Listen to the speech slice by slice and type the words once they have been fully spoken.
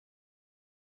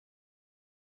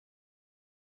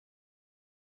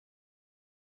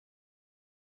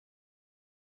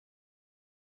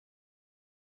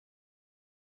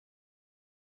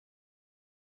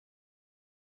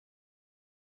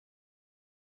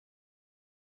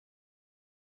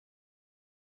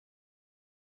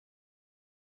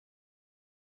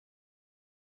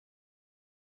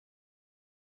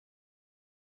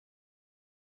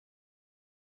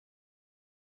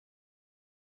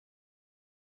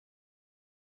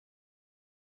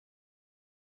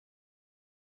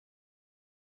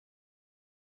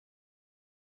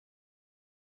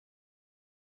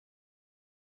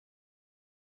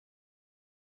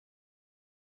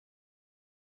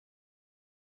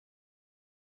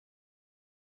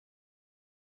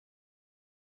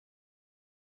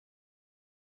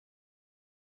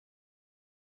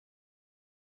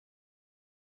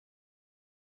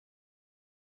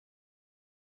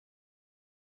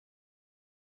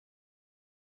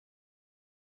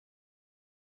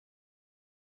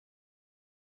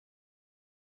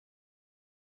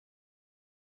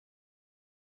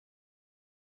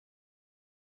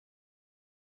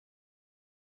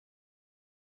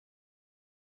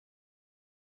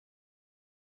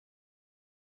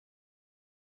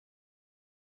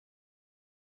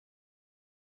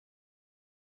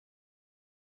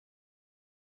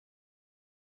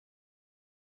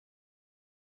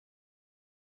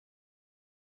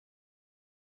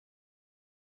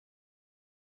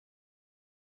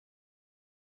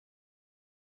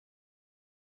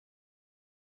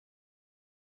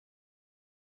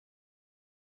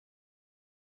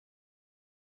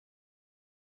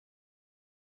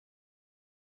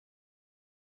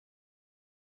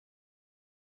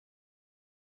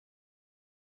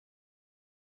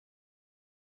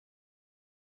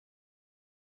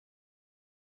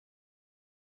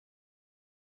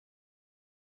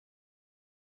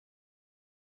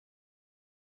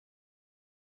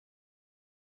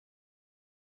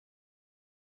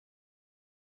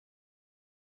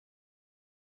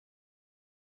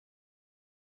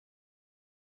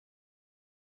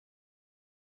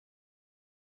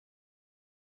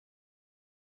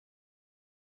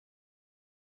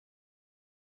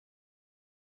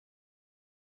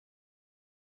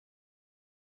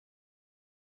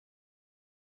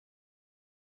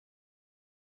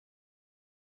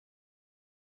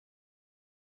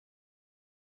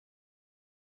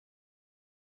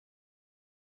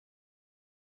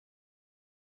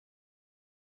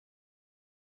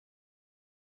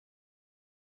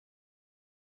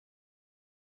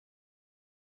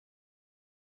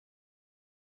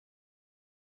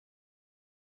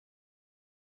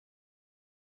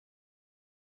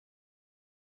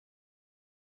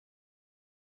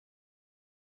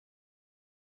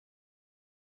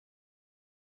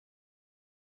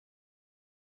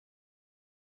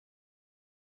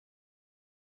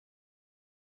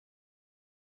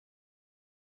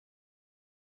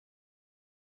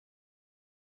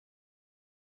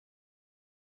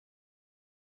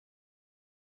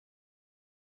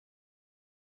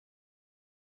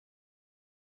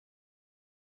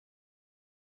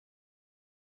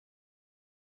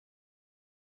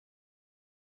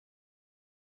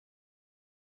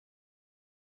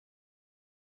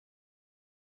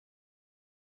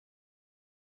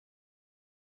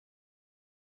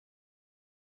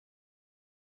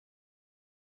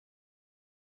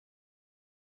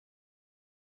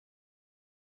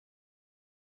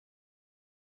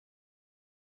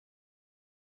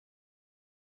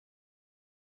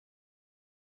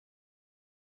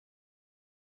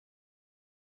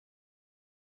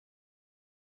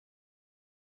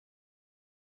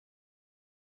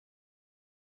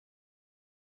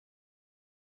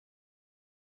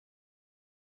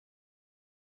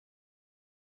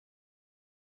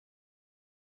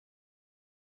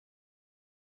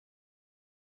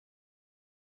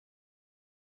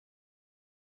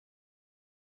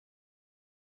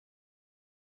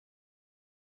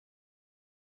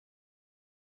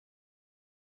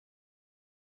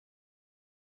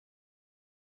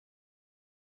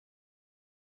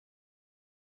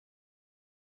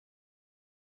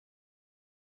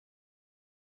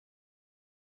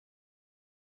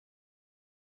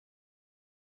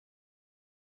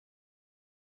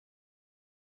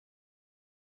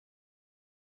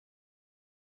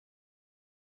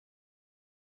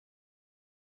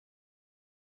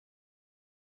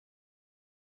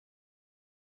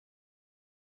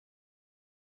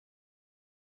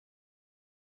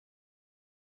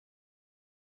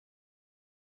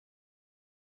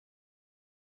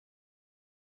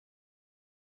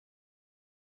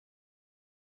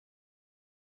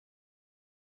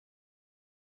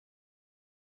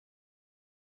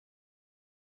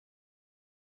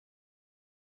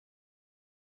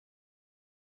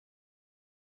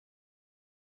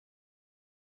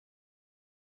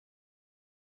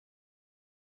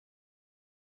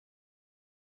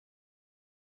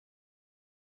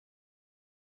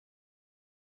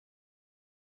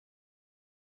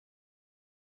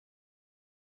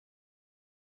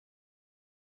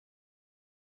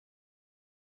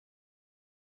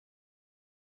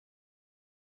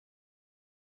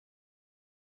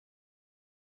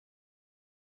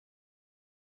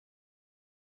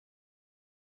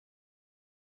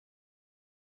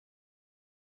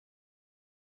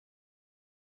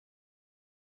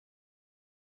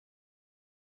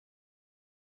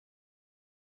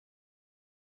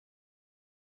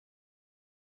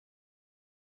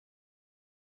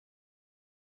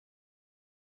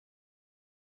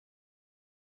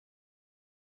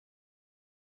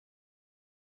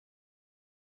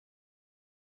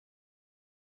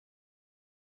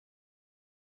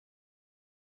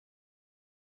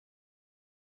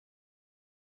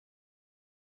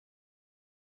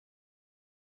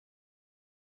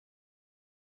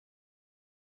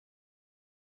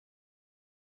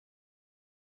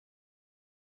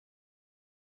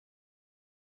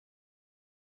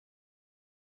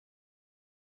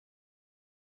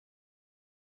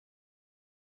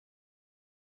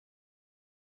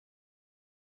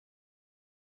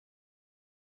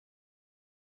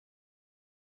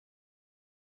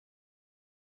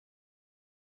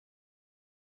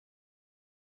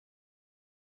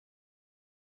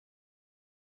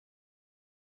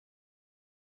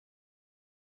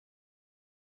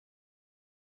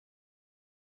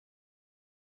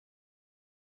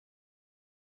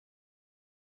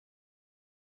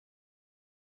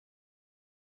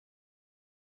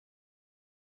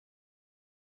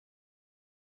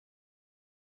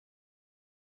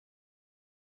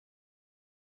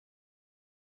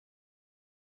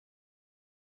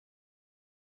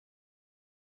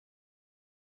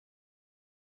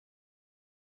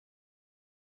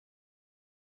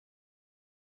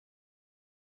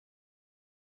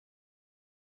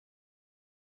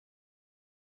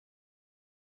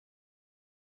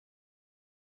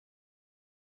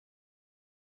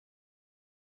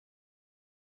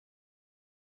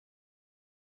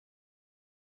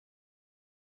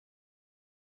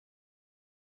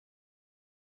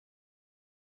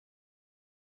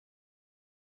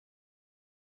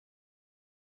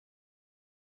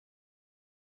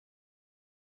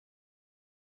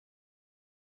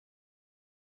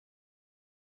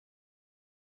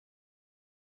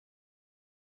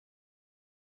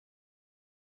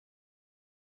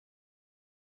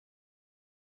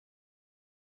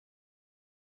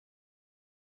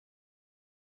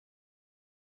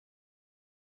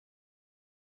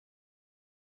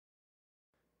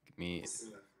Give me,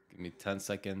 give me 10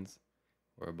 seconds.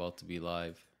 We're about to be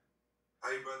live.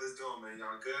 How you brothers doing, man?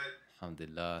 Y'all good?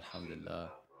 Alhamdulillah,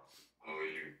 alhamdulillah. How are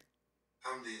you?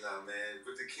 Alhamdulillah, man.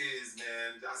 With the kids,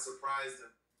 man. I surprised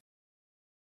them.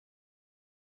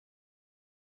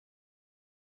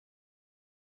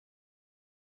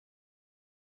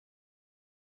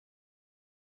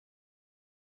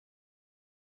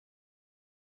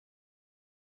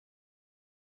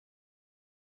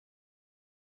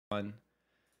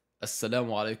 Assalamu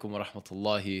alaikum wa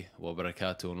rahmatullahi wa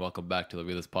barakatuh, and welcome back to the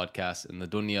realest podcast in the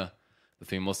dunya, the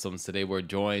three Muslims. Today we're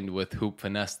joined with Hoop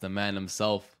Finesse, the man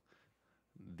himself,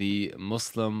 the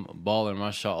Muslim baller,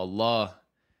 mashallah.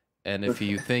 And if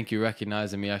you think you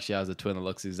recognize him, he actually has a twin that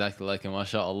looks exactly like him,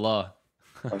 mashallah.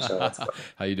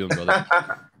 How you doing, brother?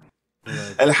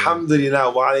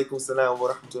 Alhamdulillah. Wa alaikum salam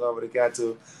wa rahmatullahi wa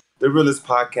barakatuh. The realest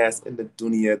podcast in the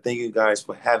dunya. Thank you guys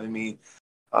for having me.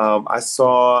 I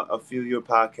saw a few of your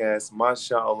podcasts.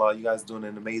 MashaAllah, you guys doing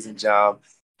an amazing job.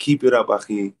 Keep it up,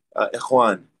 Akhi.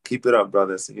 Ikhwan, keep it up,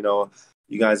 brothers. You know,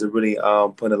 you guys are really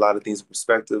putting a lot of things in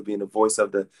perspective, being the voice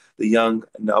of the young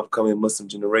and the upcoming Muslim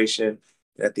generation.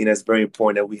 And I think that's very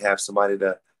important that we have somebody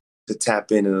to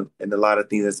tap in and a lot of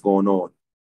things that's going on.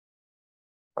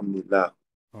 Alhamdulillah.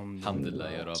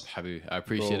 Alhamdulillah, ya Rab, Habib. I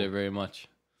appreciate it very much.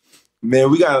 Man,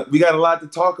 we got a lot to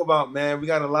talk about, man. We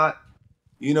got a lot.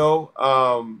 You know,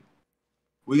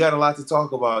 we got a lot to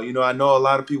talk about. You know, I know a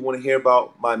lot of people want to hear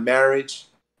about my marriage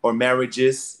or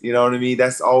marriages. You know what I mean?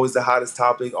 That's always the hottest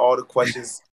topic. All the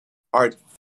questions are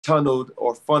tunneled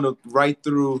or funneled right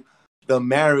through the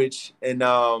marriage. And,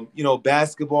 you know,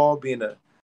 basketball, being a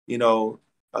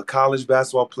college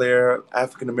basketball player,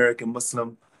 African-American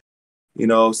Muslim, you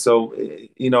know, so,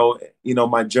 you know,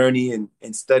 my journey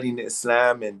in studying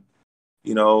Islam and,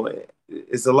 you know,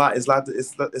 it's a lot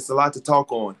to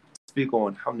talk on, speak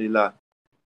on. Alhamdulillah.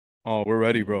 Oh, we're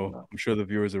ready, bro. I'm sure the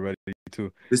viewers are ready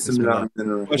too. Bismillah.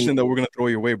 Question that we're gonna throw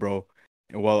your way, bro.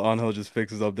 And while Angel just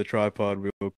fixes up the tripod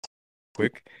real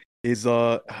quick, is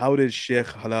how did Sheikh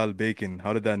Halal Bacon?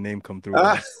 How did that name come through?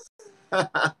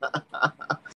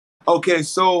 Okay,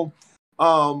 so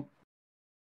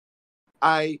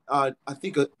I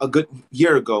think a good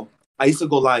year ago, I used to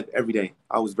go live every day.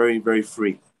 I was very, very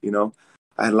free, you know.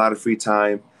 I had a lot of free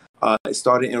time. It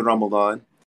started in Ramadan.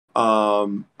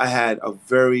 I had a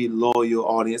very loyal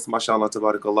audience, mashallah,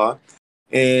 tabarakallah.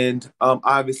 And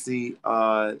obviously,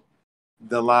 the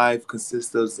live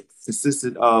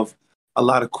consisted of a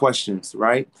lot of questions,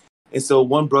 right? And so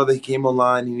one brother, he came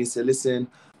online and he said, listen,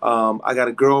 I got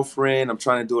a girlfriend. I'm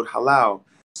trying to do it halal.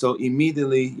 So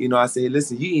immediately, you know, I say,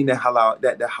 listen, you eating that halal,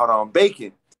 that haram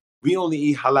bacon. We only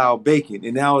eat halal bacon.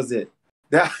 And that was it.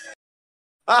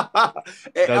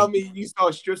 I mean, you saw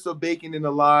strips of bacon in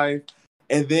the live,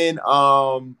 and then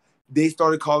they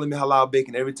started calling me halal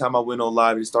bacon. Every time I went on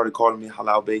live, they started calling me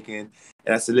halal bacon.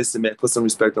 And I said, listen, man, put some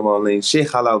respect on my name. Sheikh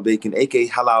Halal Bacon, aka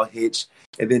Halal Hitch.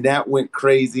 And then that went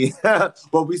crazy.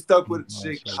 But we stuck with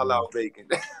Sheikh Halal Bacon.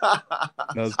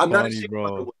 I'm not a Sheikh,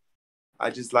 bro. I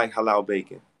just like halal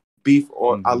bacon. Beef,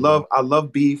 or I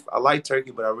love beef. I like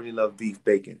turkey, but I really love beef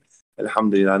bacon.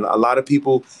 Alhamdulillah. A lot of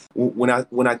people, when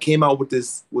I came out with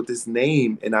this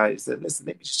name, and I said, listen,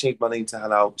 let me just change my name to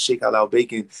Halal, Sheikh Halal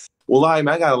Bacon. Well, I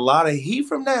got a lot of heat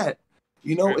from that.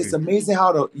 You know, It's amazing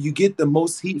how you get the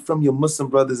most heat from your Muslim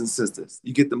brothers and sisters.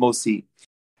 You get the most heat.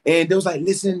 And they was like,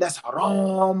 listen, that's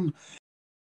haram.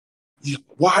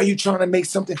 Why are you trying to make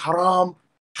something haram,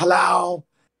 halal?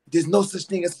 There's no such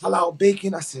thing as halal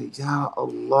bacon. I said, Ya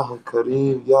Allah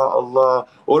Kareem, Ya Allah.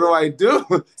 What do I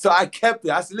do? So I kept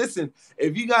it. I said, listen,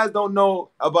 if you guys don't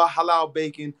know about halal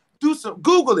bacon,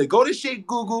 Google it. Go to Sheikh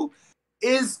Google.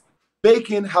 Is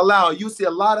bacon halal? You see a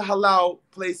lot of halal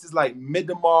places like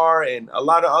Midamar and a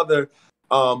lot of other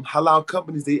halal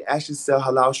companies. They actually sell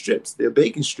halal strips. They're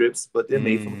bacon strips, but they're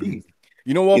made from beef.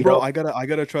 You know what, bro? I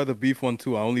gotta try the beef one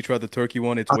too. I only tried the turkey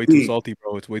one. It's way too salty,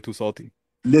 bro. It's way too salty.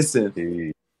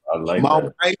 Listen. My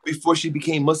wife, before she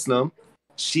became Muslim,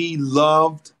 she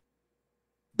loved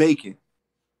bacon.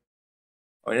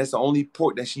 That's the only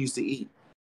pork that she used to eat.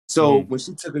 So when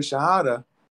she took her shahada,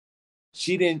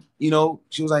 she didn't, you know,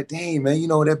 she was like, dang, man, you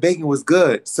know, that bacon was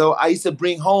good. So I used to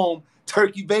bring home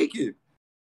turkey bacon.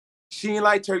 She didn't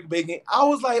like turkey bacon. I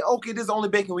was like, okay, this is the only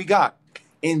bacon we got.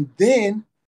 And then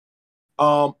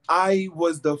I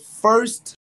was the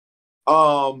first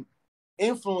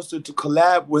influencer to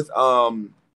collab with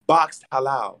Boxed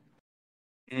Halal.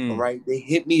 All right. They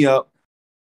hit me up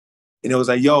and it was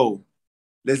like, yo,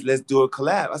 let's do a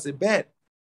collab. I said, bet.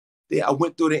 I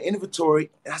went through the inventory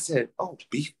and I said, oh,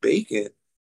 beef bacon.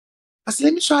 I said,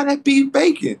 let me try that beef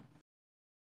bacon.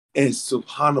 And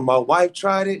subhanAllah, my wife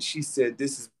tried it. She said,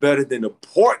 this is better than the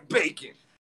pork bacon.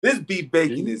 This beef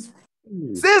bacon is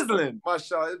sizzling,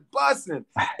 mashallah, it's busting.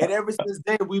 And ever since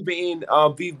then, we've been eating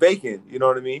beef bacon. You know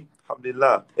what I mean?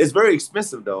 Alhamdulillah. It's very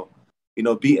expensive though. You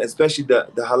know, especially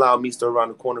the halal meat store around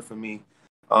the corner from me.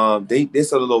 They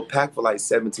sell a little pack for like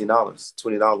 $17,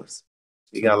 $20.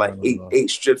 You got like eight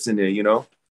strips in there. You know,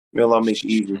 may Allah make it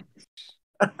easy.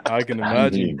 I can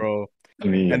imagine, bro.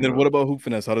 And then what about Hoop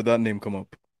Finesse? How did that name come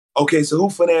up? Okay, so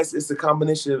Hoop Finesse is a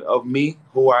combination of me,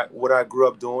 what I grew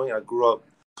up doing. I grew up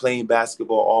playing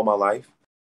basketball all my life,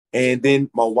 and then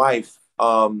my wife.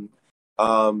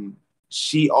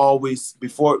 She always,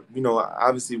 before, you know,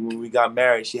 obviously when we got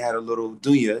married, she had a little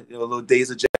dunya, you know, little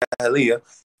days of jahiliyyah,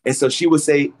 and so she would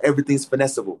say everything's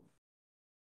finessable.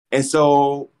 And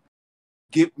so,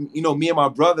 you know, me and my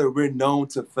brother, we're known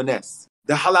to finesse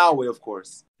the halal way, of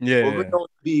course. Yeah. But we're known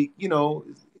to be, you know,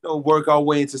 work our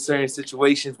way into certain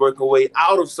situations, work our way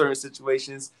out of certain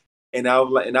situations. And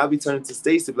I'll be turning to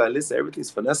Stacey, like, listen,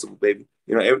 everything's finessable, baby.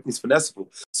 You know, everything's finessable.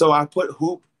 So I put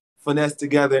Hoop Finesse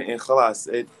together, and khalas,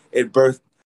 it birthed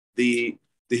the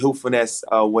Hoop Finesse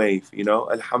wave. You know,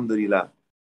 alhamdulillah.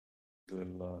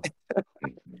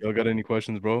 Y'all got any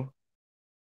questions, bro?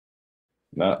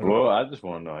 Well, I just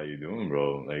want to know how you doing,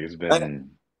 bro. Like, it's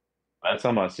been last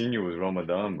time I seen you was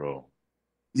Ramadan, bro.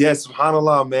 Yes,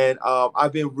 subhanallah, man.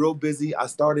 I've been real busy. I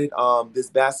started this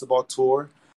basketball tour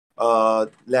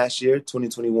last year,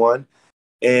 2021,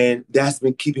 and that's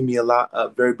been keeping me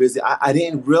very busy. I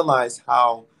didn't realize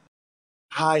how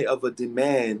high of a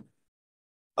demand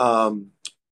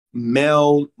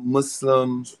male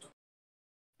Muslim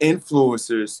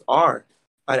influencers are.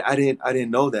 I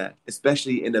didn't know that,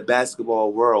 especially in the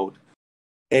basketball world.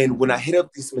 And when I hit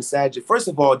up these masajid, first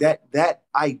of all, that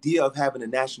idea of having a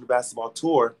national basketball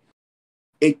tour,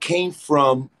 it came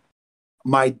from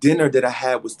my dinner that I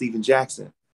had with Steven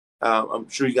Jackson. I'm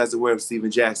sure you guys are aware of Steven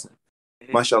Jackson.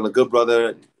 Mashallah, good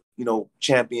brother, you know,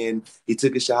 champion. He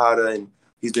took a shahada and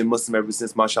he's been Muslim ever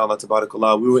since, mashallah,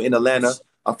 tabarakallah. We were in Atlanta.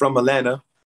 I'm from Atlanta.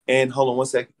 And hold on one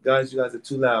second. Guys, you guys are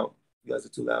too loud. You guys are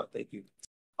too loud. Thank you.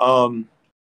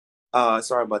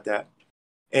 Sorry about that.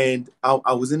 And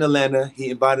I was in Atlanta. He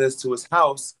invited us to his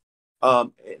house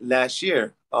last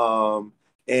year.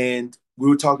 And we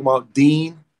were talking about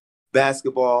deen,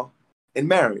 basketball, and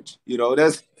marriage. You know,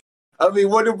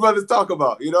 what do brothers talk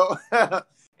about, you know?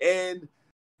 And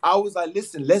I was like,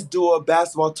 listen, let's do a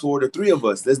basketball tour, the three of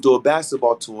us. Let's do a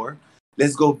basketball tour.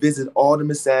 Let's go visit all the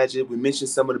masajid. We mentioned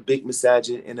some of the big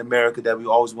masajid in America that we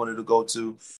always wanted to go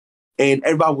to. And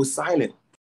everybody was silent.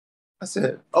 I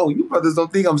said, oh, you brothers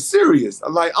don't think I'm serious.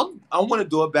 I'm like, I want to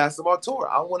do a basketball tour.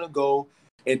 I want to go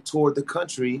and tour the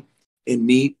country and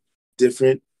meet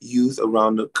different youth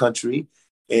around the country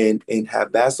and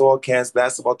have basketball camps,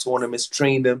 basketball tournaments,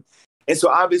 train them. And so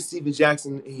obviously Steven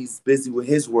Jackson, he's busy with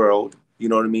his world, you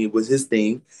know what I mean, with his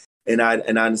thing. And I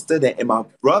understood that. And my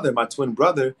brother, my twin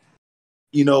brother,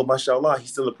 you know, mashallah, he's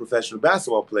still a professional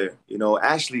basketball player. You know,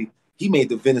 actually, he made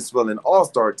the Venezuelan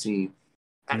All-Star team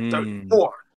at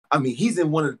 34. I mean, he's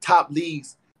in one of the top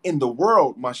leagues in the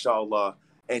world, mashallah.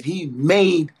 And he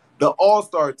made the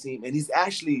All-Star team. And he's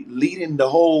actually leading the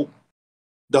whole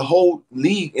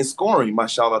league in scoring,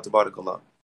 mashallah, tabarakallah.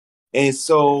 And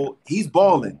so he's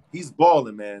balling. He's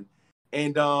balling, man.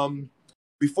 And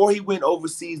before he went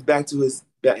overseas back to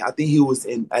I think he was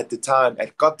at the time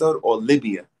at Qatar or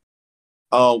Libya.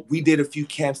 We did a few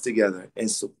camps together, and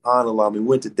subhanallah, we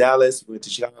went to Dallas, we went to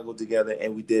Chicago together,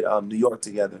 and we did New York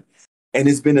together. And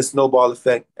it's been a snowball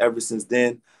effect ever since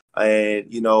then.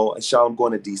 And, you know, inshallah, I'm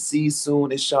going to DC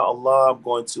soon, inshallah. I'm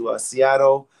going to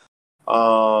Seattle,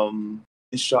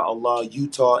 inshallah,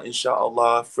 Utah,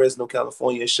 inshallah, Fresno,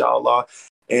 California, inshallah.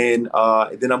 And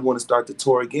then I'm going to start the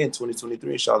tour again,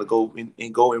 2023, inshallah, go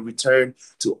and return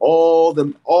to all the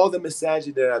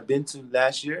masajid that I've been to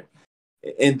last year.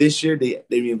 And this year, they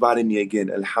invited me again,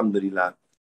 alhamdulillah.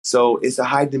 So it's a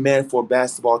high demand for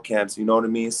basketball camps, you know what I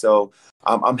mean? So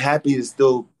I'm happy to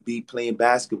still be playing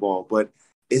basketball, but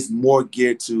it's more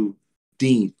geared to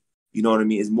deen, you know what I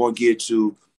mean? It's more geared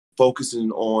to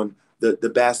focusing on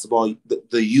the basketball,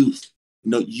 the youth,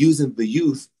 you know, using the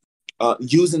youth,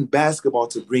 using basketball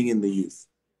to bring in the youth.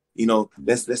 You know,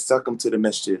 let's suck them to the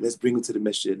masjid. Let's bring them to the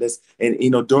masjid. And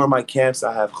you know, during my camps,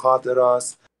 I have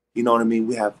khatiras, you know what I mean?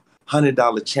 We have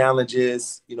 $100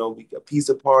 challenges, you know, a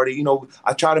pizza party, you know,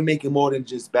 I try to make it more than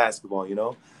just basketball, you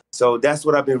know? So that's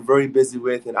what I've been very busy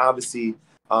with. And obviously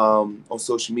on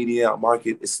social media, I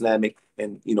market Islamic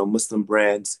and, you know, Muslim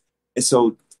brands. And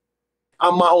so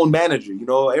I'm my own manager, you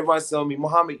know, everybody's telling me,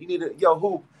 Muhammad, you need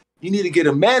to get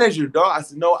a manager, dog. I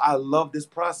said, no, I love this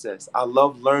process. I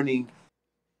love learning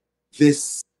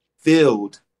this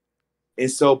field. And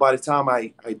so by the time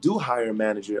I do hire a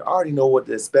manager, I already know what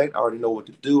to expect. I already know what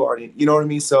to do. I already, you know what I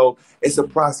mean? So it's a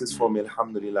process for me,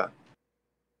 alhamdulillah.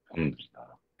 Mm,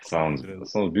 sounds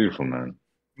beautiful, man.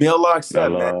 May Allah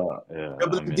accept, man. Allah, yeah, I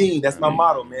Dribbling mean, Deen, that's my Ameen.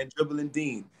 motto, man. Dribbling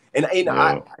Deen. And I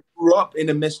yo, grew up in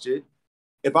the masjid.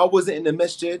 If I wasn't in the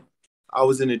masjid, I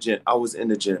was in the gym. I was in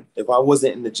the gym. If I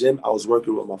wasn't in the gym, I was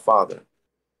working with my father.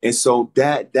 And so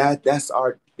that's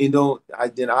our,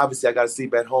 then obviously I got to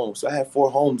sleep at home. So I had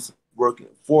 4 homes working,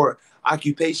 4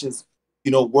 occupations,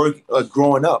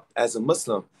 growing up as a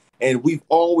Muslim. And we've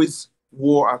always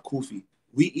wore our kufi.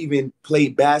 We even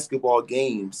played basketball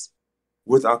games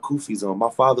with our kufis on. My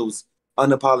father was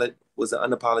an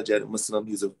unapologetic Muslim.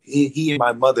 He and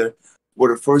my mother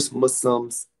were the first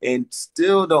Muslims and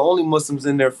still the only Muslims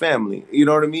in their family. You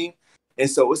know what I mean? And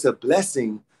so it's a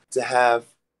blessing to have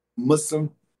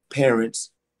Muslim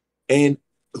parents and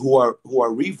who are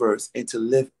reverse and to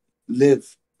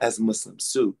live as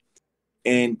Muslims too.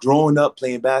 And growing up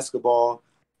playing basketball,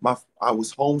 I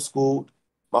was homeschooled.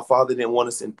 My father didn't want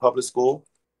us in public school,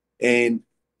 and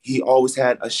he always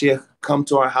had a sheikh come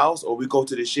to our house, or we go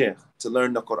to the sheikh to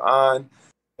learn the Quran,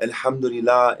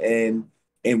 alhamdulillah. And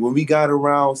when we got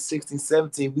around 16,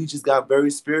 17, we just got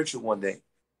very spiritual one day.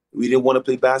 We didn't want to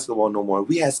play basketball no more.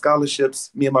 We had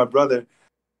scholarships, me and my brother.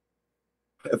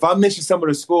 If I mention some of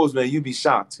the schools, man, you'd be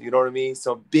shocked. You know what I mean?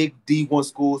 Some big D1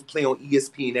 schools play on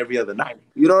ESPN every other night.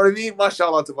 You know what I mean?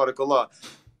 MashaAllah, tabarakallah.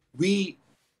 We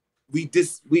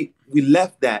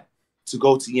left that to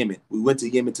go to Yemen. We went to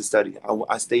Yemen to study.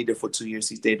 I stayed there for 2 years.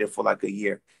 He stayed there for like a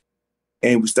year.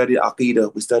 And we studied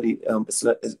Aqidah. We studied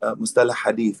Mustalah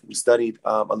Hadith. We studied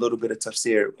a little bit of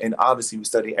Tafsir. And obviously we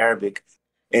studied Arabic.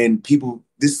 And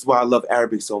this is why I love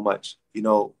Arabic so much.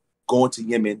 Going to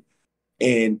Yemen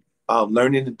and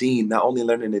learning the deen, not only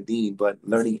learning the deen, but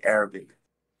learning Arabic.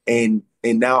 And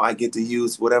now I get to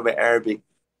use whatever Arabic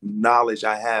knowledge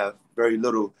I have, very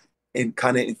little, and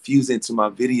kind of infuse into my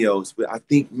videos, but I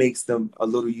think makes them a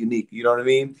little unique. You know what I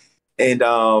mean?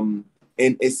 And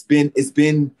it's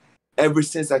been ever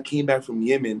since I came back from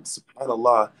Yemen,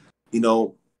 subhanAllah,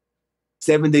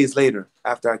 7 days later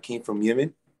after I came from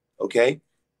Yemen, okay,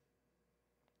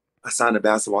 I signed a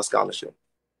basketball scholarship.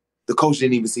 The coach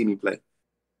didn't even see me play.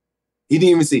 He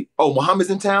didn't even see, oh, Muhammad's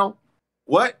in town?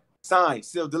 What? Signed,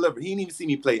 still delivered. He didn't even see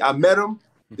me play. I met him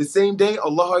the same day,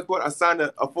 Allahu Akbar, I signed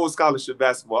a full scholarship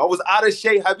basketball. I was out of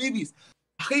shape, Habibis.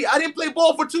 I didn't play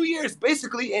ball for 2 years,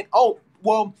 basically. And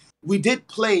we did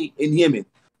play in Yemen,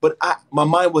 but my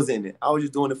mind was in it. I was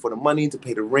just doing it for the money, to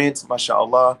pay the rent,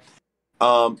 mashallah.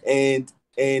 And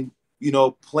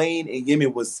playing in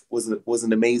Yemen was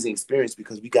an amazing experience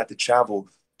because we got to travel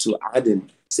to Aden,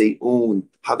 Seyun,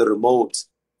 Hadramaut,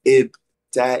 Ib,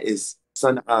 Taiz,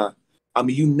 Sana'a. I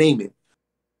mean, you name it.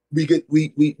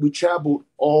 We traveled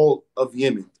all of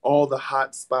Yemen, all the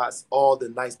hot spots, all the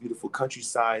nice, beautiful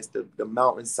countrysides, the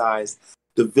mountainsides,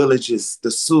 the villages,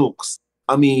 the souks.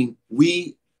 I mean,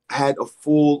 we had a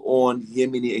full-on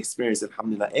Yemeni experience,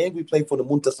 alhamdulillah. And we played for the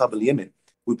Muntakhab al-Yemen.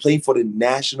 We played for the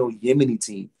national Yemeni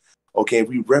team. Okay,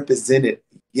 we represented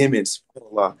Yemen,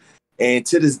 subhanallah. And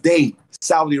to this day,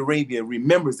 Saudi Arabia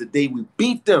remembers the day we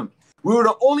beat them. We were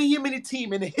the only Yemeni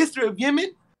team in the history of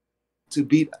Yemen to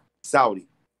beat Saudi.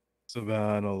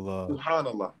 Subhanallah.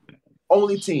 Subhanallah.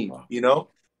 Only team,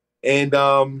 And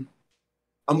I'm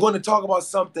going to talk about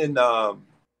something. I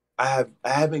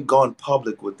haven't gone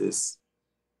public with this,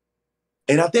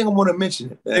 and I think I'm going to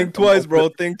mention it. Man. Think twice, bro.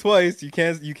 Think twice. You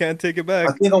can't take it back.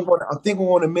 I think I'm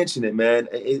going to mention it, man.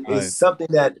 It's something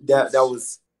that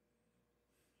was,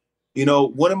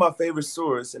 one of my favorite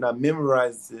surahs, and I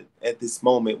memorized it at this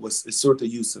moment, was Surah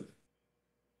Yusuf.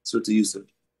 Surah Yusuf.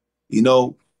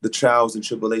 The trials and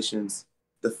tribulations,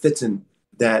 the fitan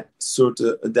that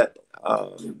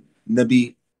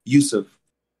Nabi Yusuf,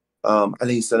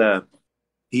 alayhi salam,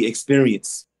 he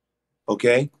experienced,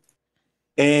 okay?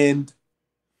 And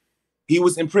he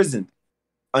was imprisoned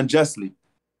unjustly.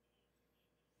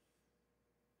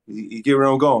 You get where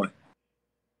I'm going?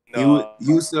 No,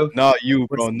 Yusuf, not you,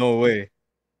 bro. No way.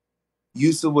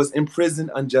 Yusuf was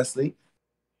imprisoned unjustly,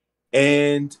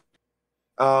 and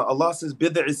Allah says,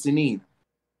 Bid'a Sineen.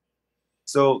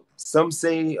 So some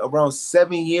say around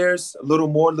 7 years, a little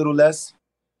more, a little less.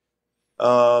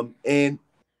 And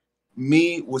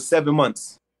me was 7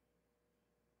 months.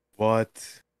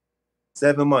 What?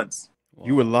 7 months. Wow.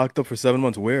 You were locked up for 7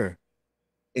 months where?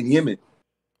 In Yemen.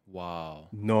 Wow.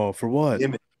 No, for what?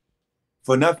 Yemen.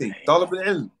 For nothing. Talib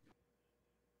al-ilm.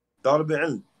 Talib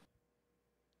al-ilm.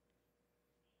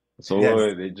 So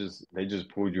Yes. they just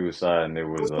pulled you aside and they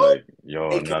was like, yo,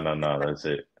 no, that's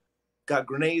it. got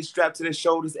grenades strapped to their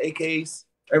shoulders, AKs,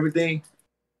 everything.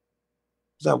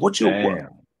 He's like, what you? What?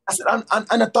 Damn. I said,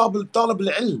 أنا طالب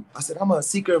العلم. I said, I'm a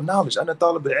seeker of knowledge. أنا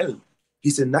طالب العلم. He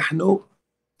said, نحن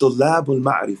طلاب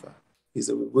المعرفة. He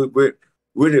said, we're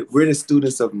the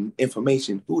students of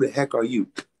information. Who the heck are you?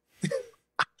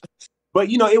 But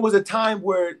you know, it was a time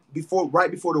where right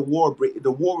before the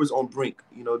war was on brink.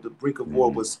 You know, the brink of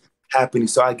war was happening.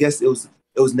 So I guess it was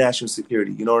national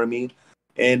security. You know what I mean?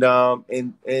 And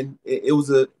it was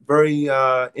a very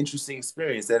interesting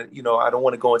experience. That, you know, I don't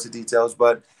want to go into details,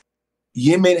 but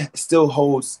Yemen still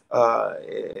holds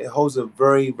a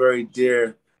very, very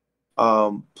dear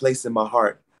place in my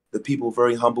heart. The people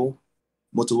very humble,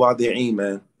 mutawadi'een,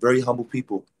 man, very humble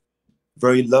people,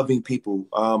 very loving people.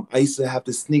 I used to have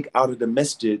to sneak out of the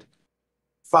masjid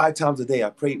 5 times a day. I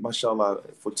prayed, mashallah,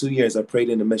 for 2 years. I prayed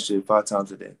in the masjid 5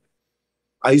 times a day.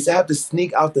 I used to have to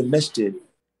sneak out the masjid,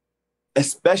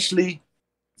 especially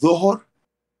Dhuhr,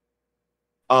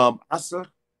 Asr,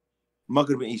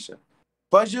 Maghrib, and Isha.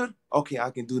 Fajr, okay, I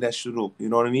can do that shuruk, you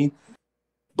know what I mean?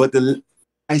 But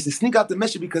I used to sneak out the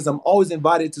masjid because I'm always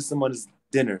invited to someone's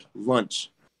dinner,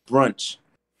 lunch, brunch.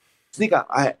 Sneak out.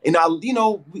 You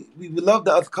know, we love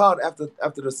the adhkar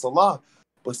after the salah,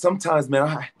 but sometimes,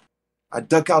 man, I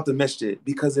duck out the masjid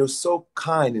because they're so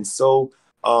kind and so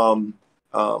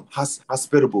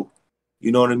hospitable.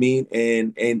 You know what I mean?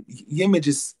 And Yemen,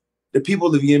 just the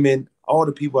people of Yemen, all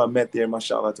the people I met there,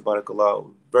 mashallah,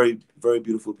 tabarakallah, very, very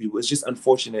beautiful people. It's just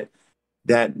unfortunate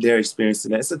that they're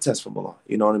experiencing that. It's a test from Allah.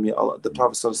 You know what I mean? Allah, the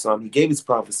Prophet sallallahu alaihi wasallam, he gave his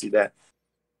prophecy that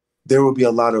there will be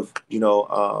a lot of, you know,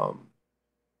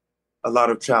 a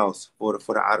lot of trials for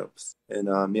the Arabs. And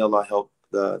may Allah help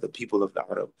the people of the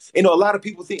Arab. You know, a lot of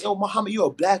people think, oh, Muhammad, you're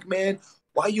a black man.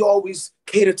 Why you always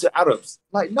cater to Arabs?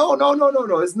 Like, no.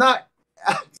 It's not.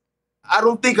 I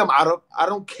don't think I'm Arab. I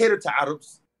don't cater to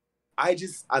Arabs. I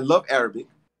love Arabic.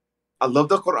 I love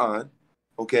the Quran.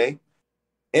 Okay.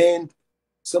 And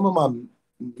some of my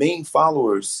main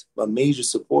followers, my major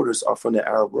supporters are from the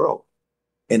Arab world.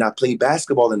 And I play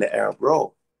basketball in the Arab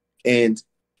world. And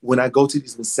when I go to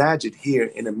these masajid here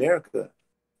in America,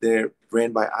 they're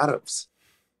ran by Arabs.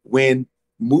 When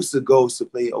Musa goes to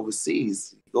play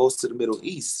overseas, he goes to the Middle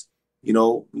East. You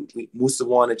know, Musa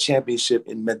won a championship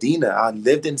in Medina. I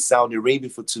lived in Saudi Arabia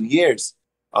for 2 years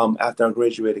after I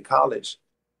graduated college.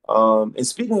 And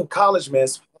speaking of college, man,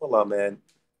 subhanAllah, man,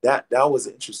 that was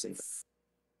interesting.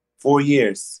 4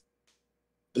 years,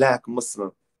 black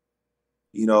Muslim,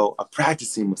 you know, a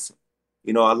practicing Muslim.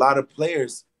 You know, a lot of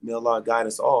players, may Allah guide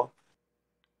us all,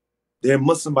 they're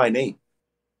Muslim by name.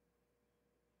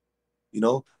 You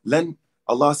know,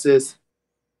 Allah says,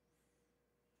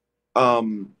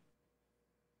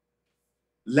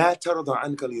 لا ترضى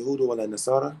عنك اليهود ولا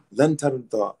النصارى لن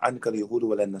ترضى عنك اليهود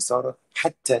ولا النصارى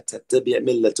حتى تتبع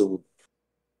ملتهم.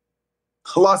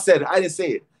 Allah said, I didn't say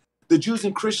it. The Jews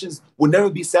and Christians will never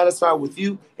be satisfied with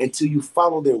you until you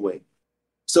follow their way.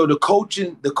 So the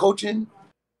coaching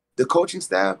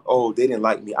staff, oh, they didn't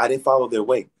like me. I didn't follow their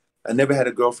way. I never had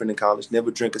a girlfriend in college,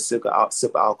 never drank a sip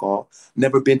of alcohol,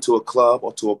 never been to a club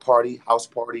or to a party, house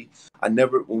party.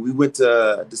 When we went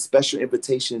to the special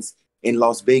invitations in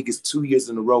Las Vegas 2 years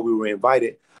in a row, we were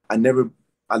invited. I never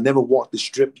walked the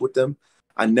strip with them.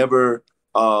 I never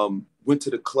went to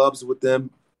the clubs with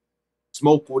them,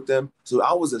 smoked with them. So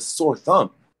I was a sore thumb.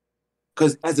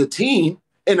 Because as a teen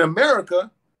in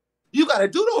America, you got to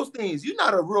do those things. You're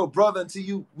not a real brother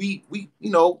until we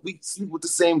sleep with the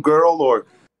same girl or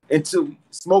until we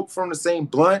smoke from the same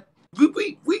blunt.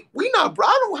 We not bro.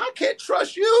 I can't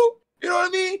trust you. You know what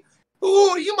I mean?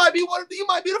 Ooh, you might be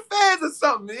the fans or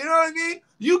something. You know what I mean?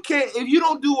 You can't, if you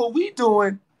don't do what we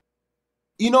doing,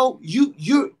 you know,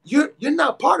 you're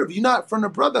not part of it. You're not from the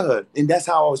brotherhood. And that's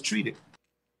how I was treated.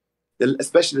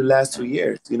 Especially the last 2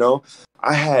 years, you know.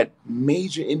 I had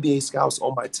major NBA scouts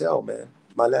on my tail, man,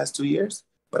 my last 2 years,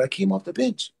 but I came off the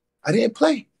bench. I didn't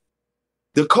play.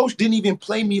 The coach didn't even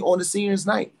play me on the seniors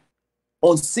night.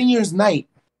 On seniors night,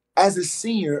 as a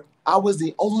senior, I was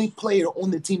the only player on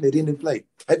the team that didn't play.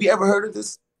 Have you ever heard of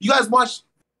this? You guys watch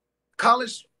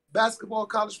college basketball,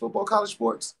 college football, college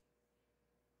sports?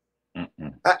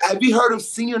 Have you heard of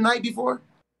senior night before?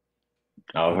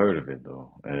 I've heard of it, though.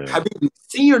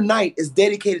 Senior night is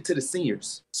dedicated to the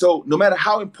seniors. So no matter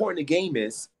how important the game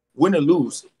is, win or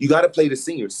lose, you got to play the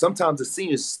seniors. Sometimes the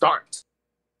seniors start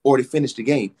or they finish the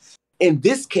game. In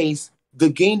this case, the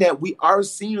game our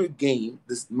senior game,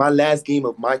 my last game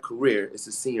of my career is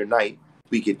the senior night.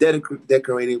 We get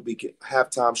decorated, we get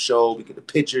halftime show, we get the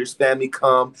pictures, family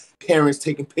come, parents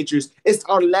taking pictures. It's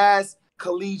our last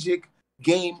collegiate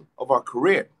game of our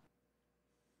career.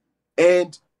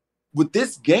 And with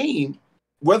this game,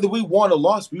 whether we won or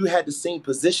lost, we had the same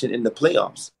position in the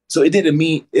playoffs. So it didn't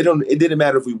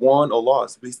matter if we won or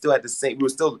lost. We still had the same. We were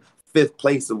still 5th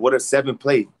place or whatever, 7th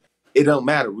place. It don't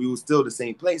matter. We were still the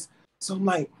same place. So I'm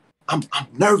like, I'm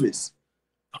nervous.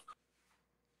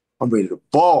 I'm ready to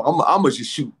ball. I'm gonna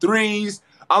just shoot threes.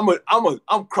 I'm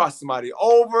crossing somebody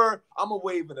over. I'm gonna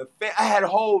wave in the fan. I had a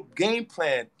whole game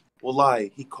plan.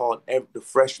 Wallahi, he called the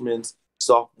freshmen,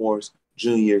 sophomores,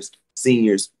 juniors,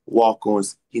 seniors,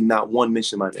 walk-ons. He not one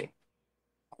mentioned my name.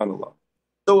 SubhanAllah.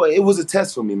 So it was a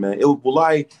test for me, man. It was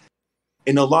wallahi,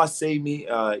 and Allah saved me.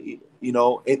 You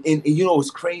know, and you know what's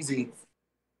crazy?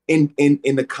 In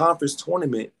the conference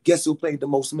tournament, guess who played the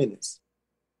most minutes?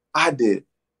 I did.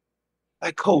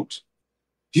 Like, coach,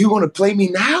 you want to play me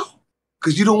now?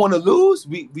 Because you don't want to lose?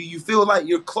 You feel like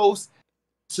you're close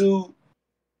to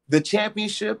the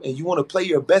championship and you want to play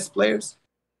your best players?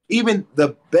 Even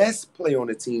the best player on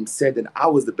the team said that I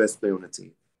was the best player on the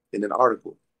team in an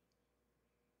article.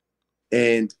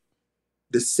 And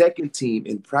the second team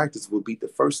in practice will beat the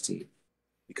first team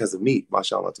because of me,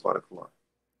 mashallah, tabarakallah.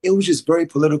 It was just very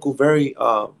political, very,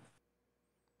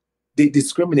 they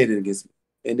discriminated against me.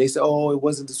 And they said, oh, it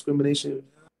wasn't discrimination.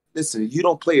 Listen, you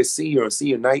don't play a senior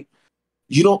night.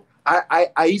 You don't,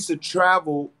 I used to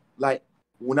travel, like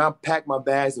when I pack my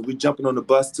bags and we're jumping on the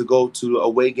bus to go to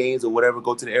away games or whatever,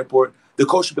 go to the airport, the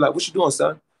coach would be like, what you doing,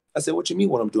 son? I said, what you mean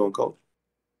what I'm doing, coach?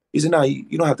 He said, no,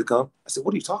 you don't have to come. I said,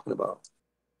 what are you talking about?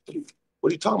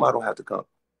 What are you talking about? I don't have to come.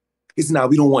 He said, no,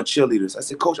 we don't want cheerleaders. I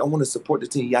said, coach, I want to support the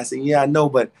team. Yeah, I said, yeah, I know,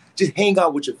 but just hang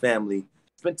out with your family.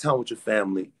 Spend time with your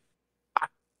family. I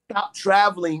stopped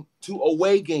traveling to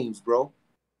away games, bro.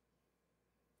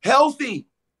 Healthy.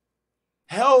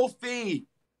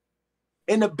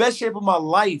 In the best shape of my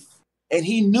life. And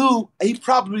he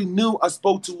probably knew I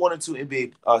spoke to 1 or 2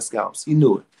 NBA scouts. He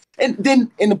knew it. And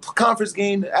then in the conference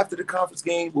game, after the conference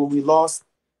game, when we lost,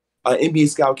 an NBA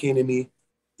scout came to me.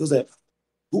 He was like,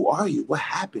 who are you? What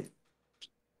happened?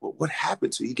 What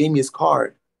happened to you? He gave me his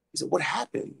card. He said, what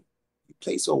happened? You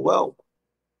played so well.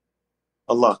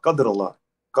 Allah, Qadarullah,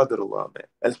 man.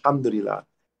 Alhamdulillah.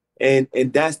 And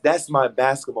that's my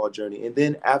basketball journey. And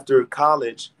then after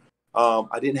college,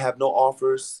 I didn't have no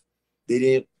offers. They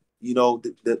didn't, you know,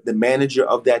 the manager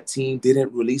of that team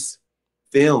didn't release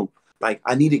film. Like,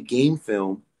 I needed game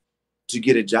film to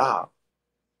get a job.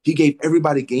 He gave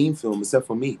everybody game film except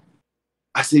for me.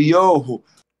 I said, yo,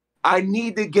 I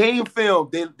need the game film.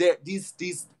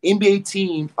 These NBA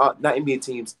teams, not NBA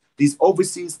teams, these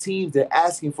overseas teams, they're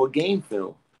asking for game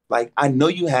film. Like, I know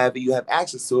you have it. You have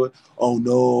access to it. Oh,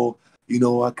 no, you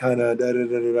know, I kind of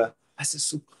da-da-da-da-da. I said,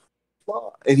 super.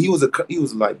 And he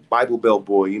was like Bible Belt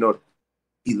boy, you know.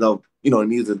 He loved, you know,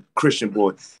 and he was a Christian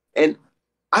boy. And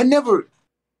I never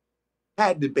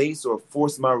had debates or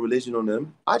forced my religion on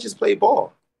them. I just played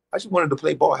ball. I just wanted to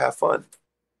play ball, have fun.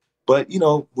 But, you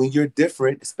know, when you're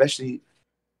different, especially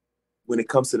when it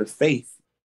comes to the faith,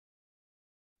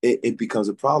 it becomes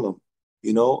a problem.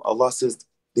 You know, Allah says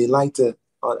they like to,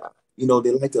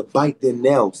 they like to bite their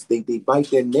nails. They bite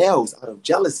their nails out of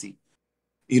jealousy.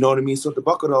 You know what I mean? So the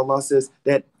Baqarah, Allah says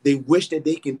that they wish that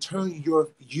they can turn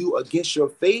you against your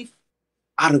faith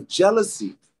out of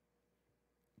jealousy.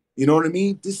 You know what I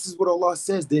mean? This is what Allah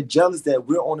says. They're jealous that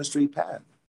we're on a straight path.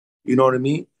 You know what I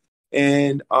mean?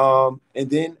 And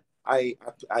then I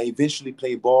eventually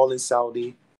played ball in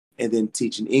Saudi and then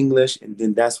teaching English. And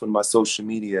then that's when my social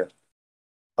media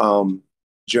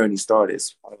journey started.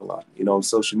 You know,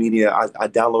 social media, I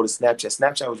downloaded Snapchat.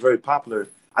 Snapchat was very popular.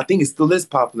 I think it still is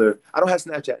popular. I don't have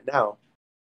Snapchat now,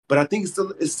 but I think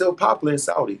it's still popular in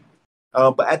Saudi.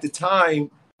 But at the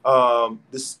time,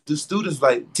 the students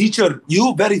like, teacher,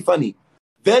 you very funny.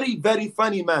 Very, very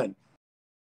funny, man.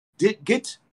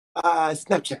 Get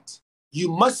Snapchat. You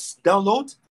must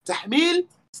download Tahmil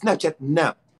Snapchat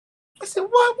now. I said,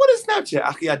 what? What is Snapchat?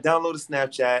 I downloaded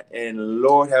Snapchat, and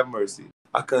Lord have mercy,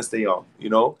 I couldn't stay off, you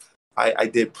know. I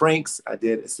did pranks. I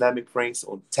did Islamic pranks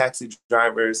on taxi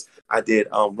drivers. I did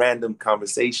random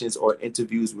conversations or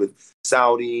interviews with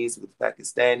Saudis, with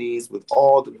Pakistanis, with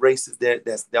all the races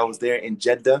that was there in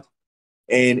Jeddah.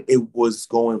 And it was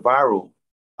going viral.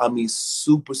 I mean,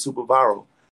 super, super viral.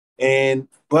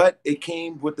 But it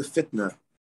came with the fitna.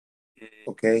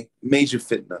 Okay? Major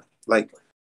fitna. Like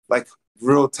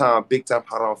real time, big time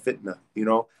haram fitna, you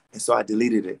know? And so I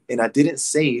deleted it. And I didn't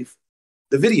save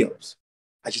the videos.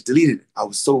 I just deleted it.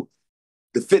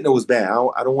 The fitna was bad.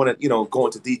 I don't want to, go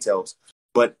into details.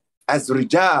 But as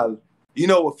Rijal, you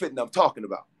know what fitna I'm talking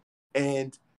about.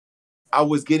 And I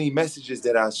was getting messages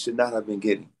that I should not have been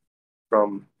getting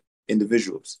from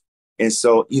individuals. And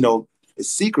so, it's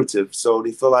secretive. So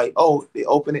they feel like, oh, they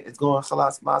open it, it's going,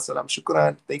 khalas, ma salam,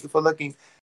 shukran, thank you for looking.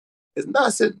 It's not, I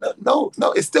said, no,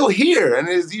 it's still here. And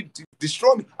it's, you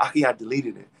destroy me. I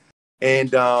deleted it.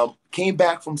 And came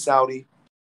back from Saudi.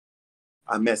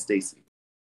 I met Stacy.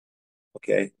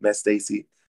 Okay, met Stacy.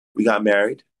 We got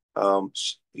married. You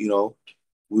know,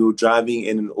 we were driving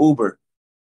in an Uber.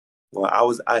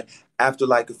 Well, after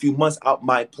like a few months,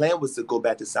 my plan was to go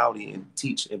back to Saudi and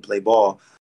teach and play ball.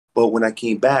 But when I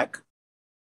came back,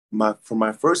 from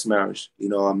my first marriage, you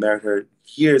know, I married her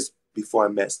years before I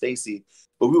met Stacy,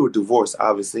 but we were divorced,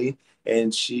 obviously.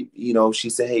 And she, you know, she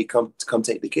said, "Hey, come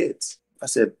take the kids." I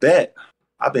said, "Bet."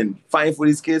 I've been fighting for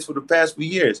these kids for the past few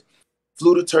years.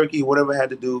 Flew to Turkey, whatever I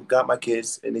had to do, got my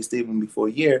kids, and they stayed with me for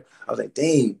a year. I was like,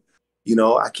 dang, you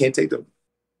know, I can't take them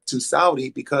to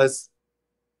Saudi because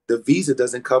the visa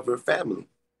doesn't cover family.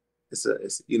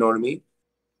 It's you know what I mean?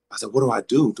 I said, what do I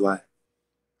do? Do I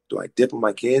dip with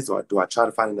my kids, or do I try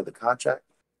to find another contract?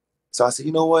 So I said,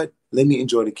 you know what? Let me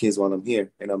enjoy the kids while I'm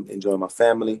here, and I'm enjoying my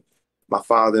family, my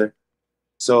father.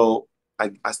 So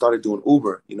I started doing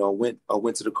Uber. You know, I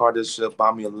went to the car dealership,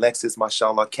 bought me a Lexus,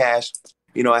 mashallah, cash.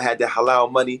 You know, I had that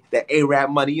halal money, that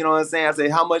Arab money. You know what I'm saying? I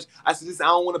said, how much? I said, listen, I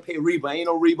don't want to pay Reba. Ain't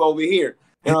no Reba over here.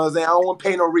 You know what I'm saying? I don't want to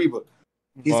pay no Reba.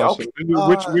 He said, okay.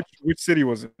 Which city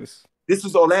was this? This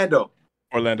was Orlando.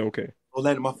 Orlando, okay.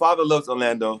 Orlando. My father loves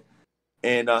Orlando,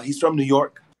 and he's from New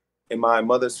York, and my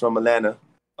mother's from Atlanta,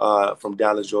 from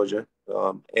Dallas, Georgia.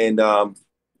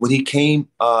 When he came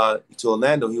to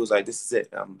Orlando, he was like, this is it.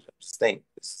 I'm staying.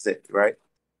 This is it, right?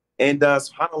 And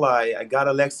subhanAllah, I got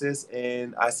a Lexus,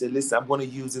 and I said, listen, I'm going to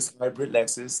use this hybrid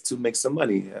Lexus to make some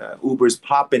money. Uber's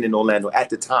popping in Orlando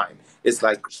at the time. It's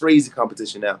like crazy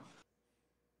competition now.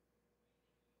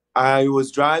 I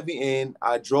was driving in,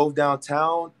 I drove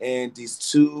downtown, and these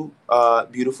two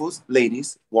beautiful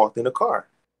ladies walked in the car.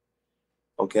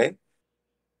 Okay?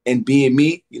 And being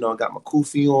me, you know, I got my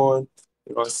kufi on,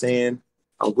 you know what I'm saying?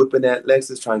 I'm whipping that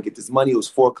Lexus, trying to get this money. It was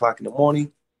 4 o'clock in the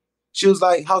morning. She was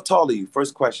like, how tall are you?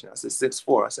 First question. I said,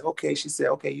 6'4". I said, okay. She said,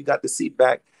 okay, you got the seat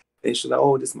back. And she's like,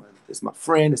 oh, this is my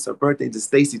friend. It's her birthday. Just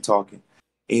Stacy talking.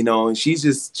 You know, and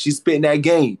she's spitting that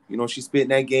game. You know, she's spitting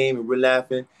that game, and we're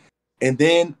laughing. And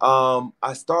then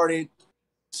I started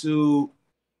to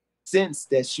sense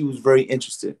that she was very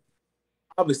interested.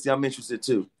 Obviously, I'm interested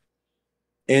too.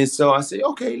 And so I said,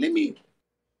 okay, let me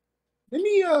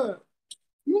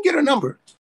get her number.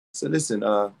 I said, listen,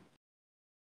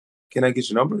 can I get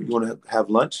your number? You want to have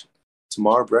lunch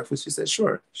tomorrow, breakfast? She said,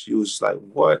 sure. She was just like,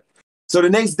 what? So the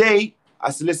next day,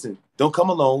 I said, listen, don't come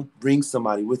alone. Bring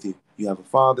somebody with you. You have a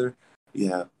father, you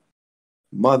have a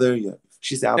mother.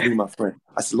 She said, I'll bring my friend.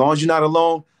 I said, as long as you're not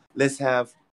alone, let's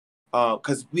have,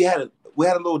 because we had a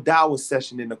little dawah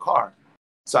session in the car.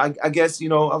 So I guess, you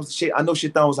know, I know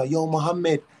Shaitan was like, yo,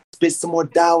 Muhammad, spit some more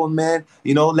dawah, man.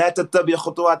 You know, la tattabi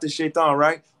khutuwat shaitan,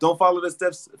 right? Don't follow the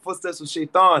footsteps of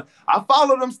Shaitan. I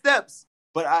follow them steps,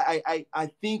 but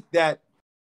I think that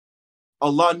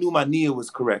Allah knew my niyyah was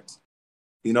correct.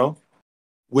 You know,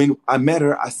 when I met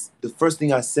her, the first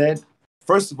thing I said,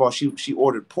 first of all, she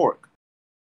ordered pork,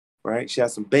 right? She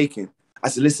had some bacon. I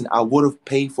said, listen, I would have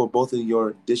paid for both of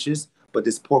your dishes, but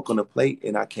there's pork on the plate,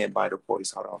 and I can't buy the pork.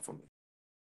 It's haram for me.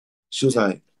 She was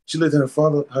like, she looked at her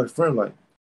friend like,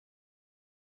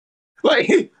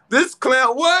 this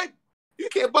clown, what? You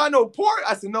can't buy no pork?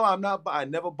 I said, no, I'm not buying.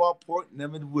 I never bought pork,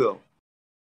 never will.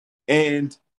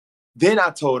 And then I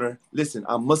told her, listen,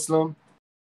 I'm Muslim,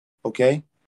 okay?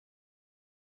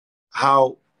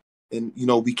 And you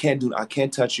know, I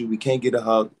can't touch you. We can't get a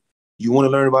hug. You want to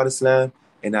learn about Islam?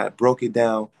 And I broke it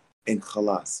down, and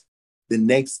khalas. The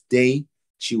next day,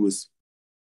 she was,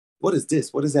 what is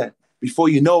this? What is that? Before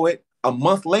you know it, a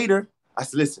month later, I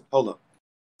said, listen, hold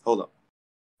up.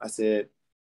 I said,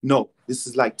 no, this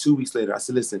is like 2 weeks later. I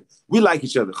said, listen, we like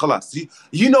each other. Khalas.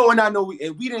 You know, and I know,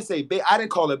 and we didn't say, I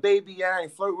didn't call her baby. Yeah, I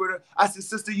ain't flirt with her. I said,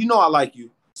 sister, you know I like you.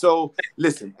 So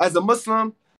listen, as a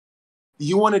Muslim,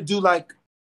 you want to do like,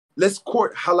 let's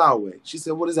court halal way. She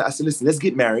said, what is that? I said, listen, let's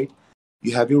get married.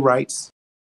 You have your rights.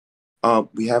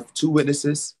 We have 2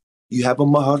 witnesses. You have a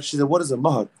mahar. She said, what is a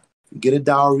mahar? You get a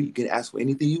dowry. You can ask for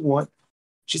anything you want.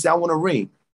 She said, I want a ring.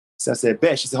 So I said,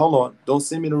 bet. She said, hold on. Don't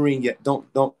send me the ring yet. Don't.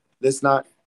 Let's not.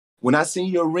 When I send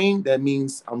you a ring, that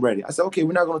means I'm ready. I said, okay,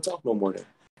 we're not going to talk no more then.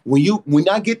 When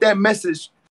I get that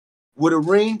message with a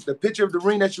ring, the picture of the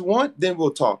ring that you want, then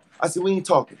we'll talk. I said, we ain't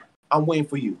talking. I'm waiting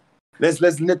for you.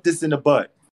 Let's nip this in the bud.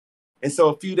 And so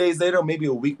a few days later, maybe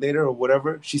a week later or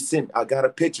whatever, I got a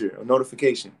picture, a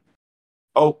notification.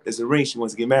 Oh, it's a ring. She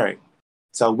wants to get married.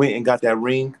 So I went and got that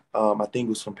ring. I think it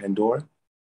was from Pandora.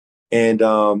 And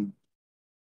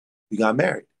we got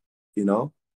married, you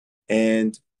know.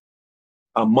 And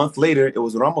a month later, it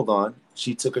was Ramadan,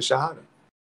 she took a shahada.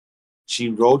 She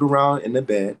rolled around in the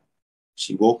bed.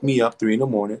 She woke me up 3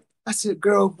 a.m. I said,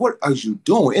 girl, what are you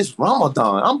doing? It's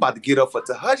Ramadan. I'm about to get up for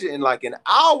Tahajjud in like an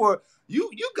hour.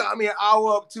 You got me an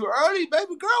hour up too early,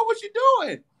 baby girl. What you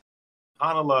doing?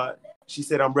 SubhanAllah, she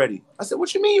said, I'm ready. I said,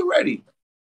 what you mean you're ready?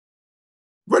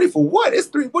 Ready for what? It's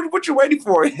 3. What you ready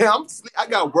for? I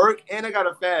got work and I got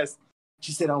to fast.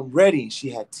 She said, I'm ready. She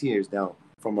had tears down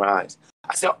from her eyes.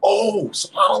 I said, oh,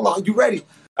 SubhanAllah, you ready?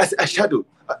 I said, Ashhadu.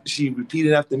 She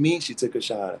repeated after me. She took a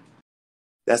shahada.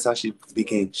 That's how she took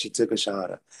a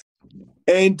shahada.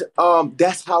 And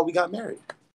that's how we got married.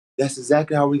 That's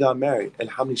exactly how we got married.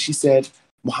 Alhamdulillah, she said,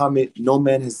 Muhammad, no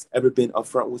man has ever been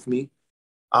upfront with me,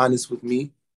 honest with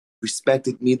me,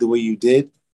 respected me the way you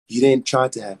did. You didn't try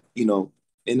to have,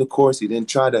 intercourse. You didn't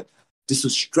try to, this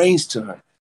was strange to her.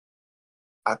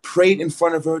 I prayed in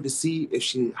front of her to see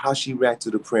how she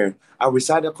reacted to the prayer. I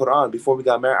recited the Quran before we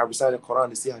got married. I recited the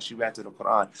Quran to see how she reacted to the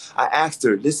Quran. I asked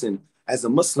her, listen, as a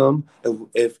Muslim,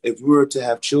 if we were to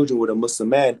have children with a Muslim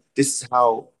man, this is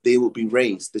how they will be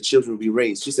raised. The children will be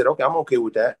raised. She said, okay, I'm okay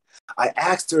with that. I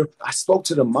asked her, I spoke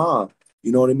to the mom,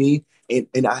 you know what I mean?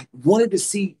 And I wanted to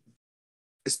see,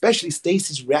 especially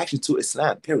Stacy's reaction to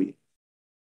Islam, period.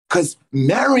 Because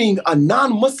marrying a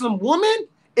non-Muslim woman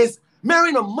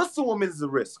marrying a Muslim woman is a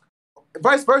risk.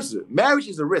 Vice versa. Marriage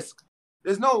is a risk.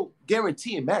 There's no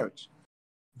guarantee in marriage.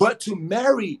 But to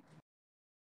marry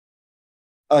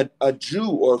a Jew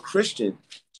or a Christian,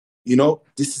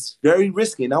 this is very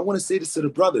risky. And I want to say this to the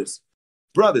brothers.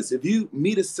 Brothers, if you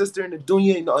meet a sister in the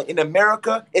dunya, in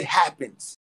America, it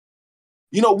happens.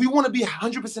 We want to be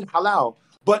 100% halal,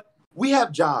 but we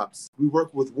have jobs. We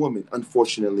work with women,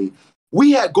 unfortunately.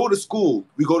 We go to school.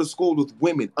 We go to school with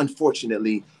women,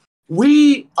 unfortunately.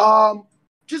 We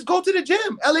just go to the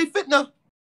gym, LA Fitness.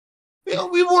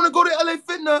 We want to go to LA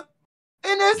Fitness.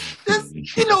 And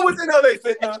what's in LA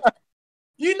Fitness.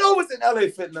 You know what's in LA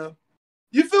Fitness.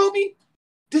 You feel me?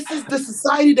 This is the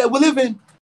society that we live in.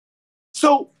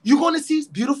 So you're going to see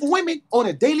beautiful women on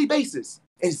a daily basis.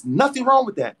 And there's nothing wrong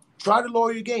with that. Try to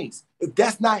lower your gains. If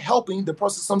that's not helping, the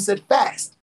Prophet some said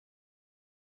fast.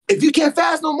 If you can't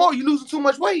fast no more, you're losing too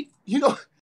much weight. You know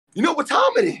what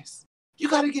time it is. You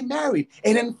got to get married.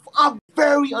 And then I'm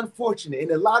very unfortunate.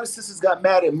 And a lot of sisters got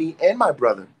mad at me and my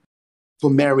brother for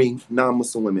marrying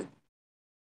non-Muslim women.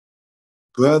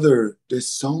 Brother, there's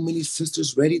so many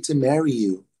sisters ready to marry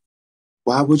you.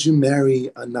 Why would you marry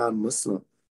a non-Muslim?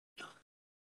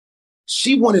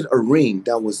 She wanted a ring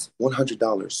that was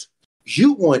 $100.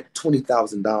 You want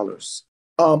 $20,000.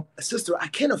 Sister, I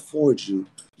can't afford you.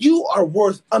 You are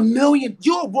worth $1 million.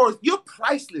 You're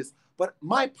priceless. But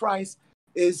my price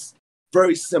is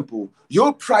very simple.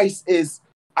 Your price is,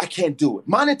 I can't do it.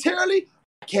 Monetarily,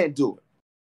 I can't do it.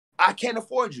 I can't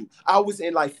afford you. I was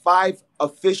in like 5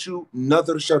 official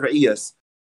Nadr Shari'iyas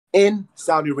in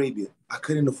Saudi Arabia. I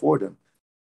couldn't afford them.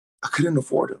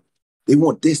 They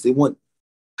want this. They want,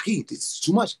 hey, it's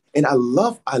too much. And I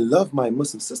love my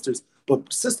Muslim sisters. But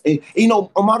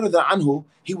Umar anhu,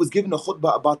 he was giving a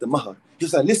khutbah about the mahar. He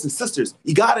was like, listen, sisters,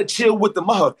 you got to chill with the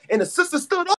mahar. And the sister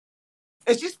stood up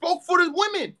and she spoke for the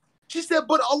women. She said,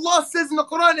 but Allah says in the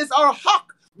Quran, it's our haqq.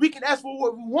 We can ask for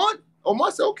what we want.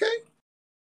 Omar said, okay.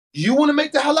 You want to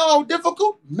make the halal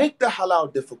difficult? Make the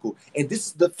halal difficult. And this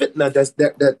is the fitna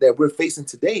that we're facing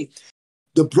today.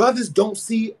 The brothers don't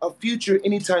see a future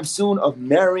anytime soon of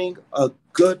marrying a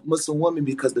good Muslim woman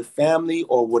because the family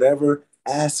or whatever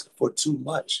ask for too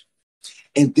much.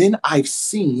 And then I've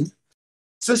seen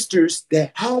sisters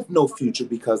that have no future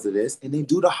because of this, and they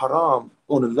do the haram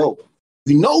on the low.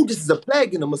 We know this is a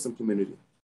plague in the Muslim community.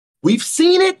 We've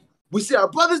seen it. We see our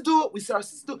brothers do it. We see our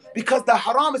sisters do it because the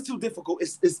haram is too difficult.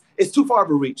 It's too far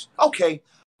of a reach. Okay,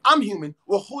 I'm human.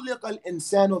 وَخُلِقَ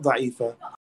الْإِنسَانُ ضَعِيفًا.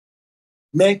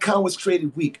 Mankind was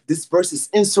created weak. This verse is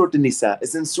in Surah An-Nisa.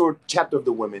 It's in Surah chapter of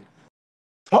the women.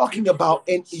 Talking about,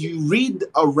 and you read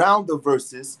around the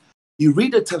verses, you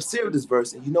read the tafsir of this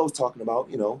verse, and it's talking about,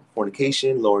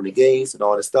 fornication, lowering the gaze, and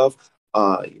all that stuff,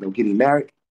 getting married.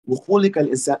 We're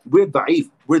da'if.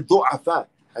 We're du'afa.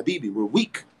 Habibi, we're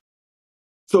weak.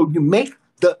 So you make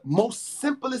the most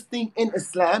simplest thing in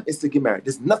Islam is to get married.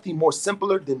 There's nothing more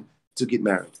simpler than to get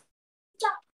married.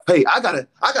 Hey, I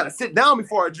gotta sit down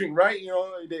before I drink, right?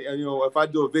 If I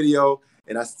do a video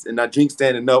and I drink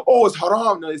standing up, oh, it's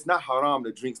haram. No, it's not haram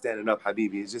to drink standing up,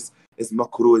 Habibi. It's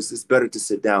makruh. It's better to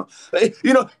sit down.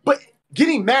 But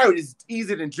getting married is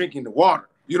easier than drinking the water.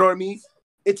 You know what I mean?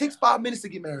 It takes 5 minutes to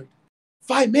get married.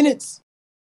 5 minutes.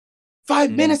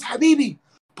 5 minutes, Habibi.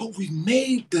 But we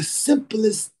made the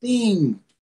simplest thing.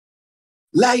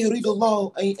 La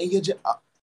yuridullah.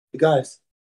 guys,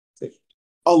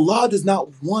 Allah does not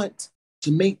want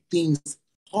to make things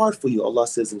hard for you. Allah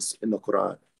says in the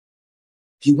Quran,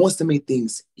 He wants to make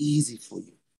things easy for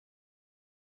you.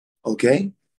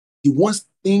 Okay? He wants,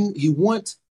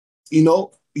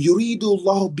 يريد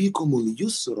الله بكم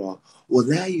اليسر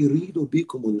ولا يريد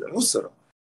بكم العسر.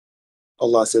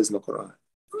 Allah says in the Quran.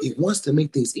 He wants to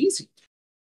make things easy.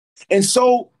 And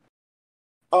so,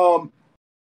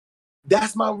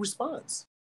 that's my response.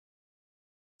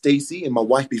 Stacy and my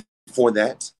wife before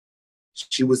that,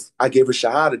 I gave her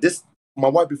shahada. My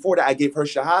wife before that, I gave her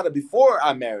shahada before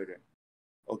I married her.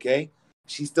 Okay?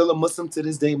 She's still a Muslim to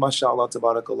this day, mashallah,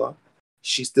 tabarakallah.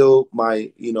 She's still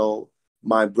my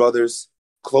brother's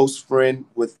close friend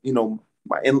with,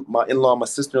 my in-law, my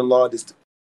sister-in-law, this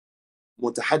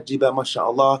mutahajjiba,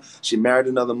 mashallah. She married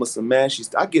another Muslim man.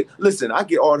 I get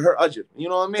all her ajr. You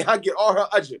know what I mean? I get all her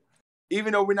ajr.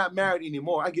 Even though we're not married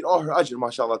anymore, I get all her ajr,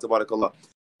 mashallah, tabarakallah.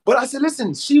 But I said,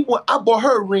 listen, I bought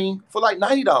her a ring for like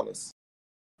 $90.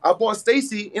 I bought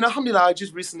Stacy, and alhamdulillah, I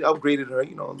just recently upgraded her, a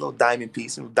little diamond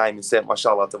piece, a diamond set,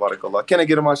 mashallah, tabarakallah. Can I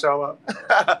get a mashallah?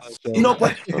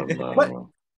 But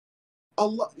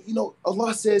Allah,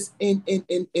 Allah says, and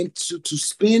to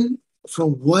spend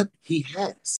from what He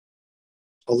has.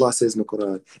 Allah says in the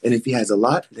Quran, and if He has a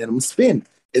lot, let him spend.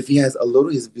 If he has a little,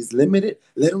 if he's limited,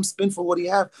 let him spend for what he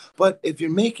have. But if you're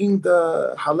making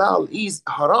the halal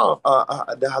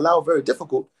the halal very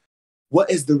difficult,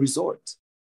 what is the resort?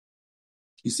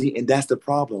 You see, and that's the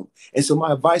problem. And so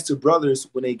my advice to brothers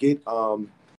when they get,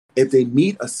 if they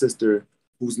meet a sister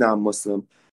who's not Muslim,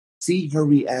 see her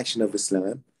reaction of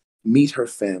Islam, meet her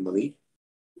family,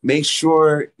 make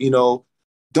sure,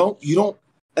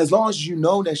 as long as you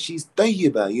know that she's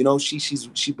tayyiba,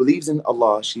 she believes in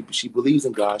Allah, she believes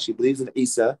in God, she believes in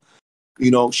Isa,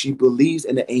 she believes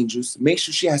in the angels. Make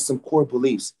sure she has some core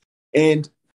beliefs. And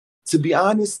to be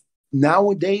honest,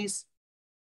 nowadays,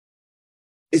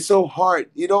 it's so hard.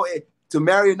 To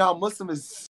marry a non-Muslim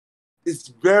is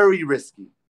very risky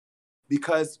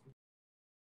because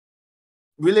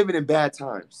we're living in bad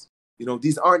times.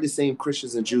 These aren't the same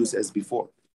Christians and Jews as before.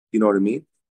 You know what I mean?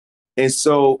 And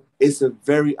so it's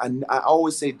I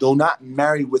always say, do not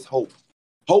marry with hope.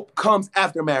 Hope comes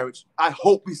after marriage. I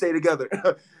hope we stay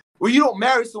together. Well, you don't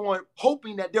marry someone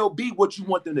hoping that they'll be what you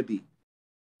want them to be.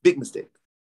 Big mistake.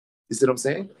 You see what I'm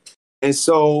saying? And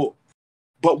so,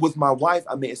 but with my wife,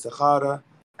 I made istikhara.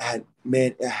 I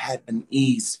had an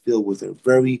ease filled with her.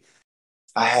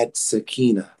 I had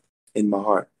sakina in my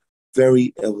heart.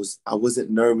 I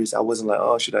wasn't nervous. I wasn't like,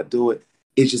 oh, should I do it?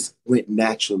 It just went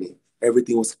naturally.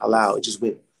 Everything was halal.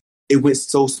 It went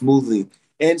so smoothly.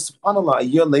 And subhanAllah, a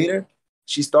year later,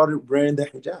 she started wearing the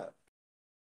hijab.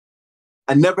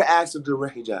 I never asked her to wear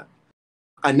hijab.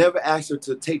 I never asked her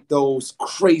to take those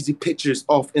crazy pictures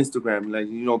off Instagram.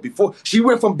 Before she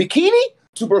went from bikini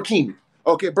to burkini.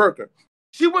 Okay, burqa.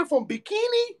 She went from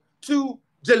bikini to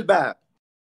jilbab.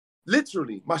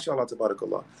 Literally, mashallah,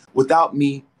 tabarakallah, without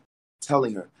me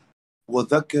telling her.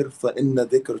 وَذَكِّرْ فَإِنَّ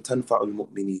ذِكْرَ تَنْفَعُ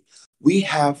الْمُؤْمِنِينَ. We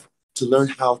have to learn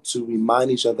how to remind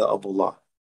each other of Allah.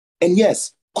 And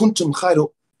yes, كنتم خير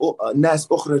ناس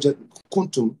أخرجت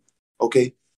كنتم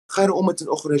خير أمة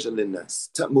أخرجت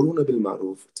للناس تأمرون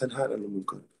بالمعروف تنهون عن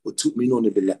المنكر وتؤمنون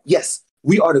بالله. Yes,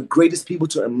 we are the greatest people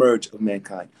to emerge of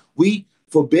mankind. We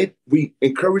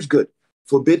encourage good,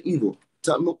 forbid evil.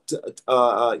 تنهى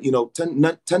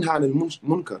عن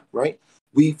المنكر, right?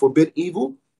 We forbid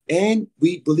evil and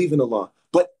we believe in Allah.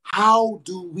 But how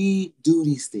do we do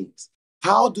these things?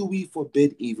 How do we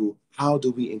forbid evil? How do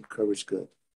we encourage good?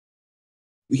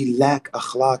 We lack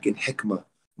akhlaq and hikmah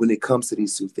when it comes to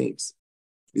these two things.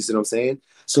 You see what I'm saying?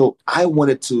 So I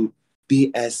wanted to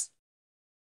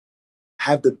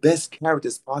have the best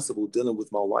characters possible dealing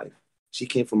with my wife. She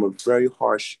came from a very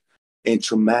harsh and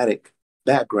traumatic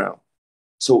background.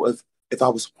 So if I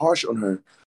was harsh on her,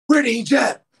 wear the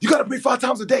hijab. You got to pray 5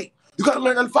 times a day. You got to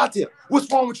learn al-Fatiha.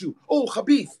 What's wrong with you? Oh,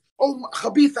 khabith. Oh,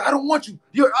 khabith, I don't want you.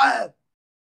 You're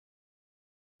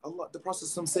Allah, the Prophet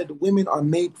said the women are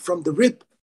made from the rib.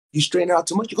 You straighten her out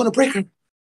too much, you're going to break her.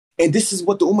 And this is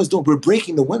what the Ummah is doing. We're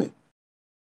breaking the women.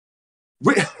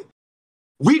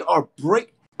 We are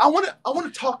breaking. I want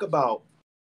to talk about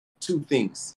 2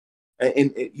 things.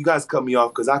 And you guys cut me off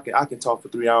because I can talk for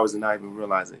 3 hours and not even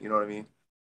realize it. You know what I mean?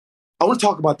 I want to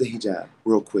talk about the hijab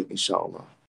real quick, inshallah.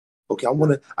 Okay,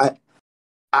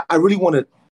 I really want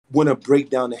to break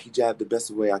down the hijab the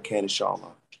best way I can,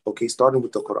 inshallah. Okay, starting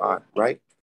with the Quran, right?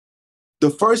 The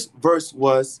first verse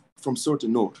was from Surah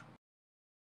An-Nur.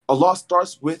 Allah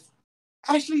starts with,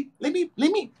 actually, let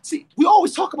me see. We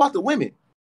always talk about the women.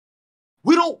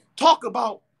 We don't talk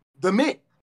about the men,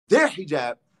 their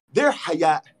hijab, their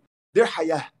hayat, their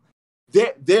haya,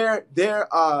 their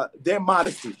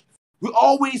modesty. We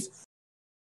always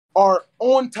are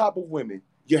on top of women.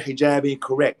 Your hijab ain't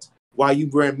correct. Why you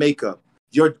wearing makeup?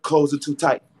 Your clothes are too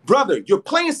tight. Brother, you're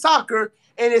playing soccer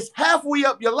and it's halfway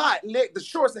up your leg. The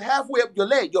shorts are halfway up your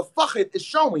leg. Your fakhed is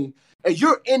showing, and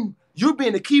you're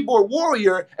being a keyboard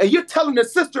warrior, and you're telling the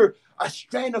sister a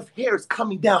strand of hair is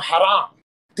coming down haram.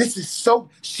 This is so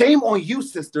shame on you,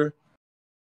 sister.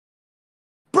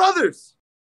 Brothers,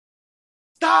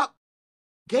 stop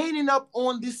gaining up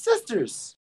on these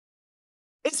sisters.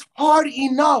 It's hard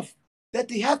enough that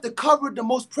they have to cover the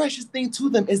most precious thing to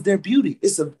them is their beauty.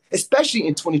 Especially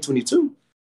in 2022.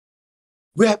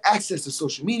 We have access to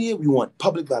social media. We want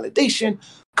public validation,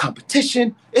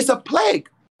 competition. It's a plague.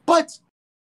 But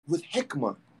with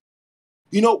hikmah,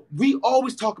 you know, we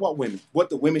always talk about women, what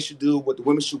the women should do, what the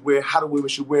women should wear, how the women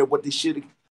should wear, what they should.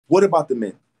 What about the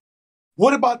men?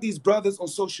 What about these brothers on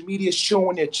social media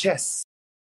showing their chests?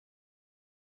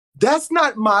 That's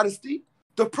not modesty.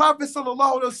 The Prophet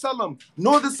ﷺ,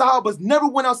 nor the Sahabas never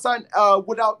went outside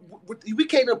we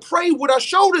can't even pray with our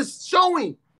shoulders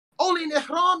showing. Only in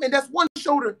ihram, and that's one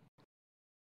shoulder.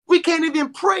 We can't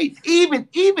even pray. Even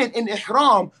in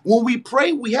ihram, when we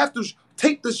pray, we have to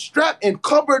take the strap and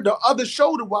cover the other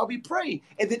shoulder while we pray.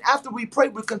 And then after we pray,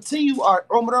 we continue our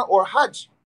Umrah or Hajj.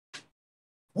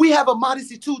 We have a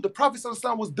modesty too. The Prophet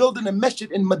ﷺ was building a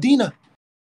masjid in Medina.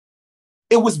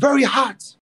 It was very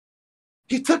hot.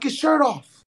 He took his shirt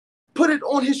off, put it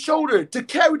on his shoulder to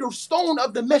carry the stone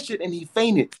of the masjid, and he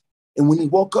fainted. And when he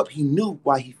woke up, he knew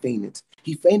why he fainted.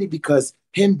 He fainted because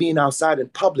him being outside in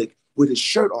public with his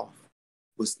shirt off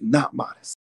was not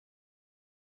modest.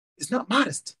 It's not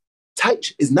modest.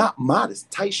 Tight is not modest.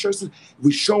 Tight shirts,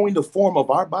 we're showing the form of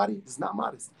our body. It's not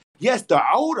modest. Yes, the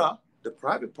awrah, the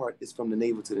private part, is from the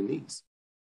navel to the knees.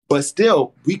 But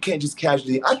still, we can't just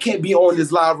casually, I can't be on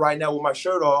this live right now with my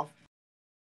shirt off.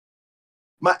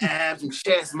 My abs and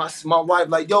chest, my wife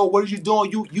like, yo, what are you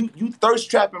doing? You thirst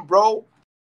trapping, bro.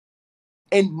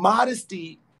 And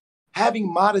modesty,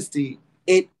 having modesty,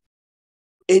 it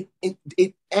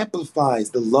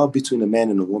amplifies the love between a man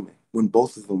and a woman when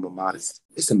both of them are modest.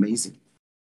 It's amazing.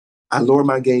 I lower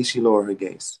my gaze, she lower her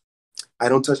gaze. I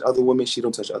don't touch other women, she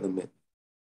don't touch other men.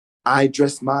 I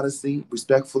dress modestly,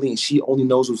 respectfully, and she only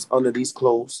knows what's under these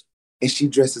clothes. And she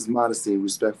dresses modestly and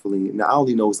respectfully, and I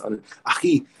only know what's under.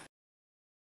 Akhi,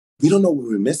 we don't know what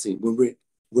we're missing when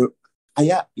we're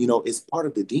ayat, you know, it's part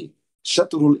of the deen.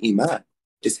 Shatrul iman.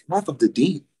 It's half of the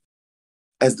deen.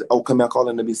 As the Kama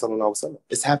qala Nabi sallallahu alaihi wasallam.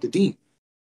 It's half the deen.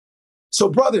 So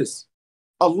brothers,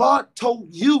 Allah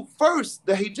told you first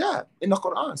the hijab in the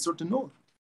Quran, Surah An-Nur.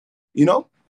 You know?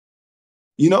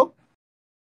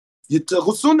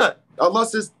 Sunnah. Allah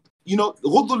says, you know,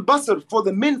 Ghudul Basar for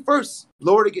the men first.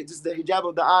 Lower to get just the hijab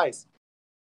of the eyes.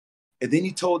 And then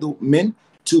he told the men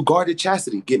to guard the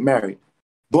chastity, get married.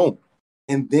 Boom.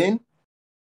 And then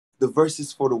the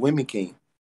verses for the women came.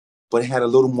 But it had a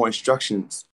little more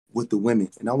instructions with the women.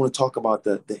 And I want to talk about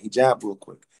the hijab real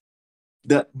quick.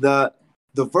 The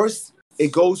verse,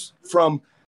 it goes from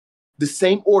the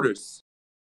same orders.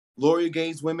 Lower your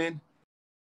gaze, women.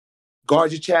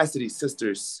 Guard your chastity,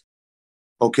 sisters.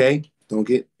 Okay? Don't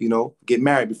get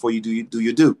married before you do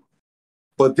your due.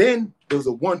 But then there was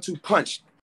a 1-2 punch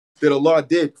that Allah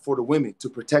did for the women to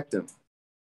protect them.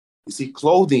 You see,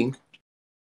 clothing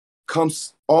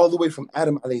comes all the way from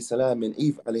Adam alayhi salam and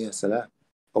Eve alayhi salam,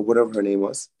 or whatever her name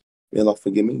was. May Allah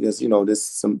forgive me, because, you know, there's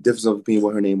some difference of opinion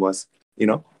what her name was, you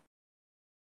know.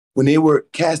 When they were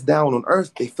cast down on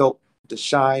earth, they felt the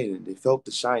shine and they felt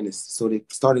the shyness. So they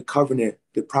started covering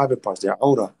their private parts, their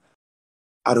awrah,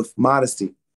 out of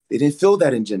modesty. They didn't feel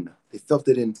that in Jannah. They felt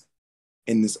it in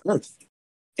this earth.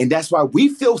 And that's why we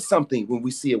feel something when we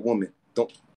see a woman.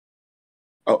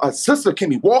 A sister can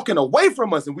be walking away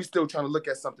from us and we still trying to look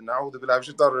at something.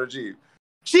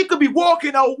 She could be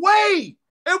walking away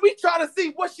and we trying to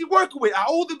see what she working with.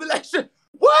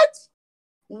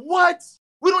 What?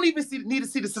 We don't even need to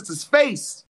see the sister's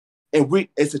face. And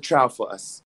it's a trial for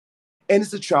us. And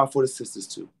it's a trial for the sisters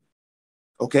too.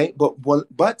 Okay?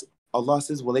 But Allah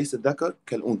says, وَلَيْسَ الذَّكَرُ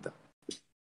كَالْأُنْثَى.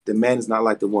 The man is not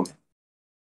like the woman.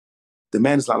 The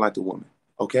man is not like the woman.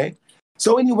 Okay?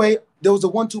 So anyway, there was a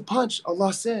 1-2 punch.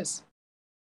 Allah says,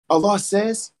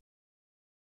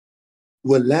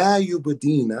 وَلَا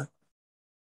يُبْدِينَ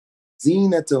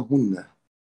زِينَتَهُنَّ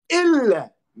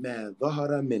إِلَّا مَا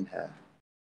ظَهَرَ مِنْهَا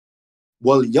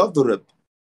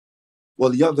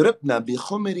وَلْيَضْرِبْنَ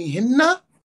بِخُمُرِهِنَّ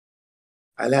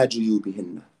عَلَى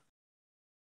جُيُوبِهِنَّ.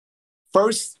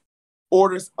 First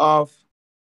orders of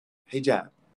hijab,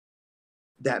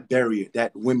 that barrier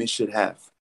that women should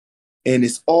have. And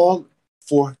it's all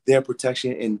for their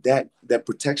protection. And that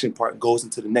protection part goes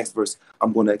into the next verse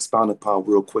I'm going to expound upon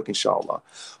real quick, inshallah.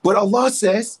 But Allah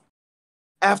says,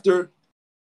 after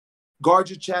guard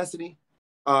your chastity,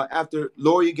 after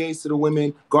lower your gaze to the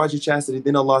women, guard your chastity,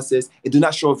 then Allah says, and do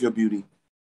not show off your beauty.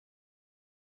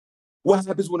 What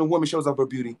happens when a woman shows off her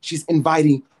beauty? She's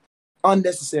inviting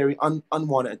unnecessary,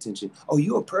 unwanted attention. Oh,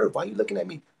 you a perv. Why are you looking at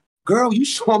me? Girl, you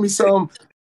showing me some.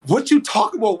 What you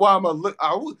talking about? Why am I look?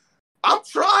 I'm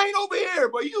trying over here,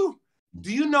 but you.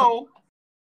 Do you know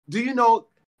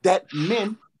that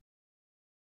men,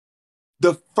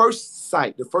 the first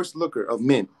sight, the first looker of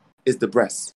men is the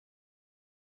breast.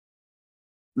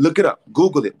 Look it up.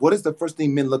 Google it. What is the first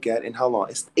thing men look at and how long?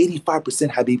 It's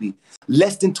 85%, Habibi.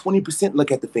 Less than 20% look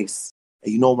at the face.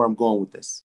 And you know where I'm going with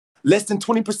this. Less than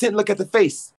 20% look at the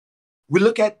face. We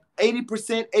look at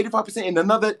 80%, 85%, and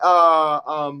another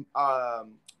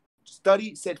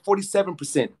study said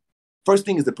 47%. First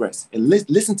thing is the breast. And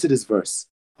listen to this verse.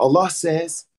 Allah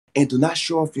says, and do not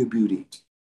show off your beauty,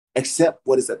 except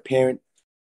what is apparent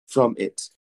from it.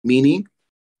 Meaning,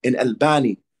 in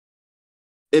Albani,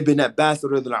 Ibn Abbas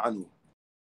radhiyallahu anhu,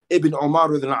 Ibn Umar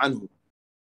radhiyallahu anhu,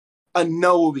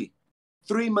 An-Nawawi,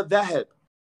 3 madhahib,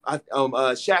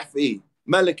 Shafi'i,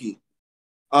 Maliki,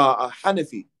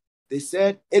 Hanafi. They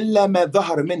said, "Illa ma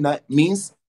dhahara minna"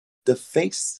 means the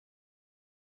face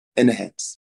and the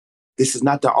hands. This is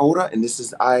not the aura, and this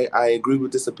is I agree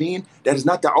with this opinion. That is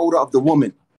not the aura of the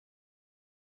woman.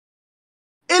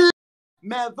 Illa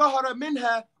ma dhahara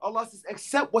minha, Allah says,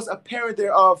 except what's apparent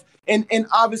thereof, and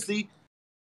obviously.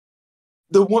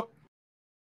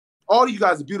 All you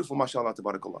guys are beautiful, mashallah,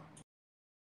 tabarakallah.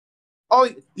 Oh,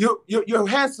 you're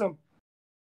handsome.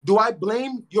 Do I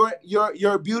blame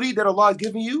your beauty that Allah has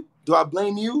given you? Do I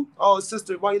blame you? Oh,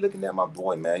 sister, why are you looking at my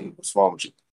boy, man? What's wrong with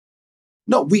you?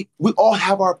 No, we all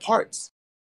have our parts.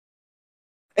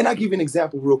 And I'll give you an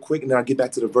example real quick, and then I'll get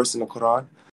back to the verse in the Quran.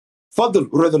 Fadl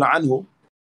radhiyallahu anhu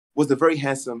was a very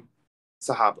handsome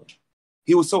Sahaba.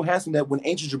 He was so handsome that when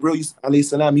Angel Jibreel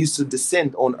used to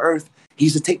descend on earth, he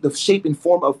used to take the shape and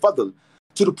form of Fadl,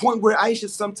 to the point where Aisha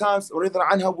sometimes, or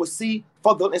anha, would see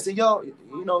Fadl and say, yo,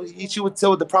 she would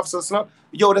tell the Prophet,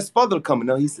 yo, that's Fadl coming.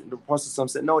 No, the Prophet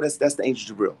said, no, that's the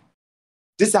Angel Jibreel.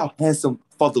 This is how handsome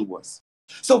Fadl was.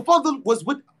 So Fadl was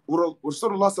with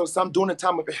Rasulullah during the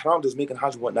time of Ihram, was making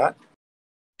Hajj and whatnot.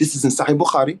 This is in Sahih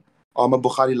Bukhari. All my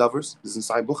Bukhari lovers, this is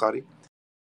in Sahih Bukhari.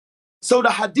 So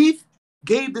the hadith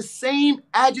gave the same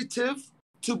adjective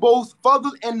to both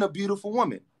Fadl and the beautiful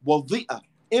woman. Wadhi'a.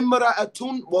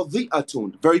 Imra'atun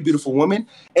wadhi'atun. Very beautiful woman.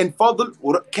 And Fadl,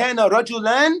 kana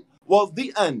rajulan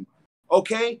wadhi'an.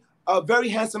 Okay? A very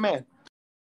handsome man.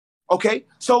 Okay?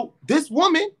 So this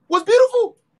woman was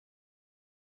beautiful.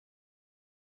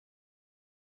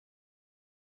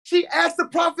 She asked the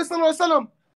Prophet ﷺ,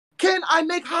 can I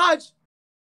make Hajj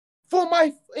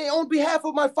on behalf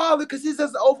of my father because he's at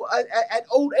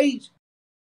old age?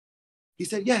 He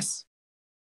said, yes.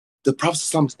 The Prophet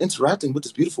ﷺ is interacting with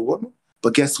this beautiful woman.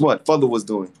 But guess what? Fadl was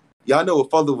doing. Y'all know what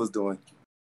Fadl was doing.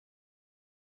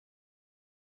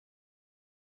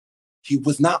 He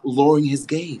was not lowering his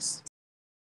gaze.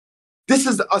 This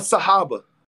is a Sahaba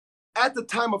at the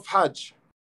time of Hajj,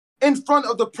 in front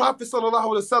of the Prophet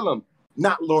ﷺ,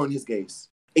 not lowering his gaze.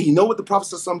 And you know what the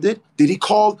Prophet ﷺ did? Did he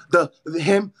call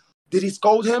him? Did he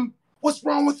scold him? What's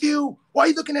wrong with you? Why are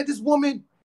you looking at this woman?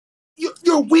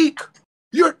 You're weak.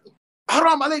 You're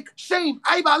haram alaik, shame,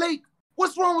 aib alaik.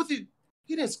 What's wrong with you?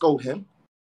 He didn't scold him.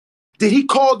 Did he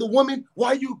call the woman, why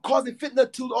are you causing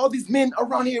fitna to all these men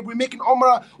around here? We're making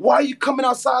Umrah. Why are you coming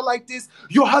outside like this?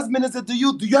 Your husband is a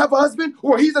duyuth. Do you have a husband?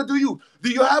 Or he's a duyuth. Do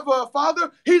you have a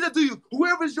father? He's a duyuth.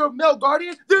 Whoever is your male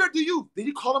guardian, they're a duyuth. Did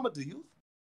he call him a duyuth?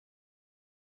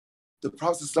 The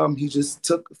Prophet, he just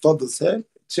took Fadl's head,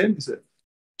 chin, he said,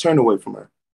 turn away from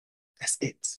her. That's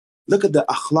it. Look at the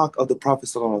akhlaq of the Prophet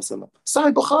ﷺ.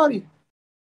 Sahih Bukhari.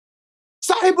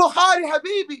 Sahih Bukhari,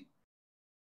 Habibi.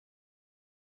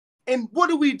 And what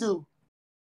do?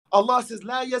 Allah says,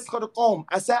 لا يسخر قوم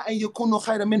عسى أن يكونوا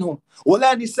خيرا منهم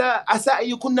ولا نساء عسى أن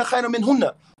يكون خيرا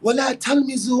منهن ولا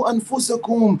تلمزوا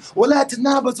أنفسكم ولا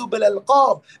تنابزوا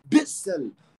بالألقاب بئس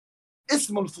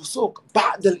اسم الفسوق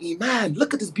بعد الإيمان.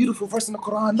 Look at this beautiful verse in the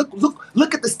Quran.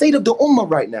 Look at the state of the ummah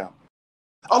right now.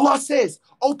 Allah says,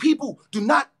 oh people, do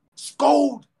not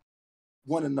scold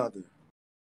one another.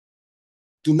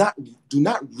 Do not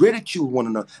ridicule one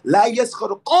another. لا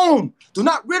يسخر قوم. Do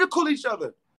not ridicule each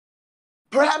other.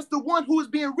 Perhaps the one who is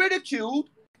being ridiculed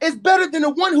is better than the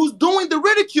one who's doing the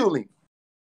ridiculing.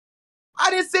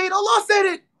 I didn't say it. Allah said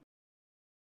it.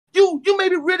 You may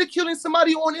be ridiculing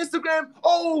somebody on Instagram.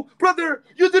 Oh, brother,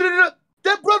 you did it.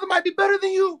 That brother might be better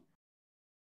than you.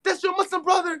 That's your Muslim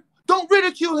brother. Don't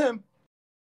ridicule him.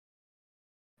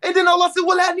 And then Allah said,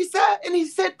 وَلَا نِسَاء, and he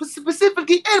said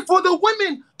specifically, and for the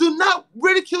women, do not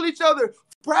ridicule each other.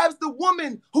 Perhaps the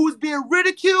woman who is being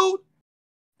ridiculed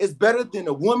is better than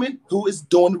a woman who is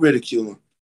doing ridiculing.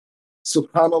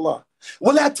 Subhanallah.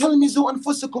 وَلَا تَلْمِزُوا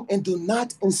أَنفُسَكُمْ, and do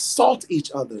not insult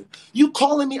each other. You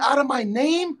calling me out of my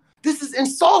name? This is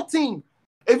insulting.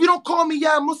 If you don't call me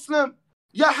Ya Muslim,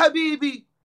 Ya Habibi,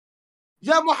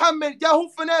 Ya Muhammad, Ya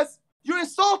Hufanas, you're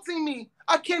insulting me.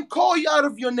 I can't call you out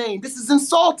of your name. This is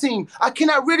insulting. I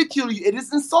cannot ridicule you. It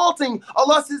is insulting.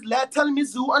 Allah says, La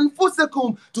talmizu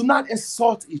anfusakum. Do not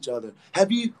insult each other.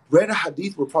 Have you read a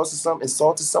hadith where Prophet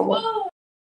insulted someone?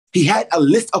 He had a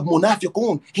list of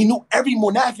munafiqun. He knew every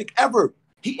munafiq ever.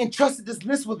 He entrusted this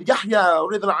list with Yahya,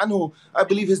 anhu, I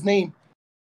believe his name.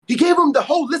 He gave him the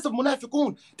whole list of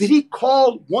munafiqun. Did he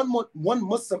call one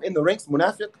Muslim in the ranks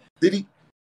munafiq? Did he?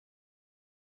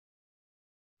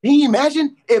 Can you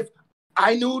imagine if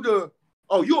I knew you're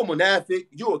a munafiq,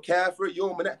 you're a kafir,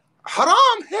 you're a munafiq. Haram,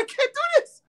 I can't do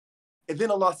this. And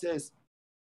then Allah says,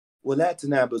 وَلَا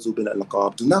تَنَابَزُوا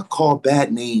بِالْأَلْقَابِ, do not call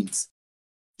bad names.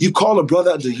 You call a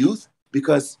brother a youth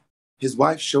because his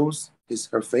wife shows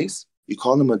her face. You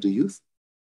call him a youth.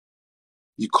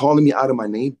 You calling me out of my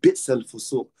name. بِئْسَ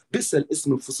الْفُسُوقِ بِئْسَ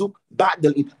الْإِسْمُ الْفُسُوقِ بَعْدَ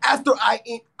الْإِيمَانِ. After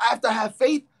I have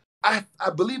faith, I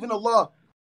believe in Allah.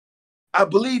 I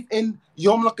believe in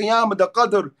Yawm al-Qiyamah, the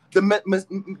Qadr, the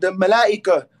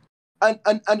Malaika, and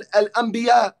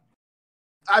Al-Anbiya.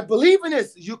 I believe in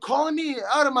this. You calling me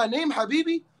out of my name,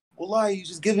 Habibi? Wallahi, you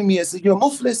just giving me you're a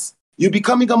muflis. You're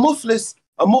becoming a muflis.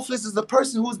 A muflis is the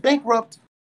person who is bankrupt.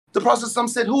 The Prophet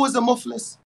said, who is a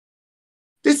muflis?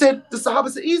 They said, the Sahaba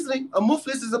said easily, a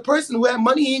muflis is a person who had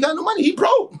money, he ain't got no money. He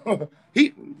broke.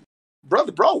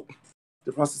 Brother broke.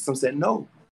 The Prophet said, no.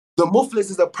 The muflis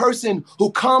is a person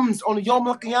who comes on Yawm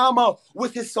al-Qiyamah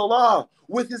with his salah,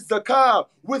 with his zakah,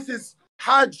 with his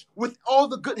hajj, with all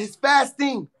the good, his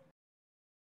fasting.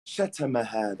 Shatama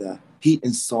hada. He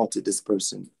insulted this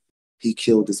person. He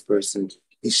killed this person.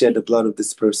 He shed the blood of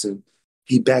this person.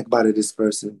 He backbited this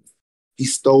person. He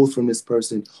stole from this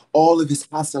person. All of his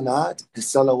hasanat, his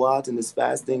salawat, and his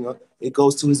fasting, it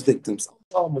goes to his victims.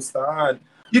 Oh, musta'an.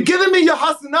 You're giving me your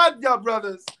hasanat, ya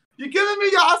brothers. You're giving me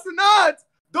your hasanat.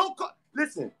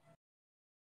 Listen.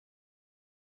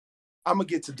 I'm going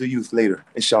to get to the youth later,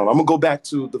 inshallah. I'm going to go back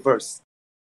to the verse.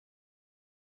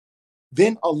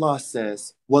 Then Allah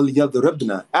says,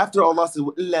 وَلْيَضْرِبْنَا. After Allah says,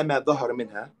 وَإِلَّا مَا ظَهَرَ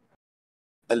مِنْهَا.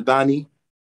 Albani,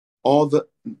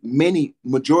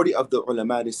 majority of the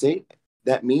ulama, they say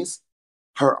that means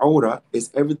her aura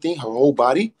is everything, her whole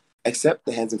body, except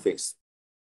the hands and face.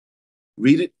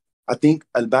 Read it. I think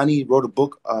Albani wrote a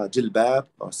book, Jilbab,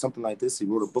 or something like this. He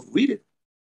wrote a book. Read it.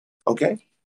 Okay?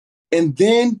 And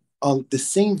then the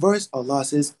same verse, Allah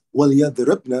says,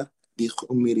 وَلْيَضْرِبْنَا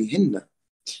بِخُمِرِهِنَّ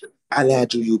عَلَى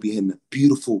جُيُوبِهِنَّ.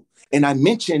 Beautiful. And I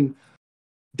mentioned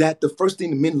that the first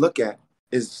thing the men look at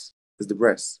is the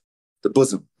breast, the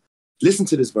bosom. Listen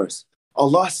to this verse.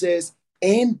 Allah says,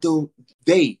 and the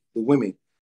women,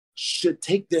 should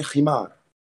take their khimar.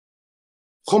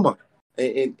 Khumar.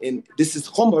 And this is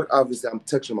khumar, obviously, I'm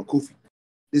touching my kufi.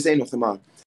 This ain't no khimar.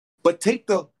 But take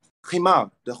the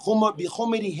khimar, the khumar bi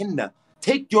khumirihinna.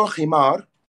 Take your khimar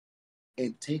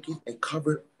and take it and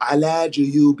cover ala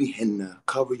juyubihinna.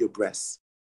 Cover your breasts.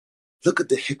 Look at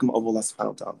the hikmah of Allah subhanahu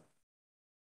wa ta'ala.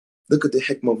 Look at the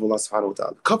hikmah of Allah subhanahu wa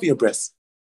ta'ala. Cover your breasts.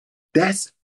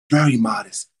 That's very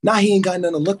modest. Now he ain't got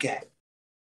nothing to look at.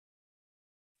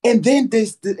 And then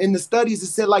in the studies, it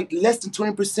said like less than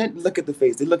 20% look at the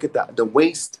face. They look at the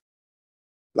waist.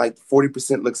 Like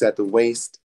 40% looks at the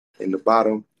waist and the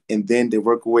bottom. And then they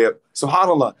work away up.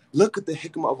 SubhanAllah, look at the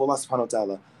hikmah of Allah subhanahu wa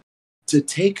ta'ala. To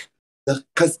take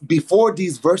because before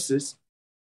these verses,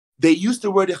 they used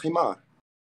to wear the khimar.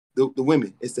 The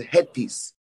women. It's the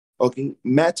headpiece. Okay?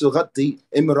 ما تغطي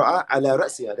امرأة على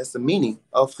رأسها. That's the meaning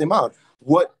of khimar.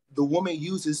 What the woman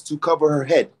uses to cover her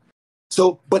head.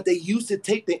 So, but they used to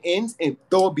take the ends and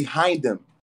throw it behind them.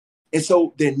 And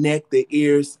so their neck, their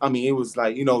ears, I mean, it was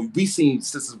like, we seen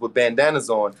sisters with bandanas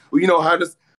on. Well, how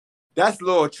that's a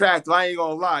little attractive, I ain't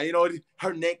gonna lie.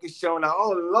 Her neck is showing out.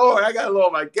 Oh Lord, I gotta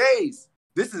lower my gaze.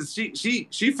 This is,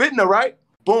 she fitting her, right?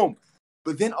 Boom.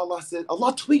 But then Allah said,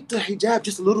 Allah tweaked the hijab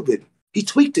just a little bit. He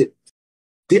tweaked it.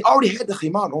 They already had the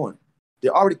khimar on. They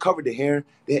already covered the hair.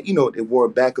 They wore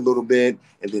it back a little bit,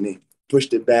 and then they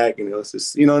pushed it back, and it was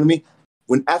just, you know what I mean?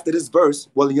 When after this verse,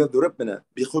 وَلْيَضْرِبْنَا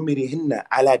بِخُمِرِهِنَّ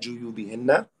عَلَى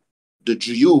جُيُوبِهِنَّ, the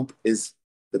juyub is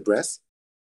the breast.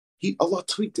 Allah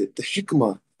tweaked it, the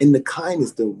hikmah, and the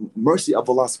kindness, the mercy of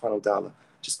Allah subhanahu wa ta'ala.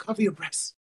 Just cover your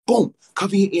breasts. Boom.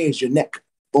 Cover your ears, your neck.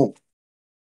 Boom.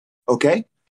 Okay?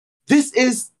 This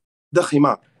is the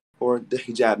khimar, or the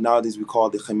hijab. Nowadays we call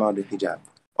the khimar the hijab.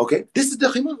 Okay? This is the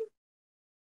khimar.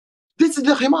 This is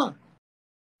the khimar.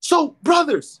 So,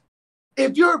 brothers,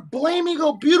 if you're blaming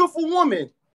a beautiful woman,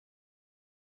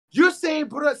 you're saying,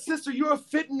 brother, sister, you're a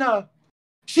fitna.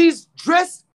 She's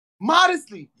dressed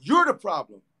modestly. You're the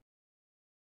problem.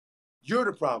 You're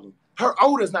the problem. Her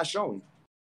aura's not showing.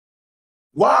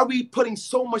 Why are we putting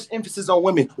so much emphasis on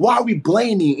women? Why are we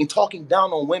blaming and talking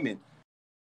down on women?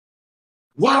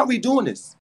 Why are we doing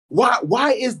this?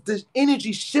 Why is the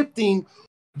energy shifting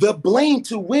the blame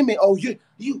to women? Oh,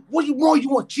 what you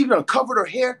want? She done covered her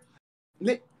hair.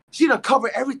 She done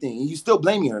covered everything, and you still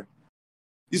blaming her.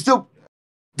 You still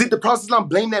did the Prophet ﷺ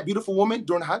blame that beautiful woman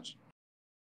during Hajj?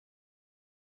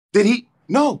 Did he?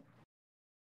 No.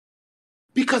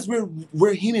 Because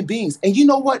we're human beings. And you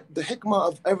know what? The hikmah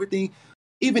of everything,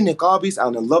 even niqabis, I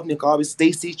love niqabis.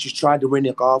 Stacy, she tried to wear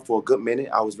niqab for a good minute.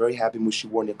 I was very happy when she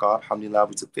wore niqab. Alhamdulillah,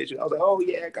 we took pictures. I was like, oh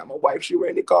yeah, I got my wife, she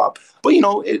wearing niqab. But you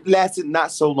know, it lasted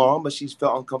not so long, but she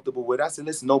felt uncomfortable with it. I said,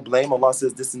 listen, no blame. Allah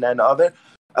says this and that and the other.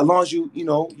 As long as you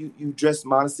dress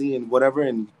modestly and whatever,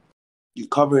 and you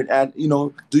cover it at,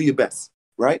 do your best,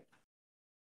 right?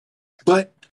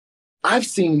 But I've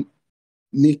seen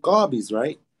niqabis,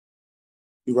 right?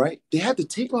 Right? They had to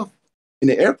take off in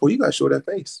the airport. You gotta show that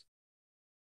face.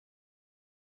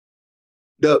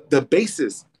 The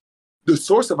basis, the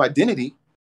source of identity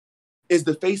is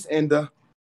the face and the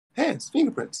hands,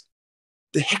 fingerprints.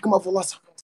 The hikmah of Allah.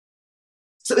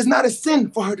 So it's not a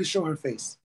sin for her to show her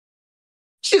face.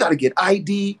 She gotta get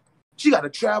ID. She gotta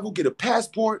travel, get a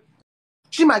passport.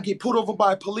 She might get pulled over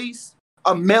by police,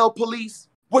 a male police.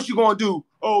 What you gonna do?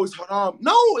 Oh, it's haram.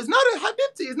 No, it's not a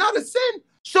habibti. It's not a sin.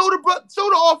 Show the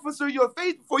officer your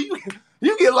face before you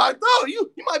get locked up.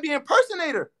 You might be an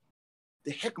impersonator.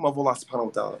 The hikmah of Allah subhanahu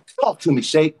wa ta'ala. Talk to me,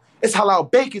 Sheikh. It's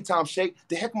halal bacon time, Sheikh.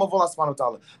 The hikmah of Allah subhanahu wa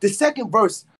ta'ala. The second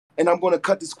verse, and I'm going to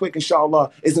cut this quick,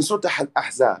 inshallah, is in Surah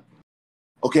Al-Ahzab.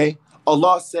 Okay?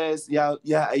 Allah says, Ya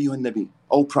ayyuhan nabi,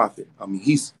 O Prophet.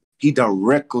 He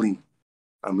directly,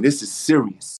 this is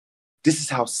serious. This is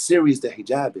how serious the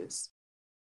hijab is.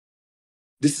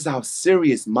 This is how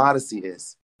serious modesty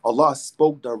is. Allah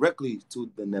spoke directly to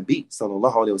the Nabi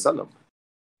sallallahu alayhi wa sallam.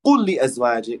 قُلْ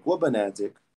لِأَزْوَاجِكَ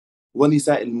وَبَنَاتِكَ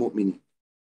وَنِسَاءِ الْمُؤْمِنِينَ.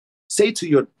 Say to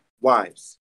your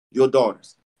wives, your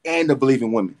daughters, and the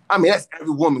believing women. That's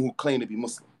every woman who claims to be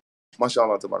Muslim.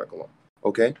 MashaAllah, tabarakallah.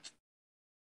 Okay?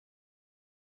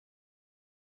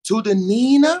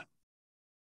 تُدْنِينَ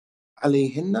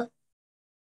عَلَيْهِنَّ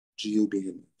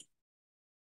جُيُوبِهِنَّ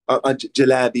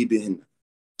جَلَابِيبِهِنَّ.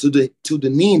 To the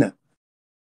Nina.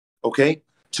 Okay?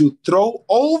 To throw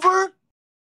over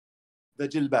the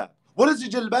jilbab. What is the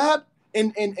jilbab?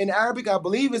 In Arabic, I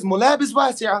believe, is mulabis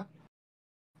wasi'a.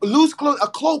 Loose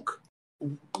cloak.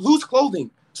 Loose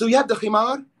clothing. So you have the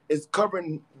khimar, is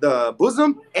covering the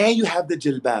bosom, and you have the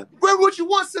jilbab. Wear what you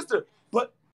want, sister.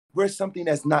 But wear something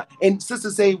that's not. And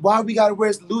sisters say, why we gotta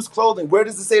wear loose clothing? Where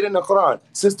does it say it in the Quran?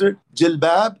 Sister,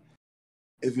 jilbab,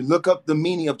 if you look up the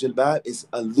meaning of jilbab, it's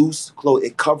a loose cloth.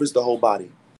 It covers the whole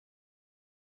body.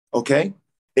 Okay?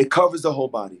 It covers the whole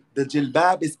body. The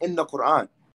jilbab is in the Quran.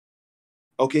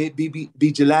 Okay? Bi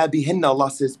jalabihinna, Allah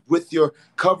says,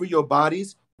 cover your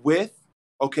bodies with,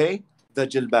 okay, the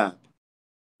jilbab.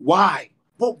 Why?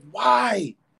 But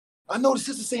why? I know the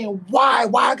sister saying, why? I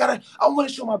want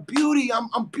to show my beauty.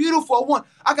 I'm beautiful.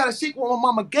 I gotta shake what my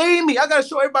mama gave me. I gotta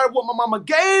show everybody what my mama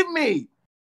gave me.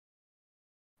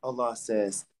 Allah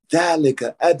says,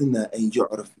 ذَلِكَ أَدْنَى أَن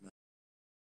يُعْرَفْنَا.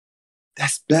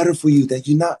 That's better for you, that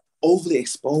you're not overly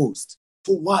exposed.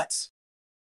 For what?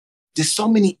 There's so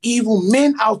many evil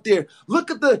men out there. Look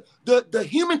at the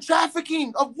human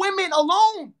trafficking of women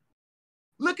alone.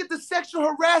 Look at the sexual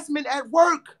harassment at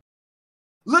work.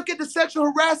 Look at the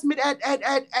sexual harassment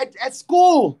at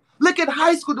school. Look at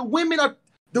high school. The women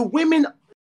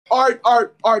are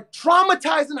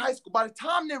traumatized in high school. By the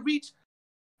time they reach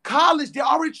college, they're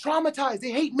already traumatized. They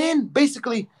hate men,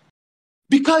 basically,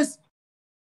 because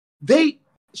they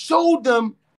showed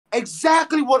them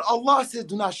exactly what Allah says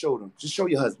do not show them. Just show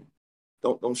your husband.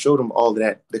 Don't show them all of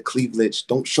that, the cleavage.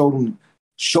 Don't show them,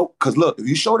 because look, if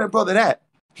you show that brother that,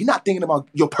 he's not thinking about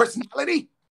your personality.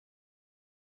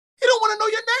 He don't want to know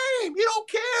your name. He don't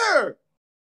care.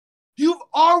 You've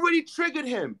already triggered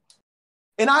him.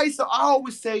 And I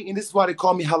always say, and this is why they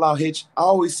call me Halal Hitch, I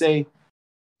always say,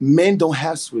 men don't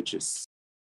have switches.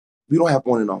 We don't have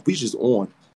on and off. We just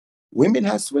on. Women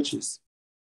have switches.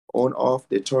 On, off,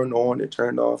 they're turned on, they're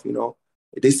turned off,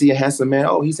 If they see a handsome man,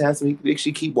 oh, he's handsome,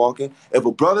 she keep walking. If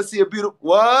a brother see a beautiful,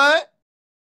 what?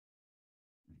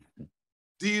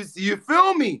 Do you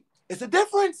feel me? It's a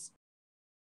difference.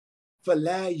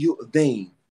 فَلَا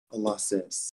يُؤْذَيْنِ. Allah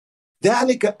says.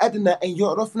 ذَلِكَ أَدْنَى أَن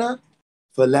يُعْرَفْنَا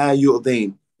فَلَا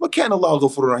يُؤْذَيْنِ. What can Allah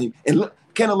Ghafurur Rahim? And look,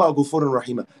 can Allah Ghafurur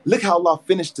Rahim? Look how Allah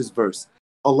finished this verse.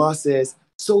 Allah says,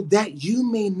 so that you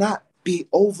may not be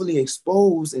overly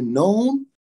exposed and known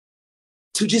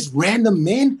to just random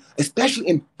men,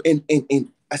 especially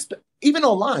even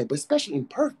online, but especially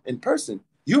in person.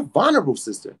 You're vulnerable,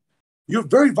 sister. You're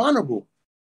very vulnerable.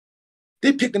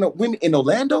 They're picking up women in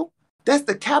Orlando. That's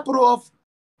the capital of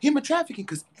human trafficking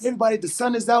because everybody, the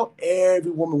sun is out,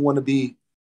 every woman want to be,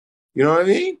 you know what I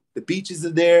mean? The beaches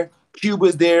are there,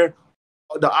 Cuba's there,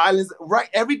 the islands, right?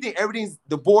 Everything's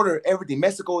the border, everything.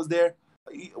 Mexico is there.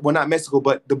 Well, not Mexico,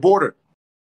 but the border.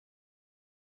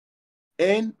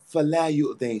 And فَلَا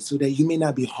يُؤْذَيْنِ, so that you may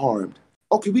not be harmed.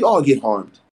 Okay, we all get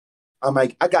harmed. I'm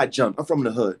like, I got jumped. I'm from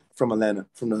the hood, from Atlanta,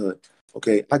 from the hood.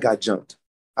 Okay, I got jumped.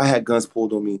 I had guns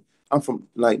pulled on me. I'm from,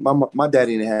 like, my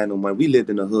daddy didn't have no money. We lived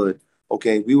in the hood.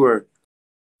 Okay, we were,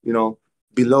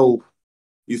 below,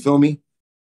 you feel me?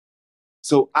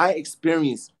 So I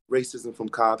experienced racism from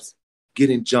cops,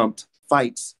 getting jumped,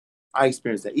 fights. I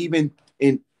experienced that. Even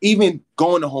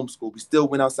going to homeschool, we still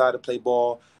went outside to play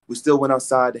ball. We still went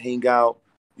outside to hang out.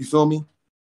 You feel me?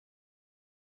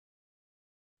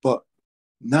 But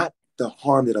not the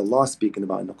harm that Allah is speaking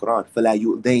about in the Quran. فَلَا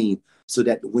يُؤْذَيْنِ, so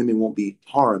that the women won't be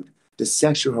harmed. The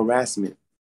sexual harassment,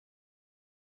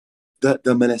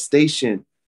 the molestation,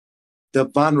 the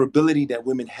vulnerability that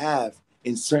women have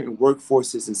in certain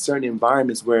workforces, in certain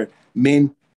environments where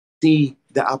men see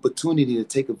the opportunity to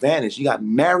take advantage. You got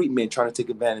married men trying to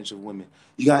take advantage of women.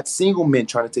 You got single men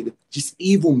trying to take just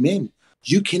evil men.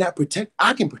 You cannot protect.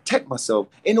 I can protect myself.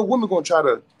 Ain't no woman gonna try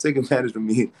to take advantage of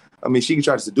me. I mean, she can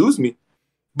try to seduce me,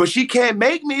 but she can't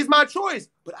make me. It's my choice.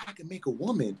 But I can make a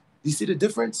woman. You see the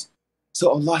difference? So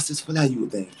Allah says, فَلَا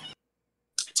يُؤْذَيْنِ.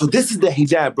 So this is the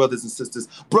hijab, brothers and sisters.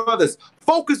 Brothers,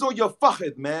 focus on your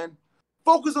fakhid, man.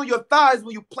 Focus on your thighs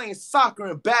when you're playing soccer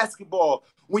and basketball,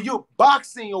 when you're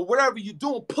boxing or whatever you're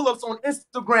doing, pull-ups on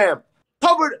Instagram.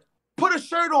 Put a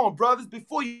shirt on, brothers,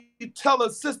 before you tell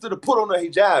a sister to put on a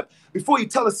hijab. Before you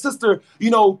tell a sister,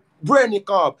 wear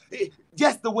niqab.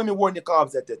 Yes, the women wore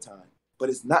niqabs at that time, but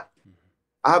it's not.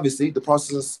 Obviously, the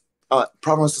Prophet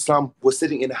was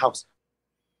sitting in the house.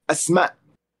 Asma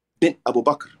bint Abu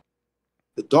Bakr,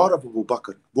 the daughter of Abu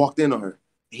Bakr, walked in on her.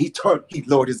 He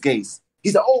lowered his gaze.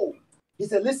 He said,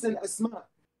 listen, Asma.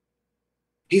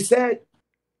 He said,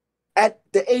 at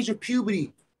the age of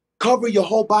puberty, cover your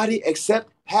whole body except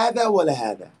hada wala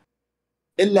hada.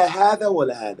 Illa hada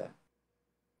wala hada.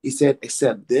 He said,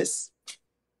 except this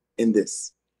and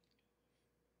this.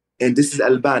 And this is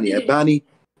Albani. Albani,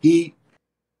 he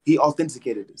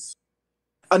authenticated this.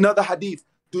 Another hadith.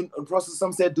 The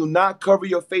Prophet said, do not cover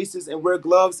your faces and wear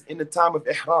gloves in the time of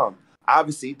ihram.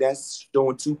 Obviously, that's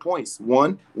showing 2 points.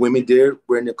 One, women dare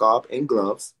wear niqab and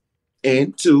gloves.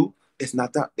 And two, it's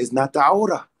not the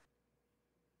aura.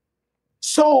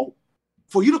 So,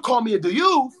 for you to call me a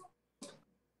duyuf,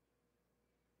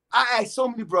 I asked so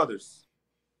many brothers.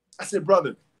 I said,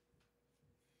 brother,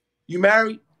 you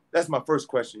married? That's my first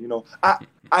question.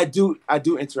 I do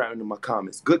interact with my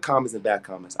comments, good comments and bad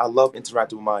comments. I love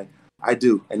interacting with I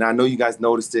do. And I know you guys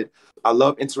noticed it. I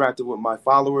love interacting with my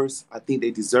followers. I think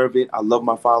they deserve it. I love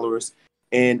my followers.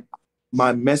 And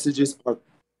my messages are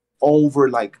over,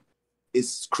 like,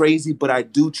 it's crazy, but I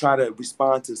do try to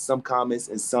respond to some comments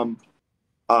and some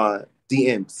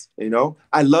DMs,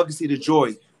 I love to see the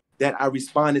joy that I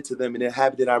responded to them and the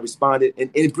happy that I responded.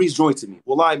 And it brings joy to me.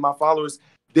 Wallahi, my followers,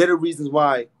 they're the reasons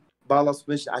why, by Allah's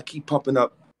permission, I keep pumping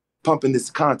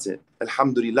this content.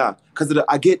 Alhamdulillah. Because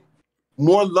I get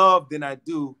more love than I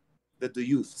do the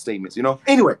youth statements,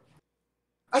 Anyway,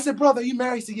 I said, brother, you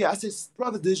married? He said, yeah. I said,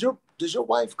 brother, does your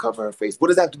wife cover her face? What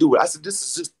does that have to do with it? I said, this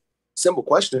is just a simple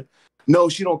question. No,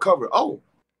 she don't cover. Oh,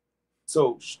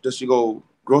 so does she go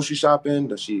grocery shopping?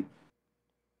 Does she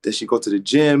go to the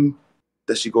gym?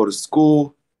 Does she go to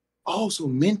school? Oh, so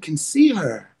men can see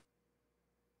her.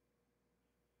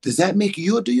 Does that make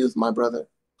you a youth, my brother?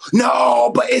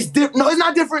 No, but it's different. No, it's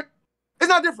not different. It's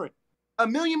not different.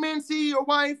 1 million men see your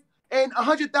wife and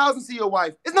 100,000 see your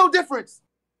wife. It's no difference.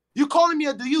 You're calling me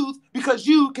a youth because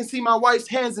you can see my wife's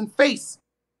hands and face.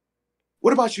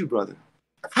 What about you, brother?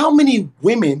 How many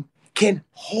women can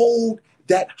hold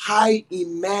that high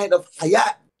iman of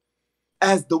hayat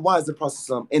as the wives of the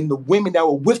Prophet and the women that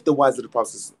were with the wives of the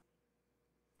Prophet?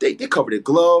 They covered their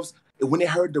gloves. And when they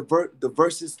heard the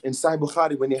verses in Sahih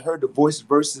Bukhari, when they heard the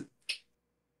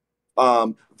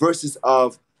verses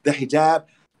of the hijab,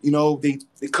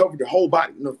 they covered their whole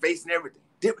body, face and everything.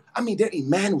 Their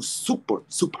iman was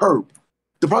superb.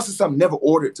 The Prophet never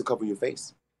ordered to cover your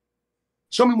face.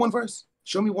 Show me one verse.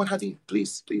 Show me one hadith.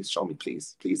 Please, please, show me,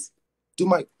 please, please.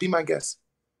 Be my guest.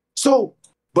 So,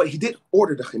 but he did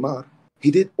order the khimar.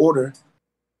 He did order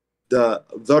the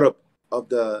dharab of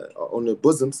the on the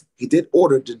bosoms. He did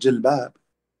order the jilbab.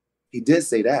 He did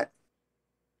say that.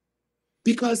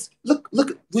 Because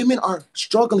look, women are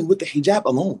struggling with the hijab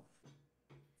alone.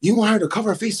 You want her to cover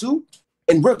her face too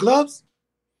and wear gloves?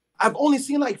 I've only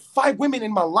seen like 5 women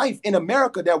in my life in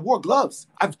America that wore gloves.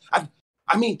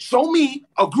 I mean, show me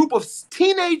a group of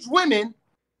teenage women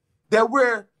that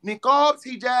wear niqabs,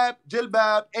 hijab,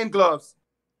 jilbab, and gloves.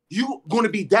 You going to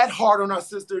be that hard on our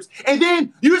sisters, and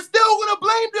then you're still going to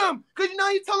blame them because now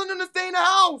you're telling them to stay in the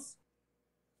house.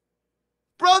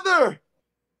 Brother,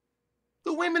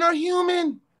 the women are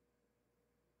human.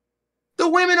 The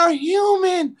women are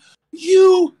human.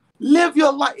 You live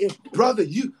your life. Brother,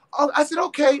 I said,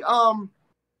 okay,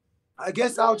 I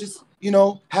guess I'll just,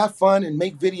 have fun and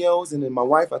make videos. And then my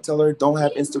wife, I tell her, don't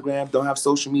have Instagram, don't have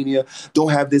social media, don't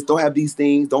have this, don't have these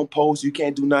things, don't post, you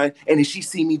can't do nothing. And then she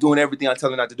see me doing everything I tell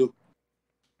her not to do.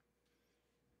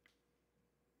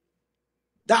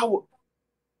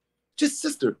 Just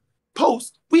sister,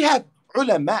 post. We have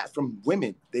ulama from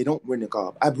women. They don't wear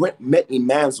niqab. I've met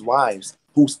imams' wives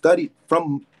who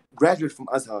graduated from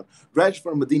Azhar, graduated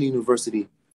from Medina University.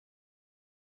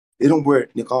 They don't wear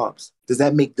niqabs. Does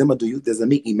that make them a duyuth? Does that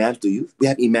make imams duyuth? We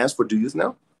have imams for duyuth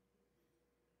now?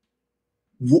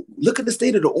 Look at the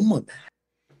state of the ummah,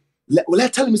 man.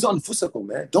 Let's tell them it's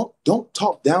man. Don't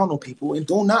talk down on people and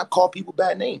do not call people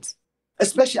bad names,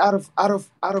 especially out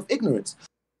of ignorance.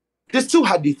 There's 2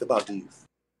 hadith about duyuth.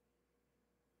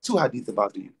 2 hadith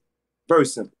about duyuth. Very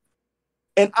simple.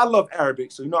 And I love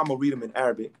Arabic, so I'm going to read them in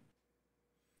Arabic.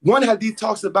 One hadith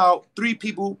talks about 3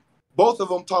 people. Both of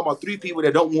them talk about 3 people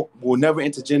that will never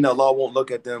enter Jannah. Allah won't look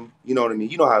at them. You know what I mean?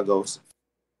 You know how it goes.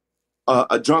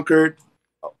 A drunkard,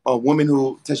 a woman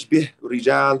who tashbih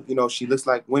rijal, she looks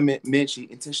like men. She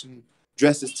intentionally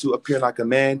dresses to appear like a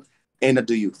man, and a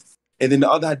duyuth. And then the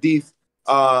other hadith,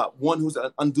 one who's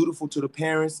undutiful to the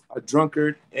parents, a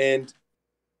drunkard, and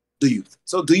duyuth.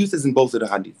 So duyuth is in both of the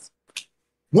hadiths.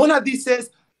 One hadith says,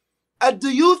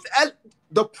 duyuth,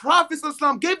 the Prophet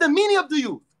ﷺ gave the meaning of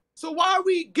duyuth. So why are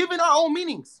we giving our own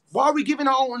meanings? Why are we giving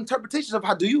our own interpretations of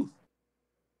hadith?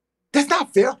 That's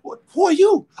not fair. Who are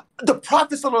you? The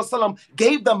Prophet ﷺ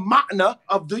gave the ma'na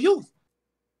of duyuth.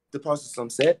 The Prophet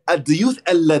ﷺ said, duyuth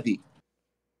alladhi,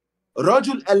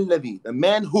 rajul alladhi, the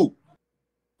man who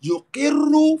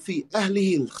yuqirru fi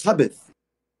ahlihi al-khabith.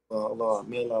 Allah,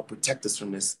 may Allah protect us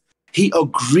from this. He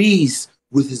agrees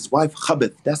with his wife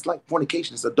khabith. That's like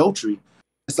fornication. It's adultery.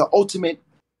 It's the ultimate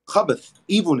khabith,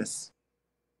 evilness.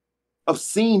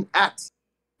 Obscene acts.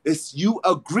 It's you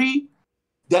agree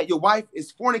that your wife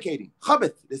is fornicating.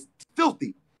 Khabith is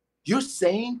filthy. You're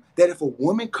saying that if a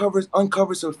woman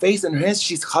uncovers her face and her hands,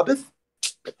 she's khabith?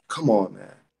 Come on,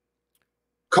 man.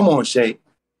 Come on, Shay.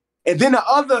 And then the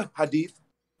other hadith,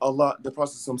 the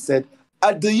Prophet said,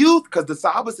 duyuth, because the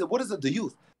Sahaba said, what is a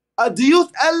duyuth?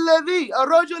 Duyuth alladhi, a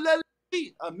rajul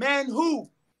alladhi, a man who,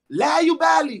 la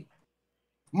yubali,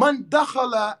 man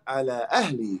dakhala ala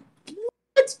ahli.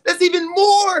 That's even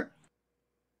more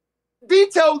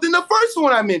detailed than the first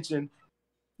one I mentioned.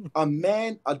 A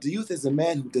duyuth is a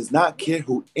man who does not care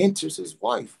who enters his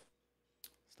wife.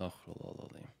 A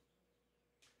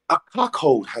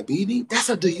cockhold, Habibi. That's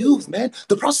a duyuth, man.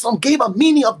 The Prophet gave a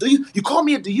meaning of duyuth. You call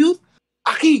me a duyuth?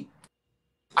 Akhi,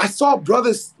 I saw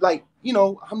brothers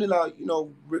alhamdulillah,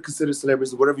 we're considered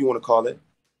celebrities or whatever you want to call it.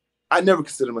 I never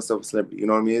consider myself a celebrity, you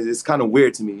know what I mean? It's kind of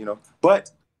weird to me,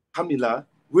 But, alhamdulillah,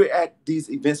 we're at these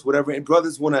events, whatever, and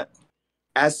brothers want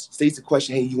to state the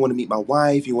question, hey, you want to meet my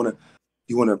wife? You want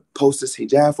to post this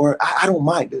hijab for her? I don't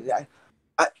mind.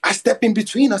 I step in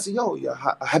between. I say, yo,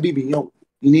 Habibi,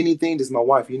 you need anything? This is my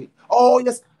wife. Oh,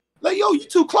 yes. Like, yo, you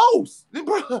too close.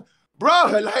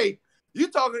 Bro, like, you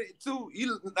talking to,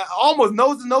 almost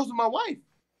nose to nose with my wife.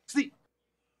 See,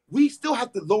 we still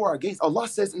have to lower our gaze. Allah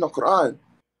says in the Quran,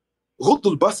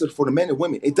 Ghuddul Basar for the men and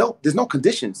women. There's no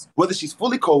conditions. Whether she's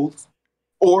fully clothed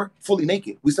or fully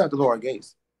naked, we still have to lower our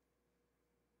gaze.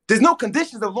 There's no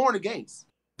conditions of lowering the gaze.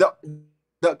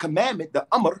 The commandment, the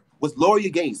amr, was lower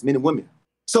your gaze, men and women.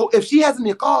 So if she has a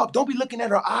niqab, don't be looking at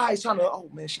her eyes trying to, oh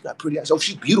man, she got pretty eyes. Oh,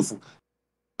 she's beautiful.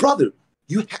 Brother,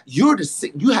 you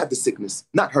have the sickness,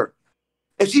 not her.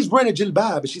 If she's wearing a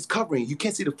jilbab and she's covering, you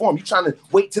can't see the form. You're trying to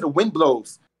wait till the wind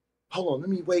blows. Hold on, let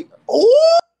me wait.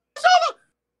 Oh,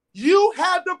 you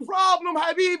have the problem,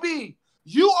 Habibi.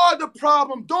 You are the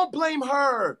problem. Don't blame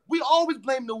her. We always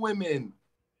blame the women.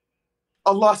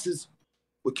 Allah says,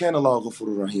 وَكَانَ اللَّهُ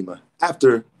غَفُورًا رَحِيمًا.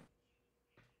 After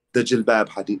the jilbab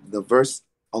hadith, the verse,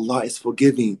 Allah is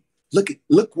forgiving.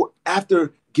 Look what,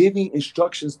 after giving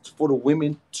instructions for the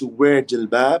women to wear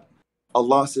jilbab,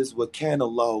 Allah says, "Wa kana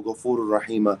Allahu ghafurur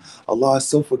rahima." Allah is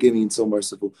so forgiving and so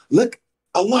merciful. Look,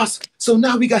 Allah. So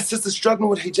now we got sisters struggling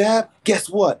with hijab. Guess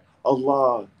what?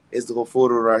 Allah is the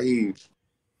ghafurur rahim.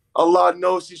 Allah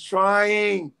knows she's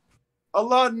trying.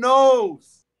 Allah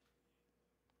knows.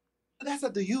 That's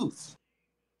at the youth.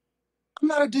 I'm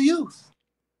not at the youth.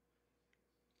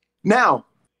 Now,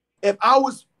 if I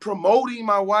was promoting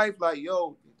my wife, like,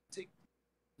 yo,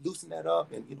 loosen that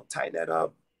up and, tighten that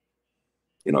up.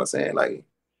 You know what I'm saying? Like,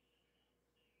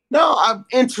 no, I'm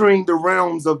entering the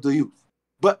realms of the youth.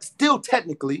 But still,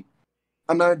 technically,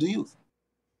 I'm not at the youth.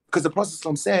 Because the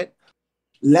Prophet said,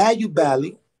 La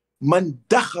yubali man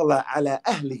dakhala ala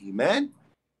ahlihi, man.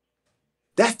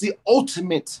 That's the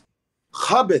ultimate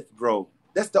khabith, bro.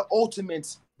 That's the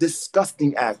ultimate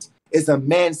disgusting act. Is a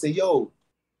man say, yo,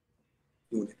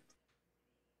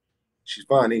 she's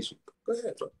fine, ain't she? Go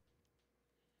ahead, bro.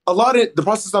 The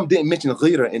Prophet didn't mention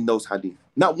ghira in those hadith.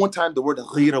 Not one time the word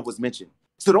ghira was mentioned.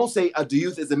 So don't say a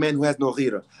youth is a man who has no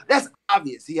ghira. That's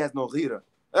obvious. He has no ghira.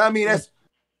 I mean,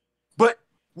 but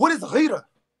what is ghira?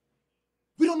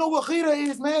 We don't know what ghira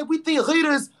is, man. We think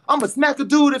ghira is, I'm going to smack a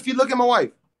dude if you look at my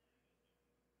wife.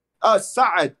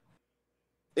 Sa'ad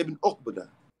ibn Uqbada,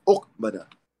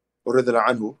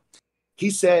 anhu, he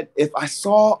said, if I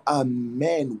saw a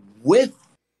man with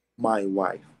my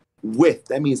wife,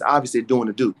 that means obviously doing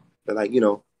a dude. But like,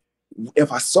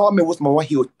 if I saw him with my wife,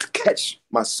 he would catch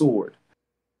my sword.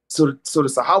 So the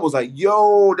Sahaba was like,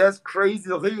 yo, that's crazy,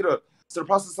 ghira. So the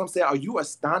Prophet said, are you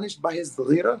astonished by his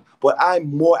ghira? But I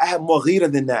have more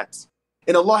ghira than that.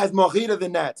 And Allah has more ghira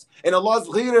than that. And Allah's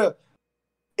ghira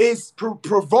is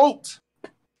provoked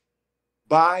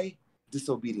by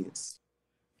disobedience.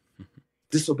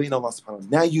 Disobeying Allah subhanahu wa ta'ala.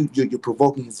 Now you're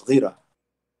provoking his ghira.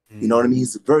 You know what I mean?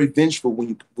 He's very vengeful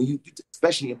when you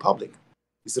especially in public.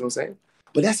 You see what I'm saying?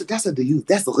 But that's the youth.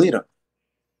 That's the ghira.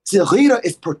 See, ghira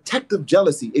is protective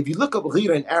jealousy. If you look up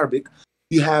ghira in Arabic,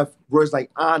 you have words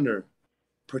like honor,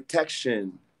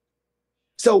 protection.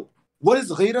 So what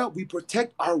is ghira? We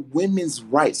protect our women's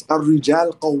rights.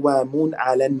 Ar-rijal qawwamun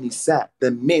ala nisa.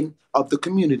 The men of the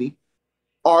community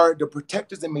are the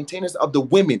protectors and maintainers of the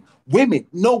women.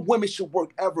 No women should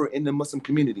work ever in the Muslim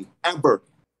community, ever.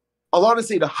 Allah didn't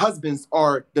say the husbands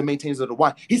are the maintainers of the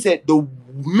wife. He said the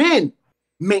men,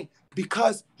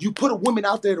 because you put a woman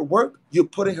out there to work, you're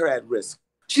putting her at risk.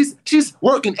 She's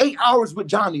working 8 hours with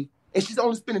Johnny, and she's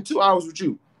only spending 2 hours with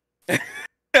you.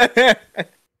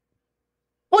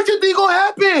 What you think gonna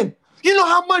happen? You know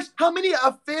how many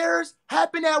affairs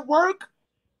happen at work?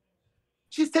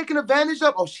 She's taking advantage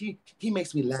of. He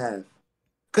makes me laugh.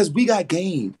 Because we got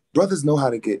game. Brothers know how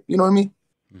to get, you know what I mean?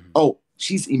 Mm-hmm. Oh,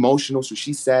 she's emotional, so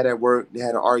she's sad at work. They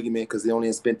had an argument because they only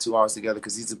had spent 2 hours together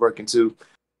because he's working too.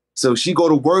 So she go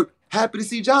to work, happy to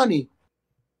see Johnny.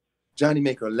 Johnny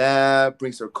make her laugh,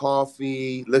 brings her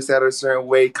coffee, looks at her a certain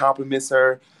way, compliments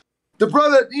her. The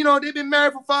brother, they've been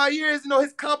married for 5 years.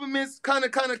 His compliments kind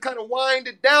of wind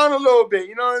it down a little bit.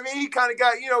 You know what I mean? He kind of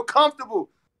got, comfortable.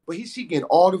 But she getting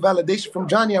all the validation from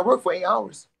Johnny at work for 8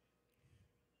 hours.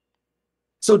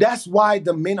 So that's why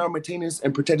the men are maintainers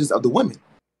and protectors of the women.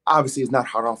 Obviously, it's not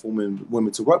haram for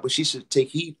women to work, but she should take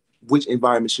heed which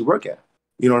environment she work at.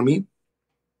 You know what I mean?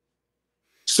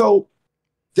 So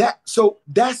that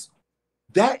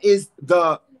is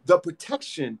the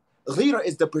protection. Ghira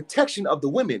is the protection of the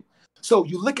women. So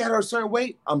you look at her a certain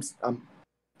way.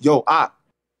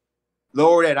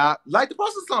 Lower that. Like the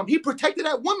Prophet, he protected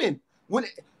that woman when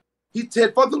he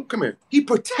said, "Fadl, come here." He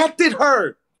protected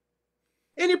her,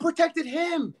 and he protected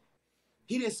him.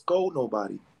 He didn't scold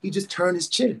nobody. He just turned his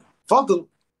chin. Fadl,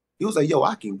 he was like, "Yo,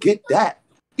 I can get that."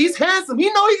 He's handsome. He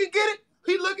know he can get it.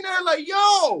 He looking at her like,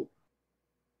 "Yo."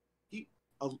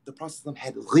 The Prophet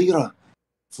had ghira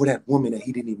for that woman that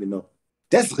he didn't even know.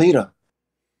 That's ghira.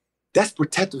 That's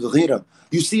protective ghira.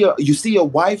 You see a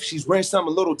wife, she's wearing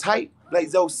something a little tight.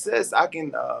 Like, yo, sis, I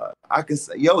can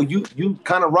say, yo, you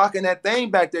kind of rocking that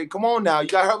thing back there. Come on now, you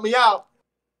gotta help me out.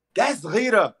 That's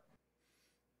ghira.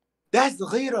 That's the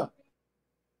ghira.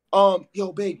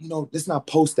 Yo, babe, let's not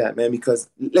post that, man, because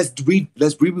let's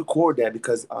re-record that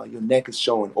because your neck is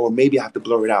showing, or maybe I have to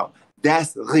blur it out.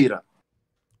 That's ghira.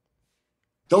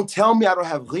 Don't tell me I don't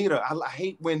have ghira. I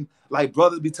hate when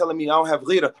brothers be telling me I don't have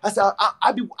ghira. I said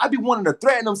I be wanting to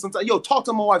threaten them sometimes. Yo, talk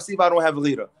to my wife, see if I don't have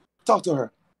ghira. Talk to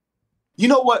her. You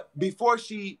know what? Before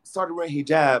she started wearing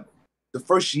hijab, the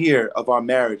first year of our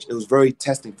marriage, it was very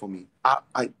testing for me.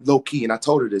 I low key, and I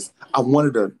told her this. I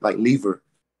wanted to leave her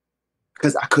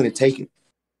because I couldn't take it.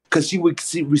 Because she would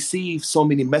receive so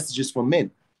many messages from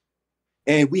men.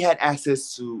 And we had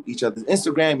access to each other's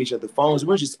Instagram, each other's phones. We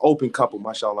were just open couple,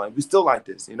 mashallah. And we still like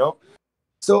this, you know?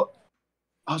 So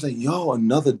I was like, yo,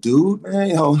 another dude,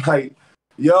 man. Like,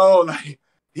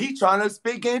 he trying to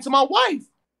spit game to my wife.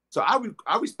 So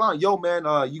I respond, yo, man,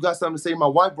 you got something to say to my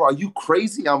wife, bro? Are you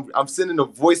crazy? I'm sending a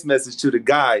voice message to the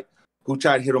guy who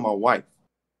tried to hit on my wife.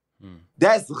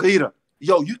 That's ghira.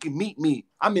 Yo, you can meet me.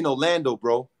 I'm in Orlando,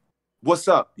 bro. What's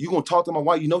up? You gonna talk to my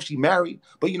wife? You know she married,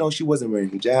 but you know she wasn't wearing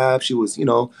hijab. She was,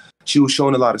 she was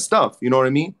showing a lot of stuff. You know what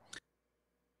I mean?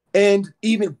 And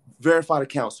even verified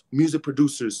accounts, music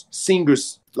producers,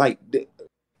 singers, like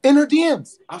in her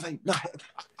DMs. I was like, nah.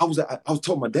 I was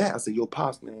told my dad. I said, yo,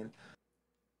 pops, man.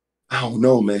 I don't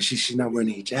know, man. She's not wearing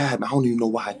a hijab. I don't even know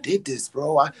why I did this,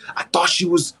 bro. I thought she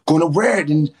was gonna wear it,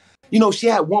 and she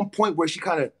had one point where she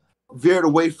kind of veered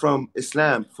away from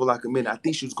Islam for like a minute. I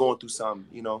think she was going through something,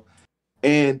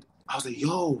 And I was like,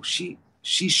 yo, she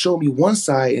showed me one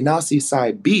side, and now I see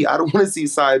side B. I don't want to see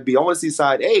side B. I want to see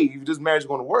side A. If this marriage is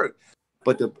going to work.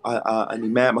 But an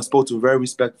imam, I spoke to a very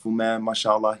respectful man,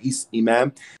 mashallah. He's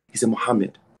imam. He said,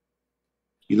 Muhammad,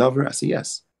 you love her? I said,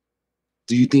 yes.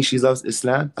 Do you think she loves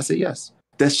Islam? I said, yes.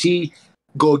 Does she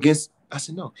go against? I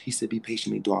said, no. He said, be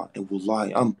patient, make dua. And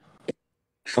wallahi, I'm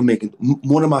making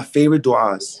one of my favorite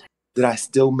duas that I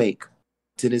still make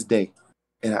to this day.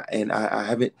 And I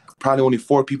haven't, probably only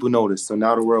 4 people noticed. So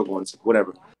now the world wants,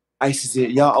 whatever. I used to say,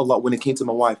 Ya Allah, when it came to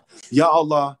my wife, Ya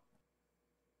Allah,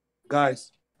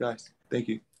 guys, thank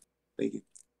you.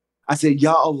 I said,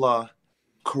 Ya Allah,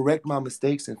 correct my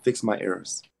mistakes and fix my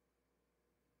errors.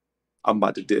 I'm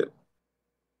about to dip.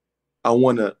 I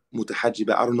want to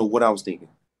mutahajjib. I don't know what I was thinking.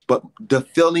 But the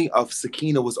feeling of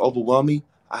sakina was overwhelming.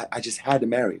 I just had to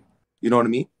marry. You know what I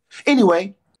mean?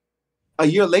 Anyway, a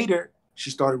year later, she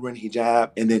started wearing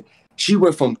hijab, and then she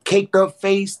went from caked up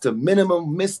face to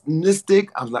minimum lipstick.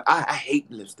 I was like, I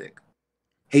hate lipstick.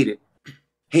 Hate it.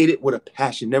 Hate it with a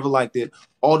passion. Never liked it.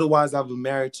 All the wives I've been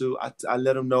married to, I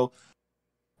let them know,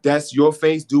 that's your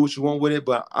face. Do what you want with it,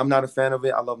 but I'm not a fan of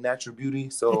it. I love natural beauty.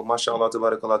 So, mashallah,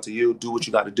 tabarakallah to you. Do what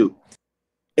you got to do.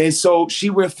 And so she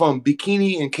went from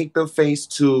bikini and caked up face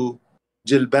to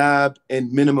jilbab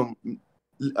and minimum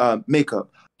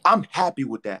makeup. I'm happy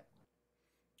with that.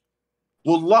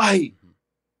 Wallahi,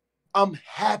 I'm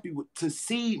happy to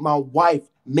see my wife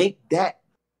make that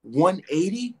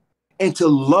 180 and to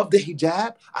love the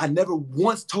hijab. I never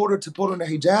once told her to put on the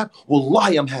hijab.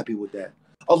 Wallahi, I'm happy with that.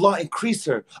 Allah increase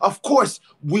her. Of course,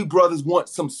 we brothers want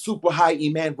some super high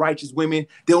iman, righteous women.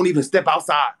 They don't even step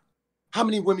outside. How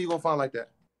many women you gonna find like that?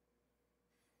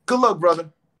 Good luck, brother.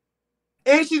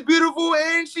 And she's beautiful,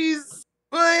 and she's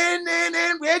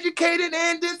and educated,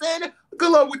 and this and that.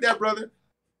 Good luck with that, brother.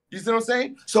 You see what I'm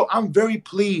saying? So I'm very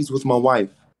pleased with my wife,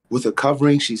 with her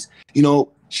covering. She's,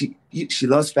 she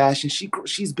loves fashion.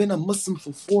 She's been a Muslim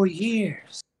for 4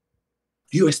 years.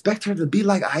 You expect her to be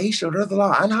like Aisha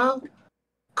radhiyallahu anha?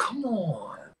 Come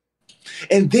on.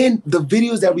 And then the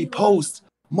videos that we post,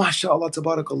 mashallah,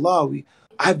 tabarakallah,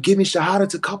 I've given shahada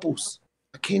to couples.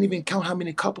 I can't even count how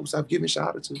many couples I've given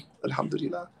shahada to.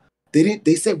 Alhamdulillah.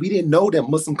 They said we didn't know that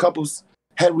Muslim couples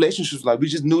had relationships like. We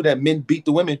just knew that men beat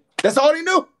the women. That's all they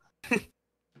knew.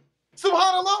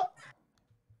 Subhanallah.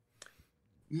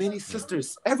 Many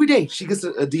sisters, every day she gets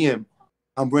a DM.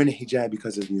 I'm wearing a hijab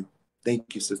because of you.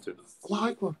 Thank you, sister.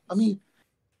 I mean,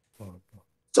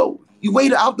 so you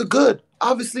waited out the good.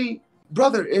 Obviously,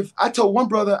 brother, if I told one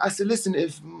brother, I said, listen,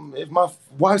 if my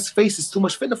wife's face is too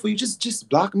much fitna for you, just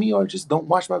block me or just don't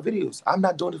watch my videos. I'm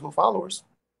not doing this for followers.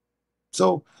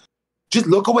 So just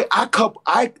look away.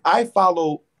 I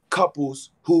follow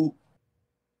couples who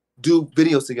do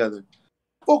videos together.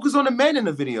 Focus on the men in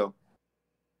the video.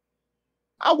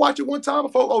 I watch it one time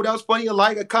and folk, oh, that was funny, a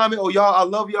like, a comment, oh, y'all, I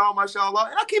love y'all, mashallah,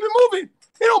 and I keep it moving.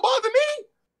 It don't bother me.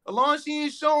 As long as she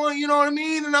ain't showing, you know what I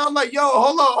mean? And I'm like, yo,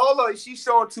 hold on. She's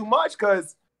showing too much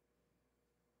because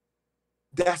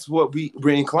that's what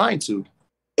we're inclined to.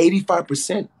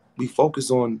 85% we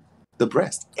focus on the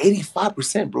breast.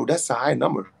 85%, bro. That's a high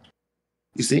number.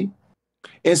 You see?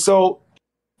 And so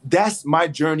that's my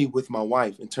journey with my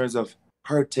wife in terms of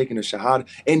her taking a shahada.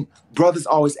 And brothers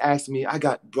always ask me, I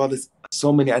got brothers,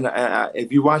 so many, and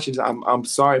if you're watching, I'm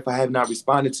sorry if I have not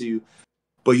responded to you,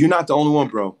 but you're not the only one,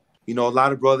 bro. A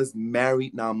lot of brothers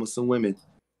married non-Muslim women,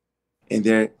 and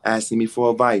they're asking me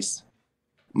for advice.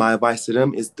 My advice to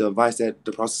them is the advice that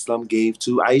the Prophet ﷺ gave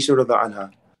to Aisha radhiyallahu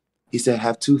anha. He said,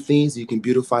 have 2 things you can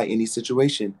beautify any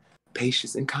situation,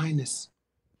 patience and kindness.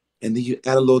 And then you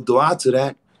add a little dua to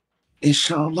that.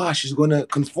 Inshallah, she's going to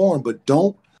conform, but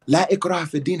don't la ikrah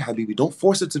fi din, habibi. Don't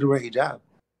force her to the right hijab.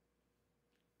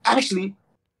 Actually,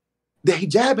 the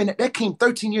hijab, and that came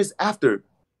 13 years after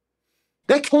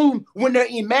That came when their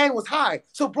iman was high.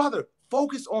 So, brother,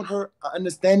 focus on her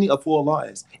understanding of who Allah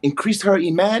is. Increase her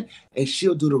iman, and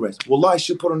she'll do the rest. Wallahi,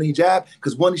 she'll put on the hijab,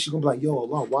 because one day she's going to be like, yo,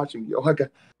 Allah, watching me. Yo, I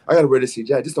got to wear this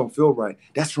hijab. This don't feel right.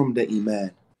 That's from the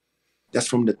iman. That's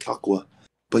from the taqwa.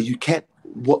 But you can't,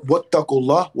 what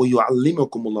taqullah? Well,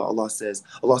 yu'allimukum Allah, Allah says.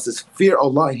 Allah says, fear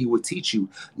Allah and He will teach you.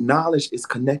 Knowledge is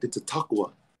connected to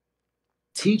taqwa.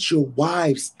 Teach your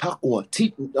wives taqwa.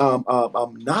 Teach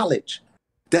knowledge.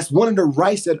 That's one of the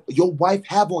rights that your wife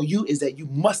have on you, is that you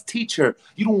must teach her.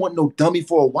 You don't want no dummy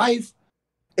for a wife.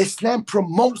 Islam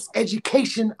promotes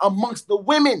education amongst the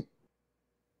women.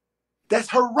 That's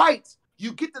her right.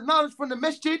 You get the knowledge from the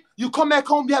masjid. You come back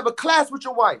home, you have a class with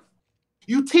your wife.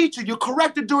 You teach her, you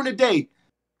correct her during the day.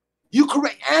 You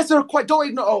answer her quite. Don't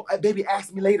ignore. Oh, baby,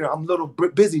 ask me later. I'm a little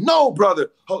busy. No,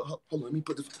 brother. Hold on. Let me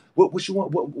put the. What you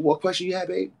want? What question you have,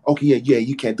 babe? Okay, yeah.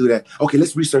 You can't do that. Okay,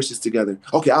 let's research this together.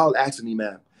 Okay, I'll ask me,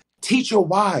 ma'am. Teach your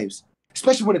wives,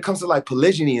 especially when it comes to like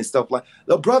polygyny and stuff like.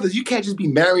 The brothers, you can't just be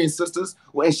marrying sisters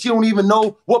and she don't even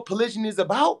know what polygyny is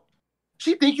about.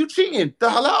 She think you cheating the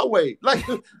halal way. Like,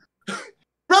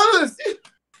 brothers.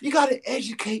 You got to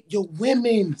educate your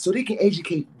women so they can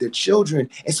educate their children,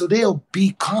 and so they'll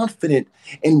be confident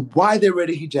in why they wear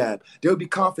the hijab. They'll be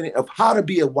confident of how to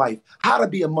be a wife, how to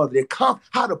be a mother,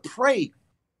 how to pray.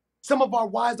 Some of our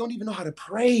wives don't even know how to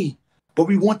pray, but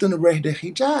we want them to wear the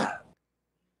hijab.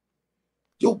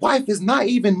 Your wife is not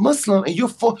even Muslim, and you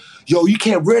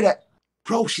can't wear that.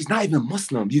 Bro, she's not even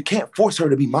Muslim. You can't force her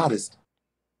to be modest.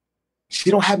 She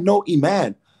don't have no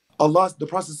iman. Allah, the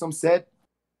Prophet said,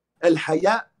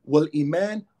 Al-haya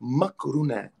wal-iman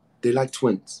makruna. They're like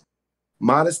twins.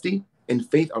 Modesty and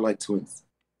faith are like twins.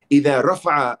 إِذَا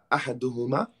رَفَعَ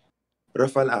أَحَدُهُمَا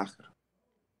رَفَعَ الْآخِرِ.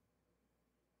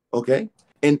 Okay?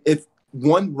 And if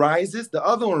one rises, the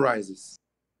other one rises.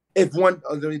 If one,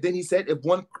 then he said, if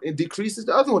one decreases,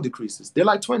 the other one decreases. They're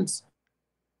like twins.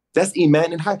 That's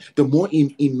iman and haya. The more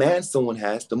iman someone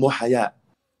has, the more haya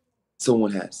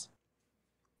someone has.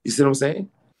 You see what I'm saying?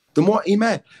 The more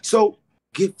iman. So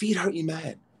feed her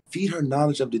iman. Feed her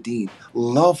knowledge of the deen.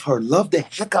 Love her. Love the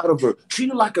heck out of her. Treat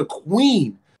her like a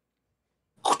queen.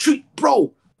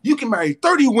 Bro, you can marry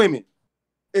 30 women.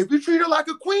 If you treat her like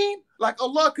a queen, like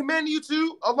Allah commanded you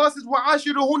to, Allah says,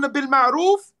 وَعَاشِرُهُنَّ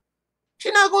بِالْمَعْرُوفِ.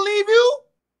 She's not gonna leave you.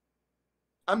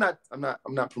 I'm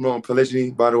not promoting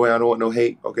polygyny, by the way. I don't want no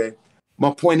hate, okay?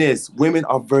 My point is, women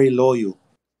are very loyal.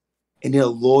 And they're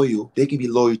loyal. They can be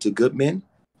loyal to good men.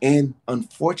 And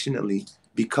unfortunately,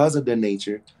 because of their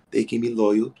nature, they can be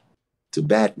loyal to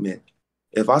bad men.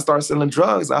 If I start selling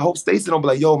drugs, I hope Stacey don't be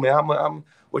like, yo, man, I'm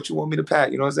what you want me to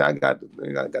pack? You know what I'm saying?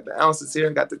 I got the ounces here,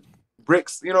 I got the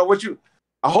bricks, you know what you.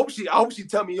 I hope she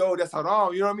tell me, yo, that's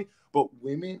haram, you know what I mean? But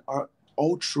women are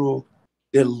ultra,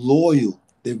 they're loyal.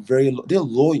 They're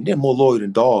loyal. They're more loyal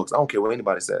than dogs. I don't care what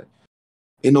anybody said.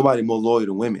 Ain't nobody more loyal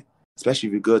than women, especially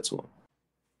if you're good to them.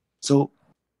 So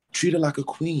treat her like a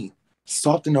queen.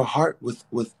 Soften her heart with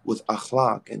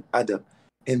akhlaq and adab,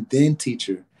 and then teach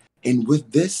her. And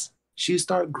with this, she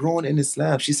start growing in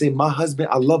Islam. She say, my husband,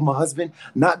 I love my husband,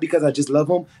 not because I just love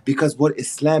him, because what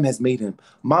Islam has made him.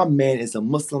 My man is a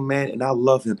Muslim man, and I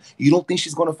love him. You don't think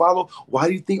she's going to follow? Why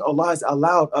do you think Allah has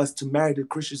allowed us to marry the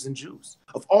Christians and Jews?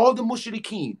 Of all the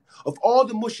mushrikeen, of all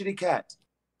the mushrikat,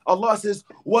 Allah says,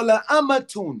 وَلَا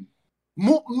أَمَةٌ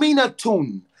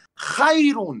مُؤْمِنَةٌ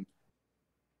خَيْرٌ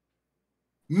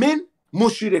min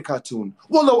mushrikatun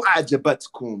walau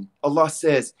ajabatkum. Allah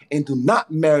says, and do not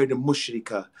marry the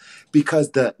mushrika,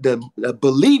 because the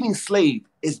believing slave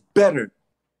is better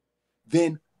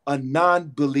than a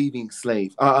non-believing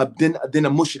slave, than a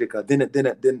mushrika,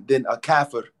 than a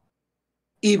kafir,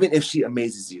 even if she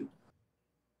amazes you.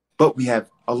 But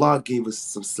Allah gave us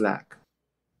some slack.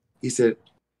 He said,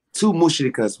 2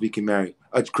 mushrikas we can marry,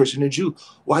 a Christian and Jew.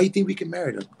 Why do you think we can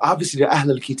marry them? Obviously, they're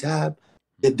Ahl al-Kitab.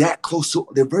 They're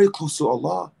very close to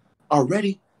Allah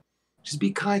already. Just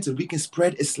be kind to them. We can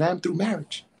spread Islam through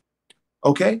marriage.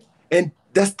 Okay? And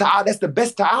that's the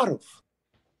best ta'aruf.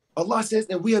 Allah says,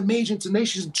 and we have made you into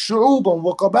nations, shu'uban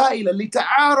wa qabaila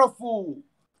lita'arafu.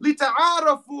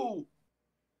 Lita'arafu.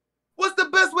 What's the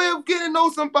best way of getting to know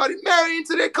somebody? Marry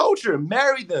into their culture.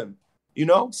 Marry them. You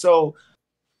know? So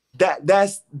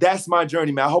that's my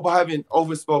journey, man. I hope I haven't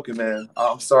overspoken, man.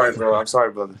 I'm sorry, bro. I'm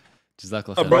sorry, brother.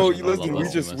 Bro, you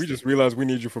listen. We just realized we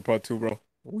need you for part 2, bro.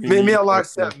 May Allah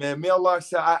accept, man. May Allah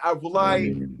accept. I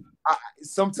rely.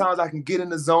 Sometimes I can get in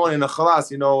the zone and khalas,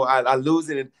 you know, I lose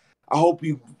it. And I hope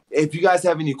if you guys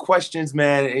have any questions,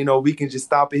 man, you know, we can just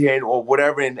stop it here or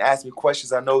whatever and ask me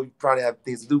questions. I know you probably have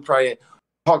things to do. Probably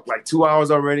talked like 2 hours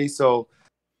already. So,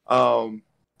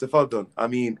 tafaddal. I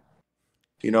mean,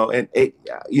 And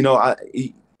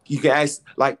you can ask,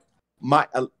 like,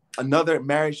 another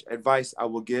marriage advice I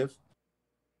will give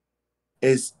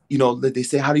is, they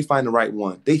say, how do you find the right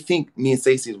one? They think me and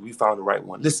Stacey, we found the right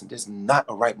one. Listen, there's not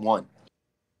a right one.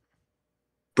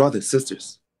 Brothers,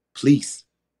 sisters, please.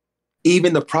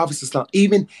 Even the Prophet,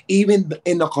 even in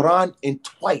the Quran, and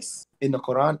twice in the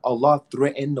Quran, Allah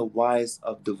threatened the wives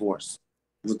of divorce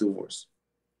with divorce.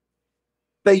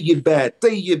 Tayyibat,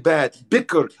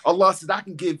 bikr. Allah says,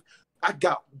 I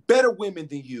got better women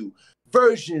than you,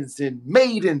 virgins and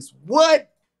maidens.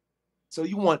 What? So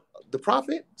you want the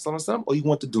Prophet, or you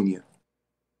want the dunya?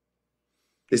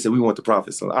 They said, we want the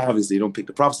Prophet. So obviously, you don't pick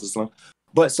the Prophet.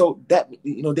 But so that,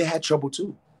 they had trouble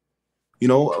too.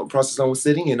 Prophet was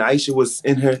sitting and Aisha was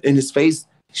in his face.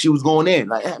 She was going in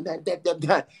like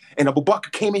that. And Abu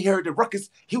Bakr came in here at the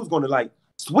ruckus. He was going to like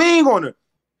swing on her.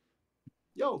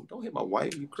 Yo, don't hit my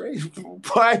wife. You crazy?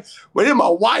 But it's my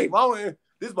wife.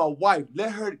 This is my wife.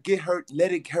 Let her get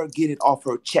it off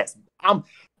her chest.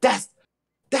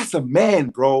 That's a man,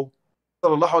 bro.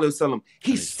 Sallallahu alaihi wasallam.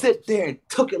 He sit there and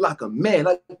took it like a man.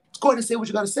 Like, go ahead and say what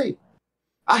you got to say.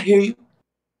 I hear you.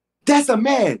 That's a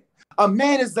man. A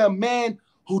man is a man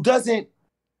who doesn't.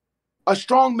 A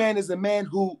strong man is a man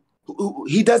who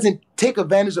he doesn't take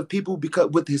advantage of people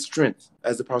because with his strength,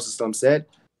 as the Prophet said.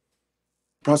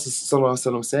 The Prophet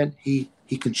said he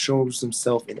controls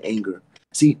himself in anger.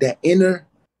 See that inner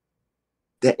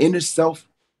self.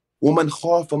 وَمَنْ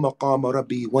خَافَ مَقَامَ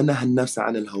رَبِّهِ وَنَهَى النَّفْسَ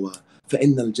عَنِ الْهَوَىٰ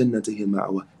فَإِنَّ الْجَنَّةَ هِيَ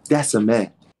الْمَأْوَىٰ. That's a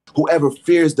man. Whoever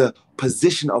fears the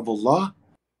position of Allah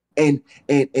and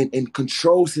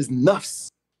controls his nafs,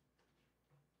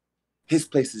 his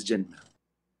place is Jannah.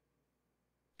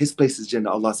 His place is Jannah,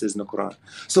 Allah says in the Quran.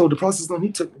 So the Prophet,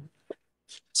 he took.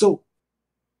 So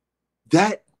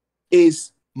that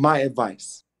is my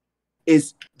advice.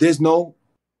 There's no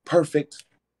perfect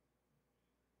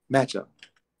matchup.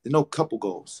 There's no couple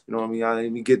goals. You know what I mean? I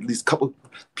mean, get at least couple.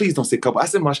 Please don't say couple. I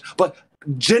said much, but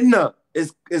Jannah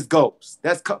is goals.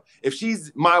 That's if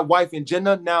she's my wife in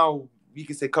Jannah, now we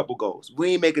can say couple goals.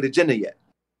 We ain't making a Jannah yet.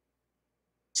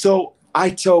 So I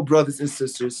tell brothers and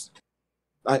sisters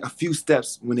like a few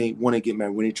steps when they want to get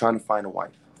married, when they're trying to find a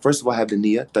wife. First of all, have the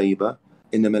niyyah, tayyibah.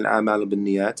 إِنَّمَا الْأَعْمَالُ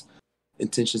بِالنِّيَّاتِ.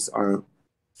 Intentions are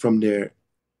from their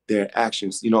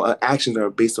actions. Actions are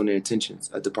based on their intentions,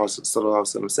 as the Prophet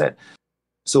ﷺ said.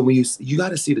 So when you got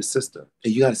to see the sister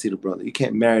and you got to see the brother. You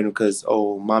can't marry him because,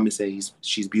 mommy said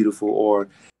she's beautiful or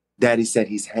daddy said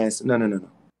he's handsome. No.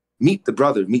 Meet the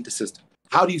brother, meet the sister.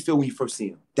 How do you feel when you first see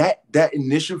him? That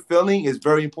initial feeling is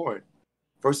very important.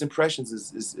 First impressions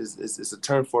is a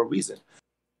term for a reason.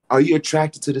 Are you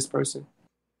attracted to this person?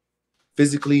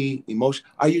 Physically, emotionally?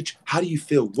 How do you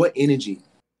feel? What energy?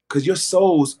 Because your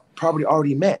souls probably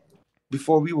already met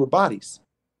before we were bodies.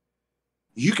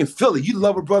 You can feel it. You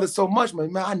love a brother so much,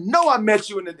 man. I know I met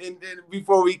you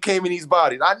before we came in these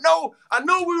bodies. I know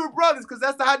we were brothers because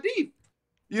that's the hadith.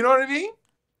 You know what I mean?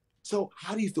 So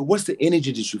how do you feel? What's the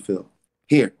energy that you feel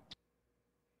here?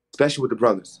 Especially with the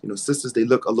brothers. Sisters, they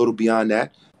look a little beyond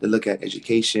that. They look at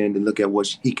education. They look at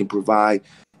what he can provide.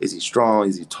 Is he strong?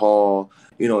 Is he tall?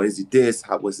 Is he this?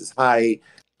 What's his height?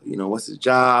 What's his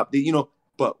job?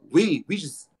 But we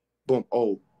just, boom,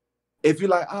 if you're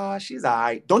like, she's all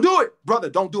right, don't do it, brother,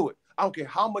 don't do it. I don't care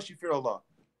how much you fear Allah.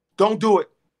 Don't do it.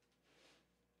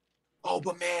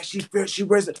 But man, she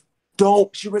wears it.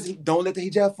 Don't let the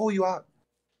hijab fool you out.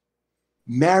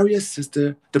 Marry a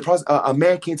sister. A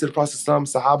man came to the Prophet,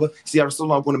 Sahaba, see,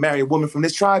 Rasulullah, I'm going to marry a woman from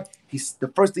this tribe.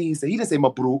 The first thing he said, he didn't say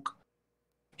Mabruk.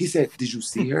 He said, did you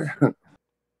see her?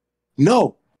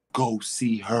 No, go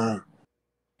see her.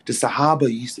 The Sahaba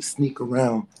used to sneak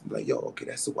around, like, yo, okay,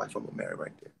 that's the wife I'm going to marry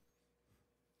right there.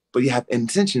 But you have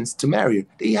intentions to marry her.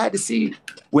 They had to see.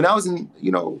 When I was in,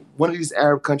 one of these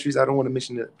Arab countries, I don't want to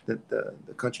mention the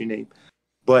country name,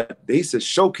 but they used to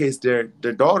showcase their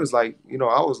daughters. Like, I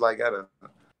was like at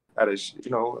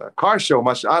a car show.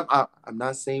 I'm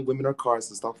not saying women are cars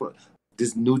and stuff.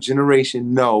 This new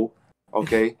generation, no,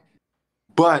 okay.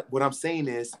 But what I'm saying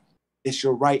is, it's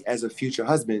your right as a future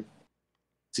husband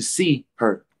to see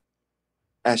her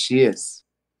as she is,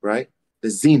 right? The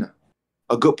zina.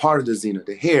 A good part of the zina,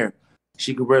 the hair.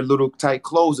 She could wear little tight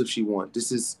clothes if she wants.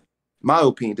 This is my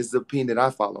opinion. This is the opinion that I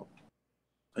follow.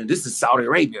 And this is Saudi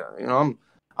Arabia. I'm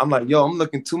like, yo, I'm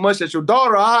looking too much at your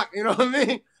daughter. You know what I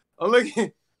mean? I'm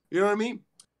looking, you know what I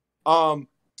mean?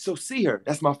 So see her.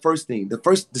 That's my first thing.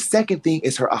 The second thing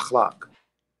is her akhlaq.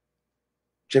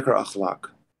 Check her akhlaq.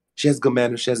 She has good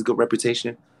manners. She has a good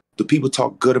reputation. Do people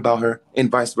talk good about her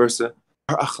and vice versa?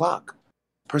 Her akhlaq,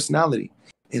 personality.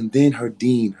 And then her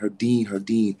deen.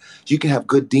 You can have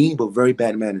good deen, but very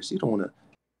bad manners. You don't want to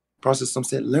Prophet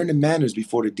said, learn the manners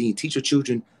before the deen. Teach your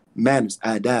children manners,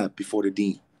 adab, before the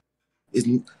deen.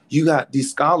 You got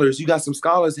these scholars, you got some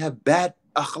scholars that have bad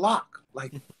akhlaq.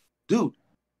 Like, dude,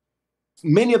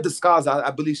 many of the scholars,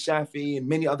 I believe Shafi and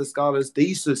many other scholars, they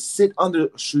used to sit under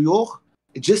shuyukh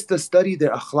just to study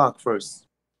their akhlaq first.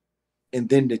 And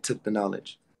then they took the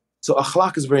knowledge. So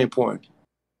akhlaq is very important.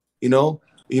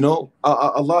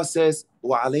 Allah says,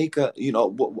 wa alayka,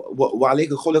 wa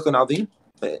alayka khuluqun azim.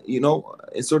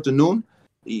 In Surah An-Nun,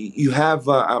 you have,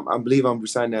 I believe I'm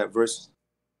reciting that verse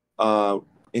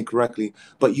incorrectly,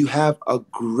 but you have a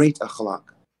great akhlaq,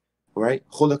 right?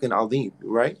 Khuluqun azim,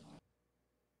 right?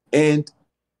 And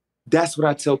that's what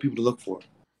I tell people to look for.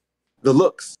 The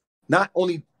looks, not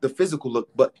only the physical look,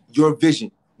 but your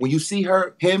vision. When you see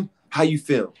him, how you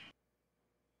feel.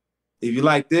 If you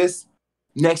like this,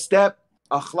 next step,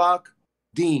 akhlaq,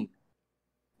 deen.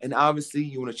 And obviously,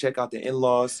 you want to check out the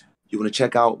in-laws. You want to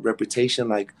check out reputation,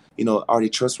 like, are they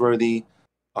trustworthy?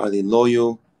 Are they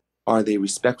loyal? Are they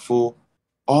respectful?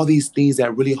 All these things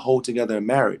that really hold together a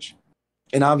marriage.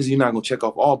 And obviously, you're not going to check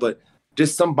off all, but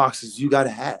just some boxes you got to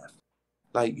have.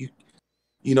 Like,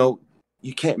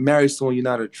 you can't marry someone you're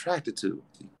not attracted to.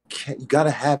 You got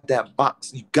to have that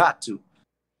box. You got to.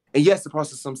 And yes, the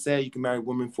Prophet said you can marry a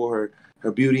woman for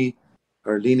her beauty,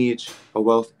 her lineage, her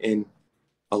wealth, and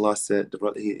Allah said,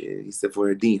 he said for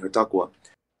her deen, her taqwa.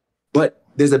 But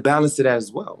there's a balance to that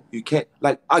as well. You can't,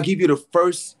 I'll give you the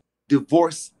first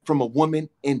divorce from a woman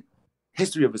in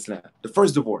history of Islam. The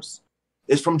first divorce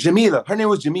is from Jamila. Her name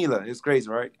was Jamila. It's crazy,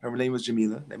 right? Her name was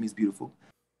Jamila. That means beautiful.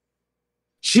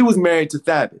 She was married to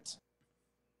Thabit.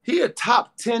 He a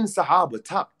top 10 Sahaba,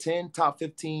 top 10, top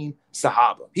 15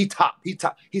 Sahaba.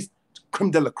 He's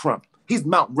creme de la creme. He's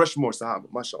Mount Rushmore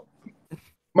Sahaba, mashallah.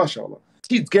 Mashallah.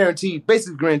 He's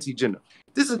basically guaranteed Jannah.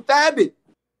 This is Thabit,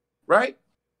 right?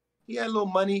 He had a little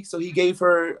money, so he gave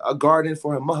her a garden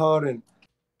for her mahar, and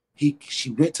she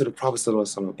went to the Prophet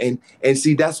ﷺ. And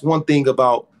see, that's one thing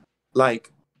about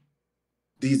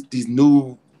these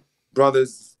new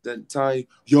brothers that tell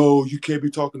you, you can't be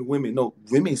talking to women. No,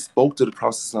 women spoke to the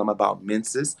Prophet ﷺ about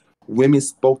menses. Women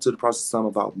spoke to the Prophet ﷺ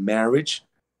about marriage.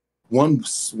 One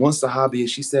Sahabi,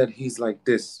 she said, he's like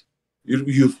this.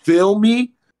 You feel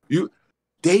me?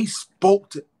 They spoke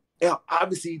to,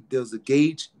 obviously there's a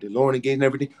gauge, the lowering the gauge and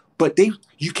everything, but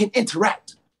you can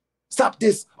interact. Stop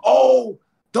this. Oh,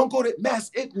 don't go to mass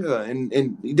fitna,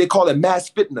 and they call it mass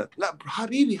fitna.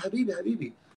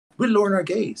 Habibi. We're lowering our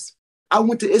gaze. I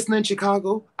went to ISNA in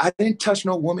Chicago. I didn't touch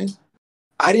no woman.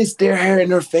 I didn't stare her in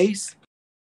her face.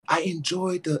 I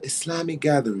enjoyed the Islamic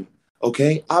gathering.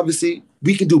 Okay, obviously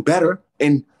we can do better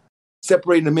in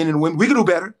separating the men and women. We can do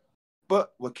better.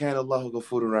 But wa kana Allahu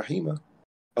ghafurur rahima.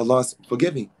 Allah's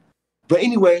forgiving. But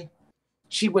anyway,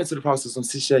 she went to the Prophet and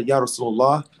said, Ya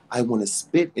Rasulullah, I want to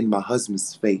spit in my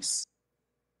husband's face.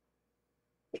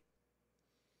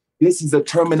 This is a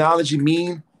terminology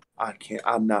mean.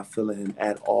 I'm not feeling him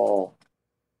at all.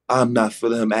 I'm not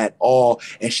feeling him at all.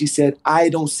 And she said, I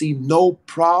don't see no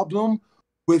problem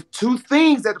with two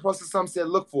things that the Prophet said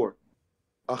look for.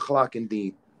 Akhlaq and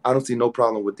deen. I don't see no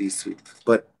problem with these two.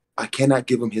 But I cannot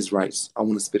give him his rights. I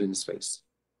want to spit in his face.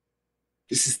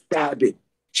 This is Thabit.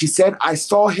 She said, I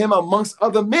saw him amongst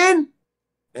other men,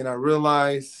 and I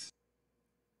realized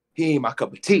he ain't my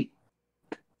cup of tea.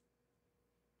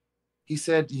 He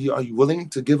said, are you willing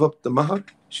to give up the mahar?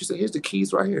 She said, here's the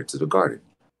keys right here to the garden.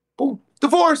 Boom.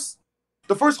 Divorce.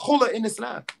 The first khula in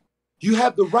Islam. You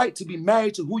have the right to be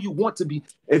married to who you want to be.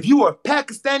 If you are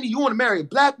Pakistani, you want to marry a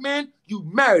black man, you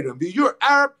marry him. If you're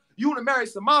Arab, you want to marry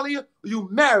Somalia, you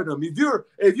marry them.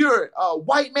 If you're a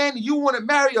white man, you want to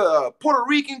marry a Puerto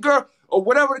Rican girl, or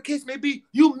whatever the case may be,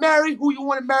 you marry who you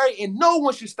want to marry, and no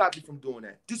one should stop you from doing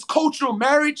that. This cultural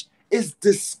marriage is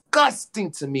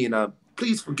disgusting to me, and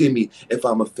please forgive me if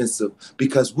I'm offensive,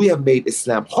 because we have made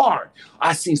Islam hard.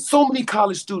 I've seen so many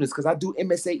college students, because I do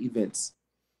MSA events.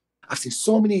 I've seen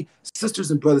so many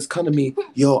sisters and brothers come to me,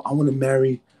 yo, I want to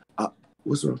marry,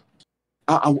 what's wrong?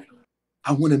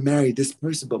 I want to marry this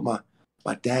person, but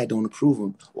my dad don't approve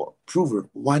him. Well, approve her.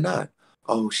 Why not?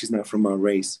 Oh, she's not from my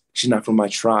race. She's not from my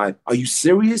tribe. Are you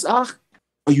serious, Akh?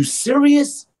 Are you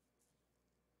serious?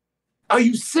 Are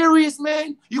you serious,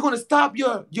 man? You're going to stop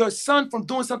your son from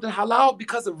doing something halal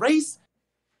because of race?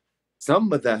 Some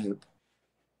madhahib,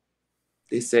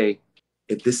 they say,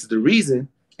 if this is the reason,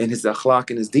 and his akhlaq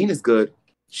and his deen is good,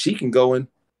 she can go and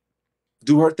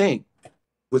do her thing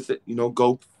with it.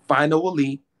 Go find a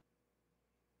wali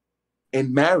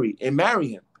and marry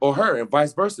him or her, and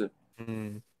vice versa.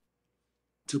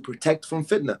 To protect from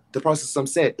fitna. The Prophet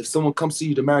said, if someone comes to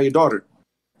you to marry your daughter,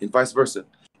 and vice versa,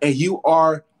 and you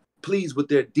are pleased with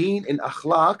their deen and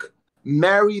akhlaq,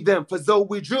 marry them.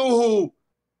 فَزَوِّجُوهُ.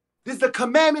 This is a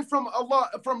commandment from Allah,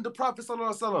 from the Prophet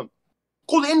sallallahu alaihi wasallam.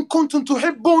 قُلْ إِن كُنْتُمْ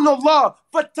تُحِبُّونَ اللَّهَ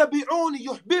فَاتَّبِعُونِ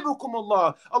يُحْبِبُكُمُ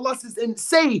اللَّهُ. Allah says, and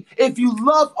say, if you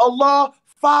love Allah,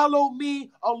 follow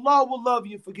me. Allah will love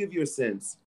you, forgive your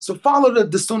sins. So follow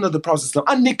the sunnah of the Prophet.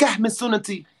 An-nikah min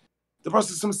sunnati. The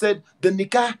Prophet said, the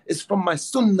nikah is from my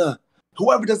sunnah.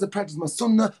 Whoever doesn't practice my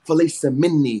sunnah, falaysa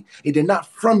minni. They're not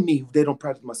from me if they don't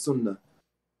practice my sunnah.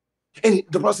 And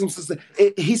the Prophet said,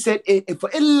 he said,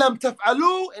 فَإِلَّمْ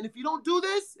تَفْعَلُوا. And if you don't do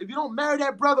this, if you don't marry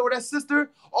that brother or that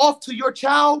sister off to your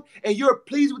child, and you're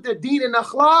pleased with their deen and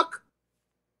akhlaq,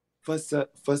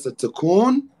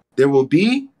 فَسَتَكُونَ. There will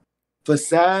be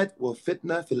fasad wa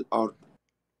fitna fil ard.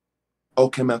 Oh,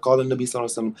 كما قال النبي صلى الله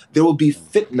عليه وسلم. There will be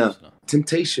fitna,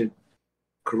 temptation,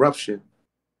 corruption,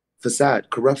 fasad,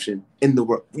 corruption in the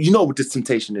world. You know what this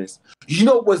temptation is. You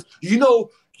know what's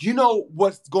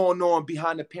going on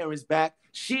behind the parents' back.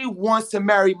 She wants to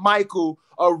marry Michael,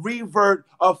 a revert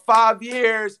of 5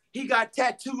 years. He got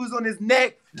tattoos on his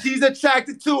neck. She's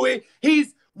attracted to it.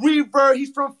 He's revert.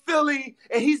 He's from Philly,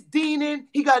 and he's deening.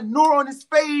 He got nur on his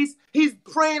face. He's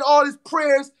praying all his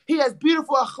prayers. He has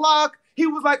beautiful akhlaq. He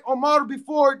was like Omar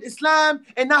before Islam,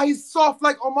 and now he's soft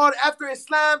like Omar after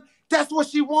Islam. That's what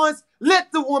she wants.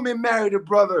 Let the woman marry the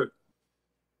brother.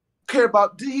 Care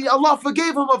about, Allah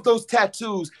forgave him of those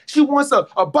tattoos. She wants a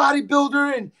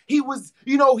bodybuilder, and he was,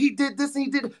 he did this and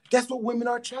he did. That's what women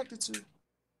are attracted to.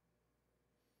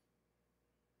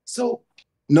 So,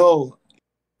 no,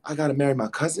 I gotta marry my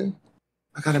cousin.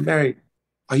 I gotta marry.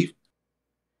 Are you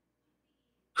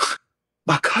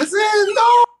my cousin?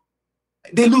 No.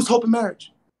 They lose hope in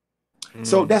marriage.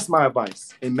 So that's my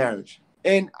advice in marriage.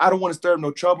 And I don't want to stir up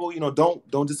no trouble.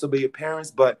 Don't disobey your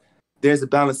parents, but there's a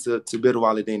balance to birru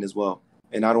walidain as well.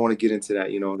 And I don't want to get into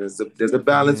that. There's a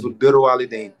balance with birru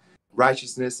walidain,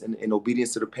 righteousness and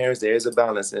obedience to the parents. There is a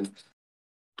balance. And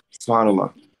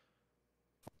subhanAllah.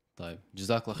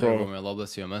 Jazakallah khair, may Allah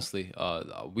bless you immensely.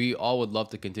 We all would love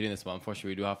to continue this, but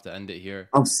unfortunately we do have to end it here.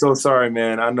 I'm so sorry,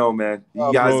 man. I know, man.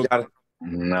 You guys gotta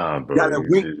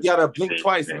blink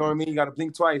twice. You know what I mean? You gotta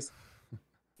blink twice.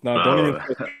 No, don't even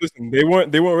listen. They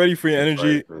weren't ready for your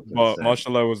energy, but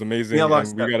mashallah, it was amazing. And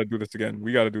we gotta do this again.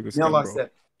 We gotta do this again, bro.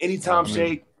 Anytime,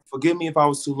 Sheikh. Forgive me if I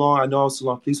was too long. I know I was too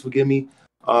long. Please forgive me.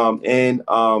 If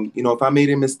I made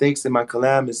any mistakes in my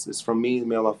kalam, it's from me.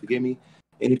 May Allah forgive me.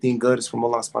 Anything good is from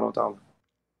Allah subhanahu wa ta'ala.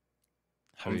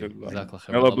 Alhamdulillah.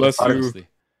 May Allah bless you,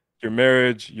 your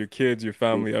marriage, your kids, your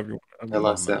family, everyone.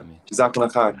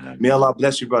 Jazakallah khair. May Allah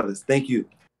bless you, brothers. Thank you.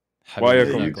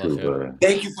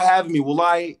 Thank you for having me.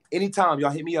 Wallahi, anytime.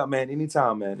 Y'all hit me up, man.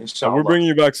 Anytime, man. Inshallah. We're bringing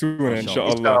you back soon,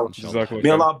 inshallah.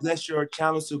 May Allah bless your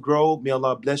channels to grow. May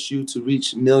Allah bless you to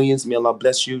reach millions. May Allah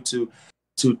bless you to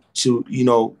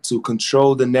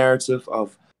control the narrative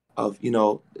of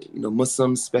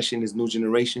Muslims, especially in this new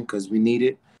generation, because we need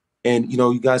it. And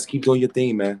you guys keep doing your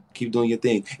thing, man. Keep doing your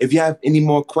thing. If you have any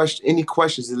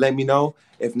questions, let me know.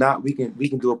 If not, we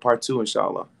can do a part 2,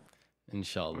 inshallah.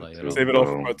 Inshallah. Save it all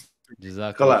for part 2.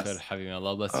 Jazakallah khair, Habibi.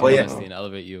 Allah bless you and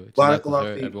elevate you.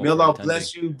 May Allah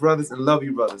bless you, brothers, and love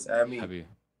you, brothers. Ameen.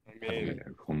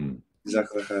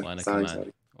 Jazakallah khair.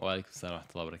 Wa alaikum assalam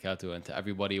wa rahmatullahi wa barakatuh. And to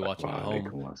everybody watching at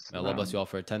home, may Allah bless you all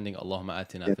for attending. Allahumma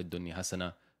atina fid dunya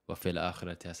hasana wa fil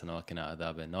akhirati hasana wa qina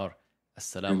adhab an-nar.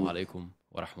 Assalamu alaikum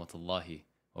wa rahmatullahi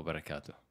wa barakatuh.